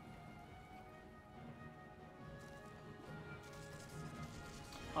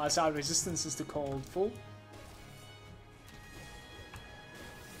 So our resistance is to cold full.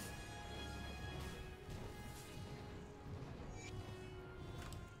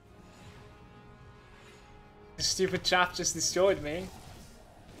 The stupid trap just destroyed me.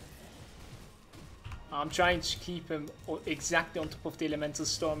 I'm trying to keep him exactly on top of the elemental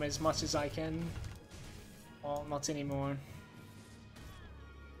storm as much as I can. Well, not anymore.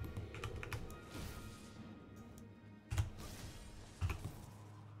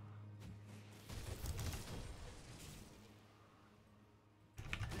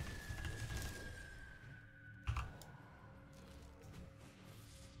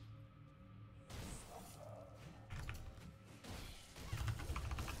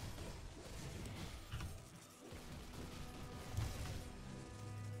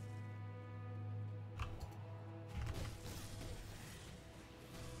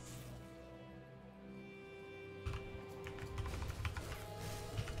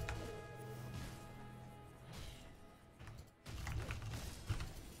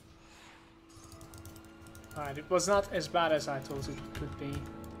 Alright, it was not as bad as I thought it could be.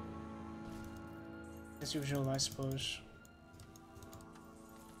 As usual, I suppose.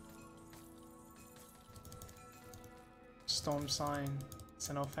 Storm sign. It's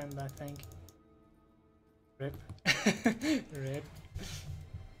an offhand, I think. Rip. Rip.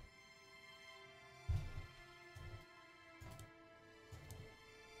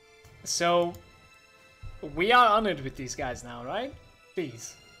 So, we are honored with these guys now, right?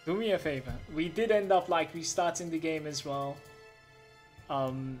 Please, do me a favor. We did end up like restarting the game as well.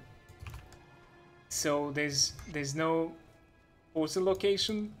 So there's no portal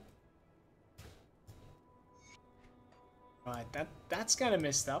location. Right, that's kind of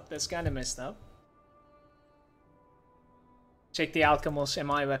messed up. That's kind of messed up. Check the Alchemist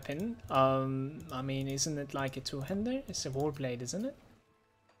MI weapon. I mean, isn't it like a two-hander? It's a warblade, isn't it?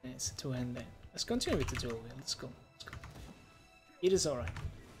 Yeah, it's a two-hander. Let's continue with the dual wheel. Let's go. Let's go. It is alright.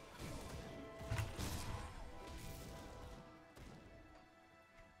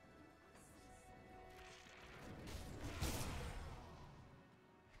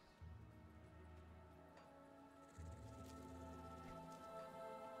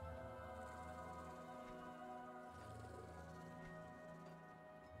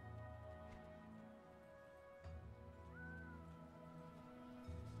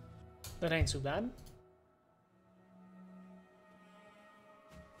 That ain't too bad.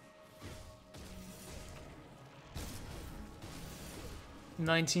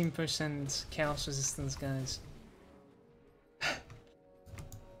 %19 chaos resistance, guys.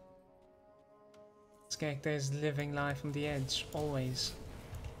 This character is living life on the edge, always.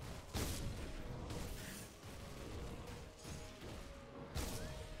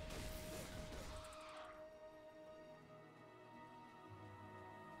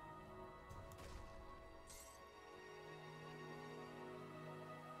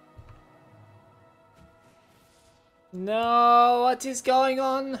 No, what is going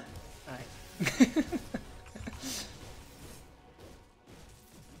on? Alright.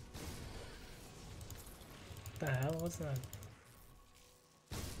 The hell was that?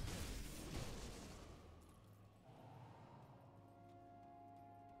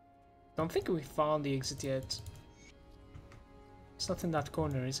 Don't think we found the exit yet. It's not in that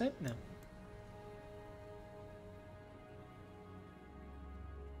corner, is it? No.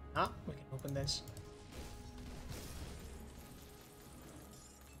 Ah, we can open this.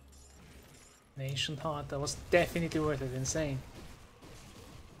 An ancient heart, that was definitely worth it, insane.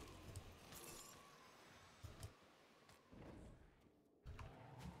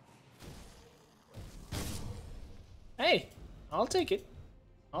 Hey, I'll take it.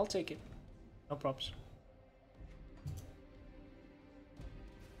 I'll take it. No props.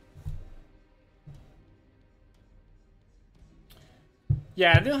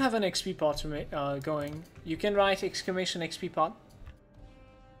 Yeah, I do have an XP pot going. You can write exclamation XP pot.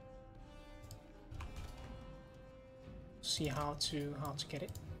 See how to get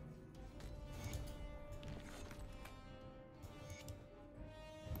it.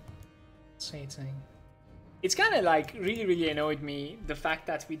 Satan. It's kind of like really annoyed me the fact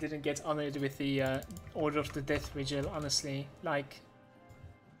that we didn't get honored with the Order of the Death Vigil. Honestly, like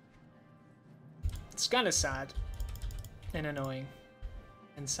it's kind of sad and annoying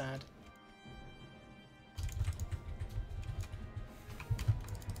and sad.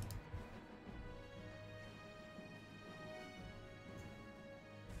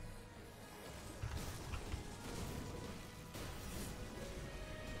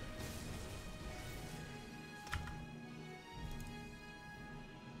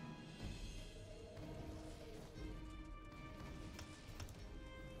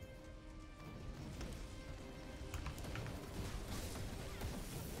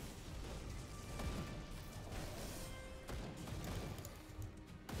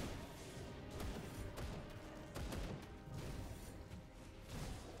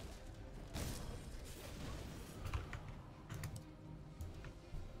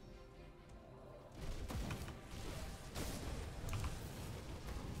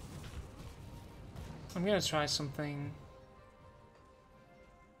 I'm gonna try something.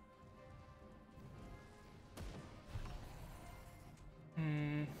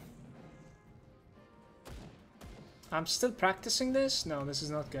 I'm still practicing this? No, this is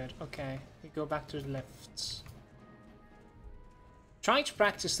not good. Okay, we go back to the left. Trying to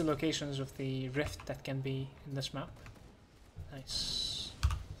practice the locations of the rift that can be in this map. Nice.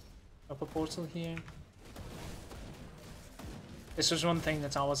 Up a portal here. This was one thing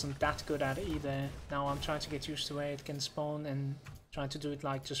that I wasn't that good at either. Now I'm trying to get used to where it can spawn and trying to do it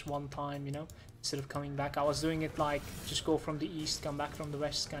like just one time, you know, instead of coming back. I was doing it like just go from the east, come back from the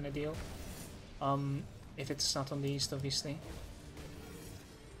west kind of deal. If it's not on the east, obviously.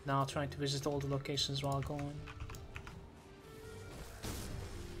 Now trying to visit all the locations while going.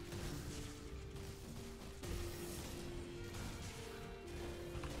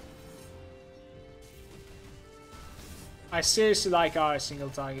 I seriously like our single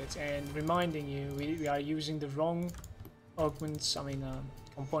target, and reminding you, we are using the wrong augments,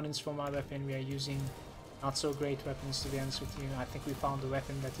 components from our weapon. We are using not so great weapons, to be honest with you. I think we found a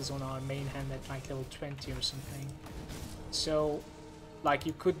weapon that is on our main hand at like level 20 or something. So, like,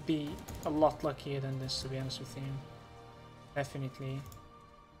 you could be a lot luckier than this, to be honest with you. Definitely.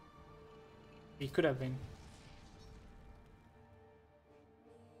 We could have been.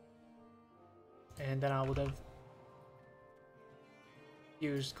 And then I would have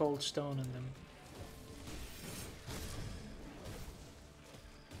used cold stone on them.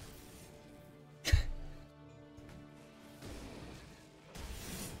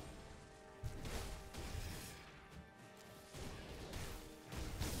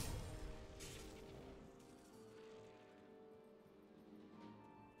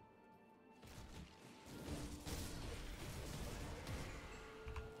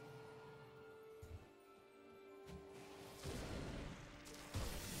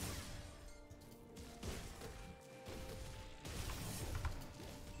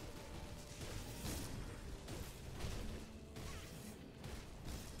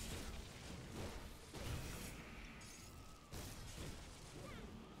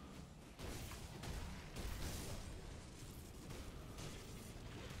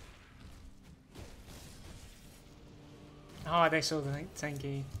 Oh, they saw the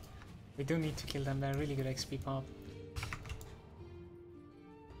tanky. We do need to kill them, they're really good XP pop.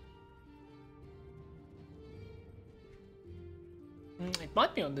 It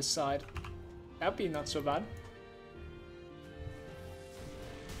might be on this side. That'd be not so bad.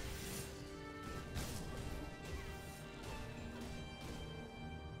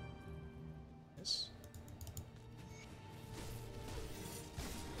 Yes.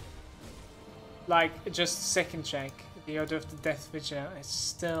 Like, just second check. The Order of the Death Vigil is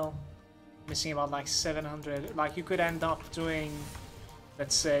still missing about like 700. Like, you could end up doing,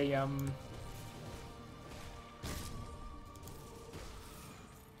 let's say,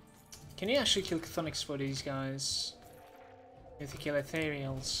 can you actually kill Chthonics for these guys? You have to kill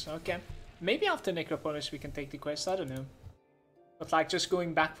Ethereals. Okay. Maybe after Necropolis we can take the quest, I don't know. But like, just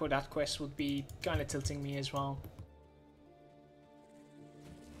going back for that quest would be kind of tilting me as well.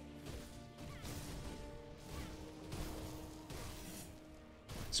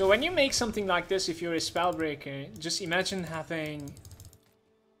 So when you make something like this, if you're a spellbreaker, just imagine having,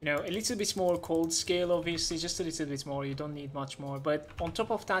 you know, a little bit more cold scale, obviously, just a little bit more, you don't need much more. But on top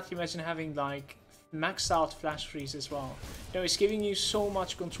of that, imagine having like maxed out flash freeze as well. You know, it's giving you so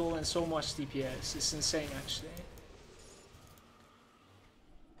much control and so much DPS, it's insane actually.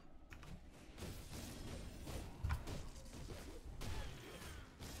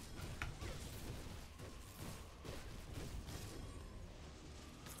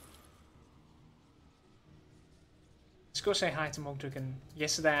 Let's go say hi to Mogdragon.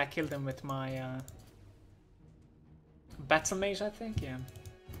 Yesterday I killed him with my Battle Mage, I think, yeah.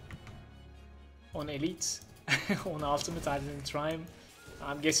 On Elite. On Ultimate I didn't try him.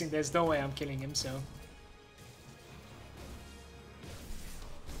 I'm guessing there's no way I'm killing him, so.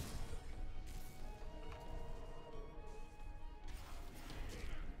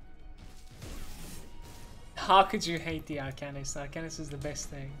 How could you hate the Arcanist? Arcanist is the best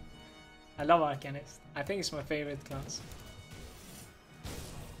thing. I love Arcanist. I think it's my favorite class.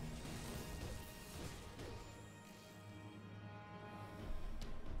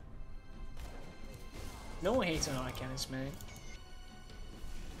 No hate on Arcanist, man.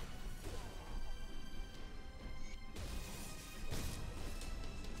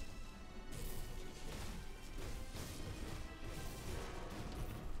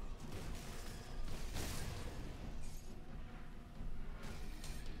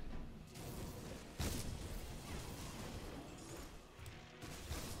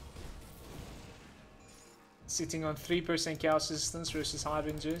 Sitting on 3% chaos resistance versus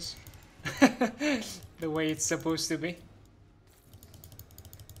Harbingers. The way it's supposed to be.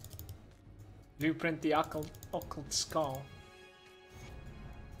 Blueprint the occult skull.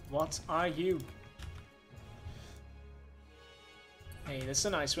 What are you? Hey, that's a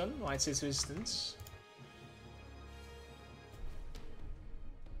nice one. White says resistance.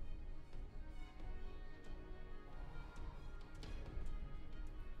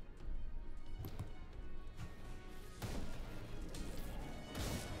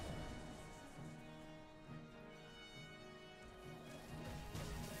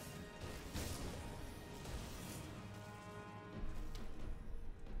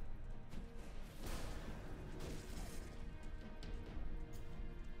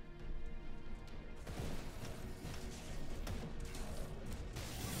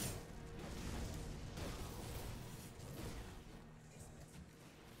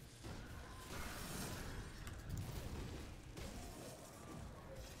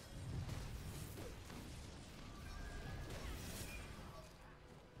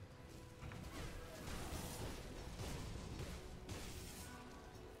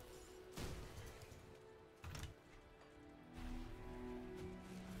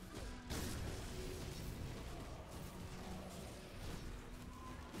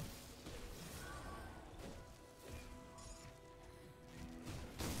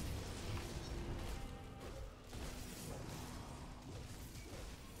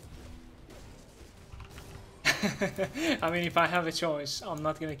 I mean, if I have a choice, I'm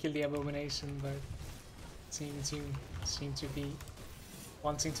not gonna kill the abomination, but seem to be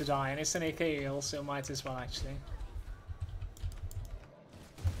wanting to die, and it's an ethereal, so might as well actually.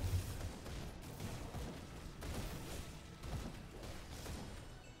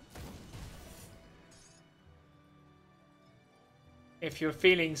 If you're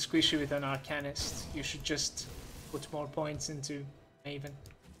feeling squishy with an Arcanist, you should just put more points into Maven.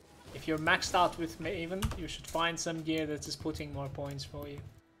 If you're maxed out with Maven, you should find some gear that is putting more points for you.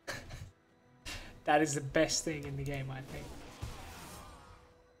 That is the best thing in the game, I think.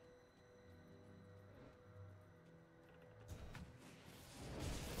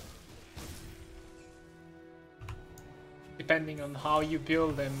 Depending on how you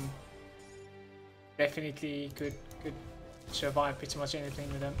build them, definitely could survive pretty much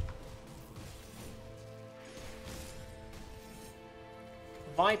anything with them.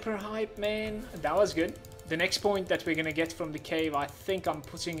 Viper hype, man, that was good. The next point that we're gonna get from the cave, I think I'm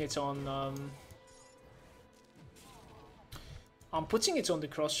putting it on the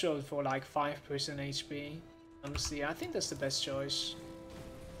crossroad for like 5% HP. Honestly, I think that's the best choice.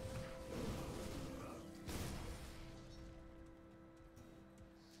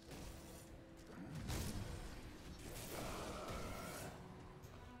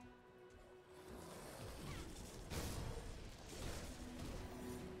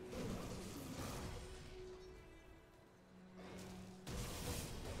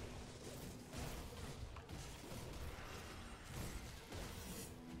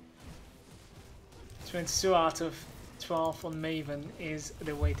 "22 out of 12 on Maven is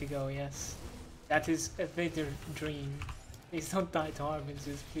the way to go, yes. That is a bitter dream. Please don't die to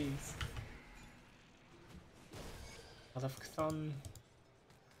Harbingers, please." Out of Cthon.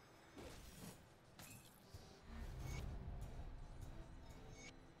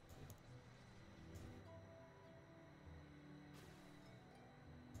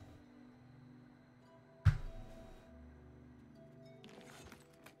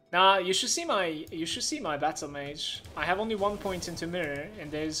 Nah, you should see my battle mage. I have only 1 point into mirror, and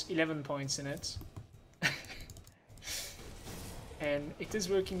there's 11 points in it. And it is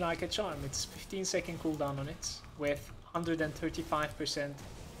working like a charm. It's 15-second cooldown on it, with 135%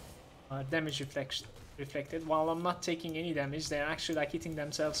 damage reflected. While I'm not taking any damage, they're actually like hitting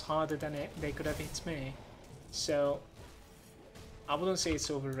themselves harder than they could have hit me. So I wouldn't say it's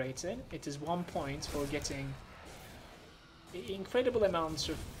overrated. It is 1 point for getting incredible amounts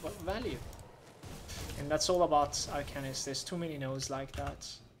of value, and that's all about Arcanist. There's too many nodes like that.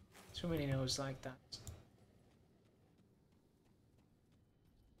 Too many nodes like that.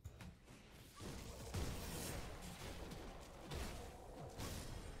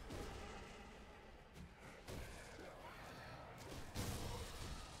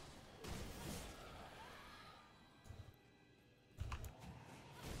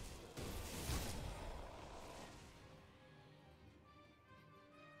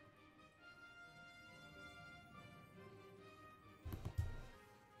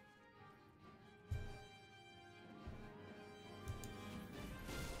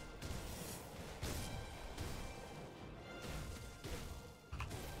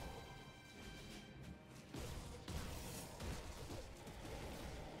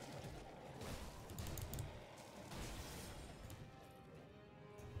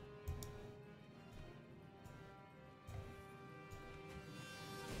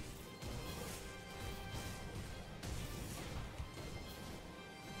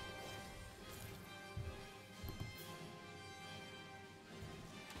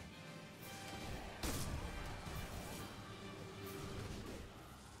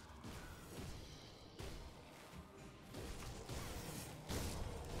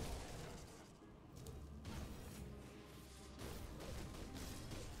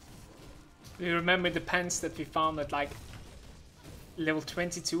 Do you remember the pants that we found at like level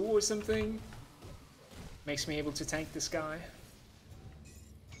 22 or something? Makes me able to tank this guy.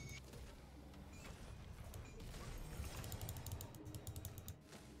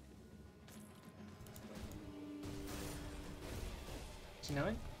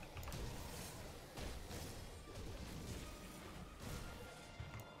 $9?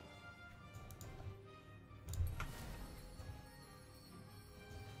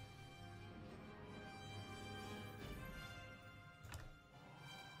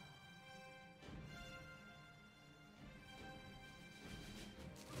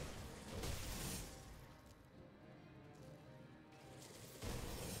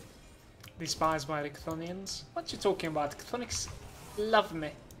 Despised by the Chthonians? What you talking about? Chthonics love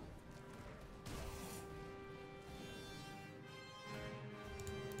me.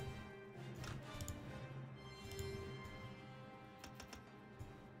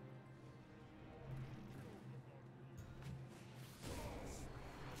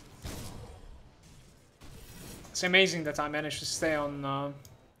 It's amazing that I managed to stay on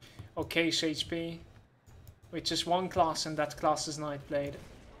okay-ish HP with just one class, and that class is Nightblade.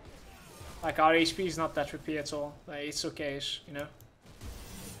 Like, our HP is not that RP at all. Like, it's okay-ish, you know?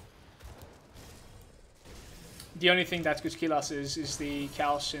 The only thing that could kill us is the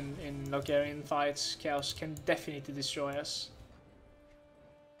Chaos in Logarian fights. Chaos can definitely destroy us.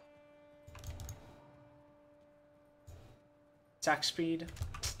 Attack speed.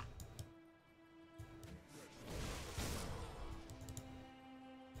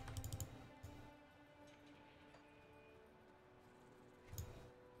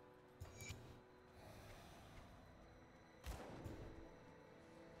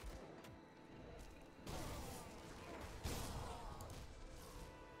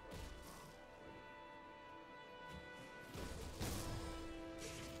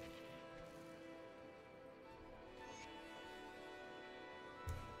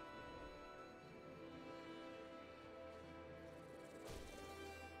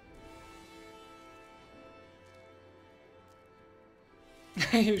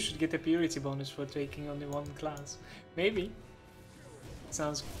 You should get a purity bonus for taking only one class. Maybe.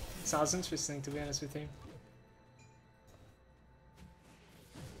 Sounds interesting, to be honest with you.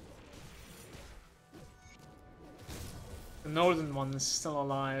 The northern one is still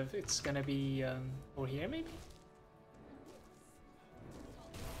alive. It's gonna be over here, maybe?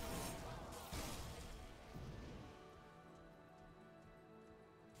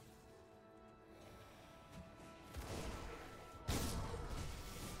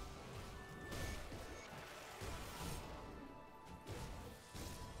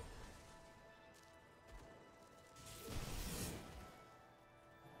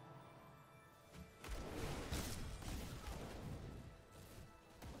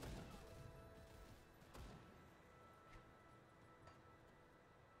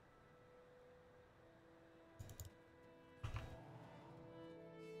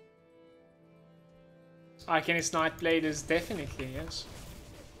 Arcanist Nightblade is definitely, yes.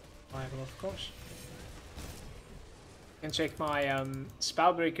 Viable, of course. You can check my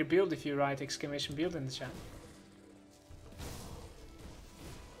Spellbreaker build if you write exclamation build in the chat.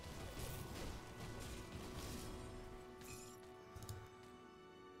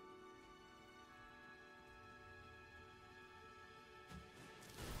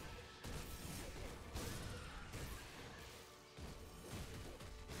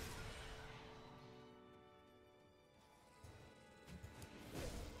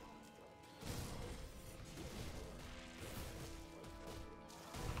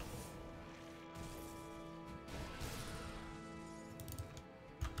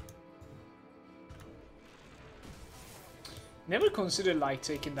 Never considered like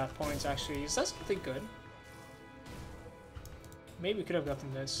taking that point actually. Is that something good? Maybe we could have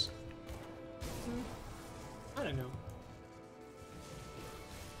gotten this. I don't know.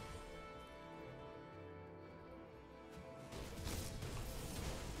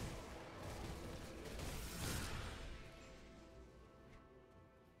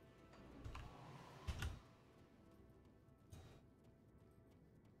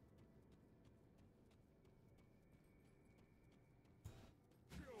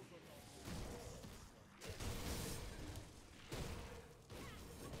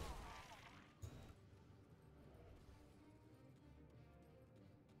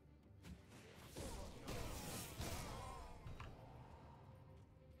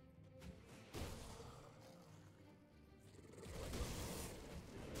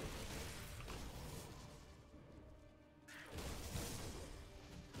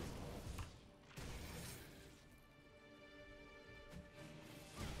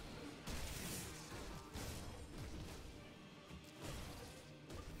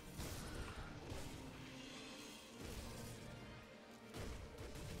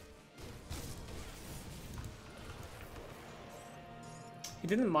 He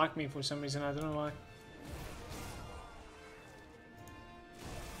didn't mark me for some reason, I don't know why.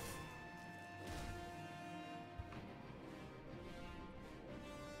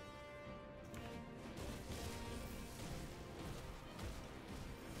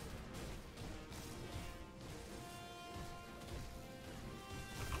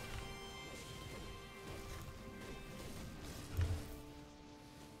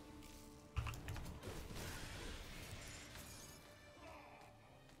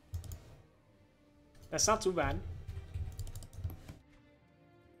 That's not too bad.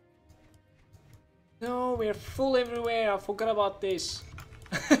 No, we're full everywhere. I forgot about this.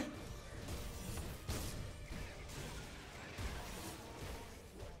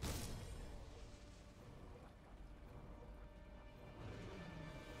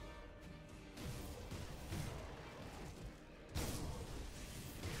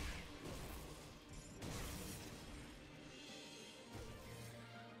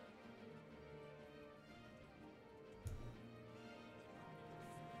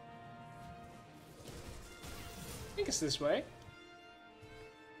 it's this way.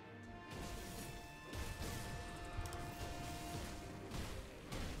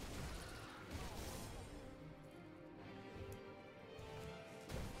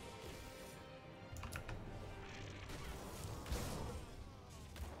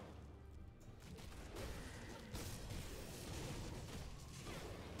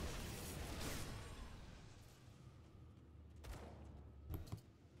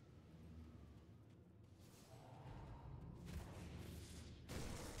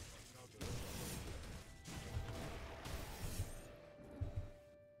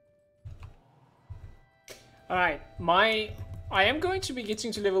 Alright, I am going to be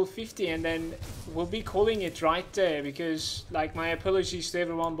getting to level 50 and then we'll be calling it right there because, like, my apologies to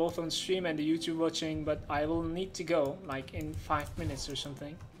everyone both on stream and the YouTube watching, but I will need to go, like, in 5 minutes or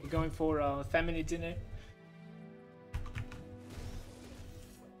something. We're going for a family dinner.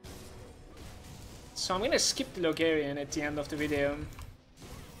 So I'm gonna skip the Logarian at the end of the video.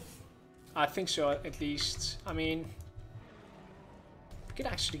 I think so, at least. I mean, we could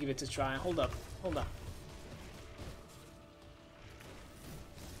actually give it a try. Hold up, hold up.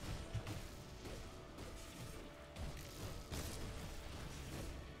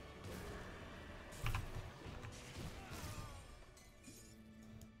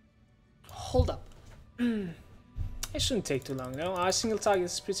 Hold up. It shouldn't take too long, no? Our single target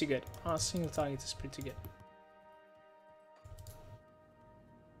is pretty good. Our single target is pretty good.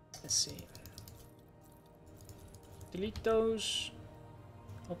 Let's see. Delete those.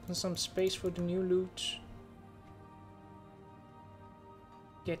 Open some space for the new loot.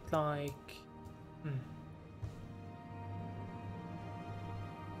 Get like...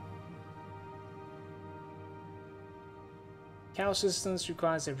 Cow Assistance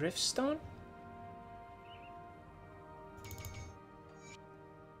requires a Rift Stone.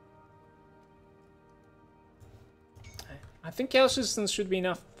 I think Cow Assistance should be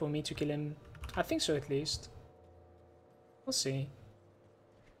enough for me to kill him. I think so, at least. We'll see.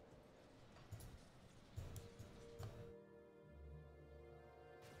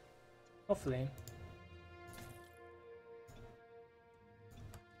 Hopefully.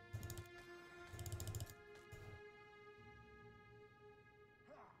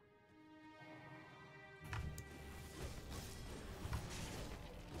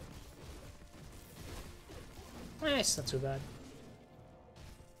 It's not too bad.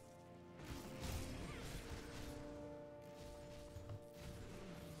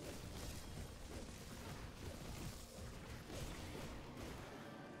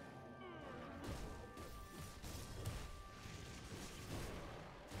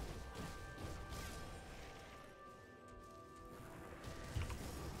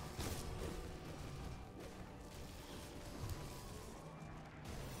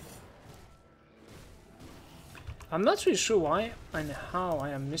 I'm not really sure why and how I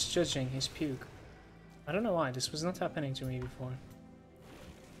am misjudging his puke. I don't know why, this was not happening to me before.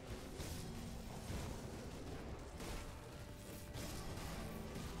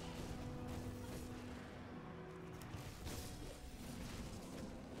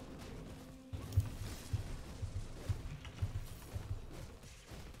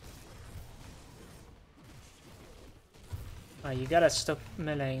 Ah, you gotta stop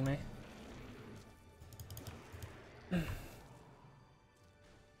meleeing me.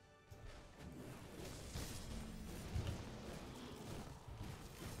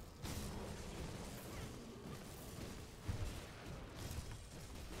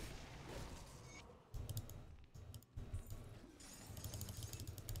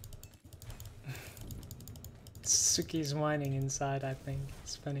 Suki's whining inside, I think.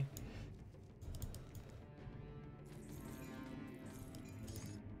 It's funny.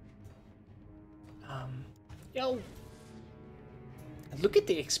 Yo! Look at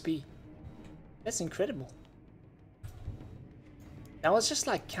the XP. That's incredible. That was just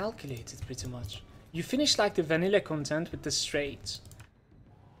like calculated pretty much. You finish like the vanilla content with the straight.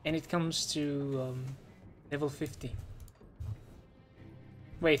 And it comes to level 50.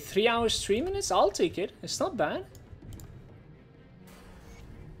 Wait, 3 hours, 3 minutes? I'll take it. It's not bad.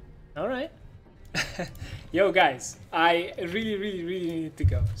 Alright. Yo guys, I really need to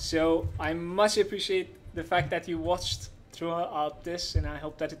go. So I much appreciate the fact that you watched throughout this and I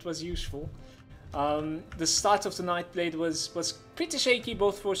hope that it was useful. The start of the Nightblade was pretty shaky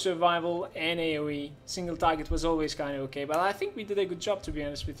both for survival and AoE. Single target was always kind of okay, but I think we did a good job, to be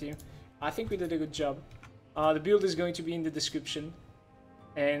honest with you. I think we did a good job. The build is going to be in the description.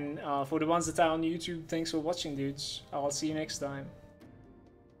 And for the ones that are on YouTube, thanks for watching, dudes. I'll see you next time.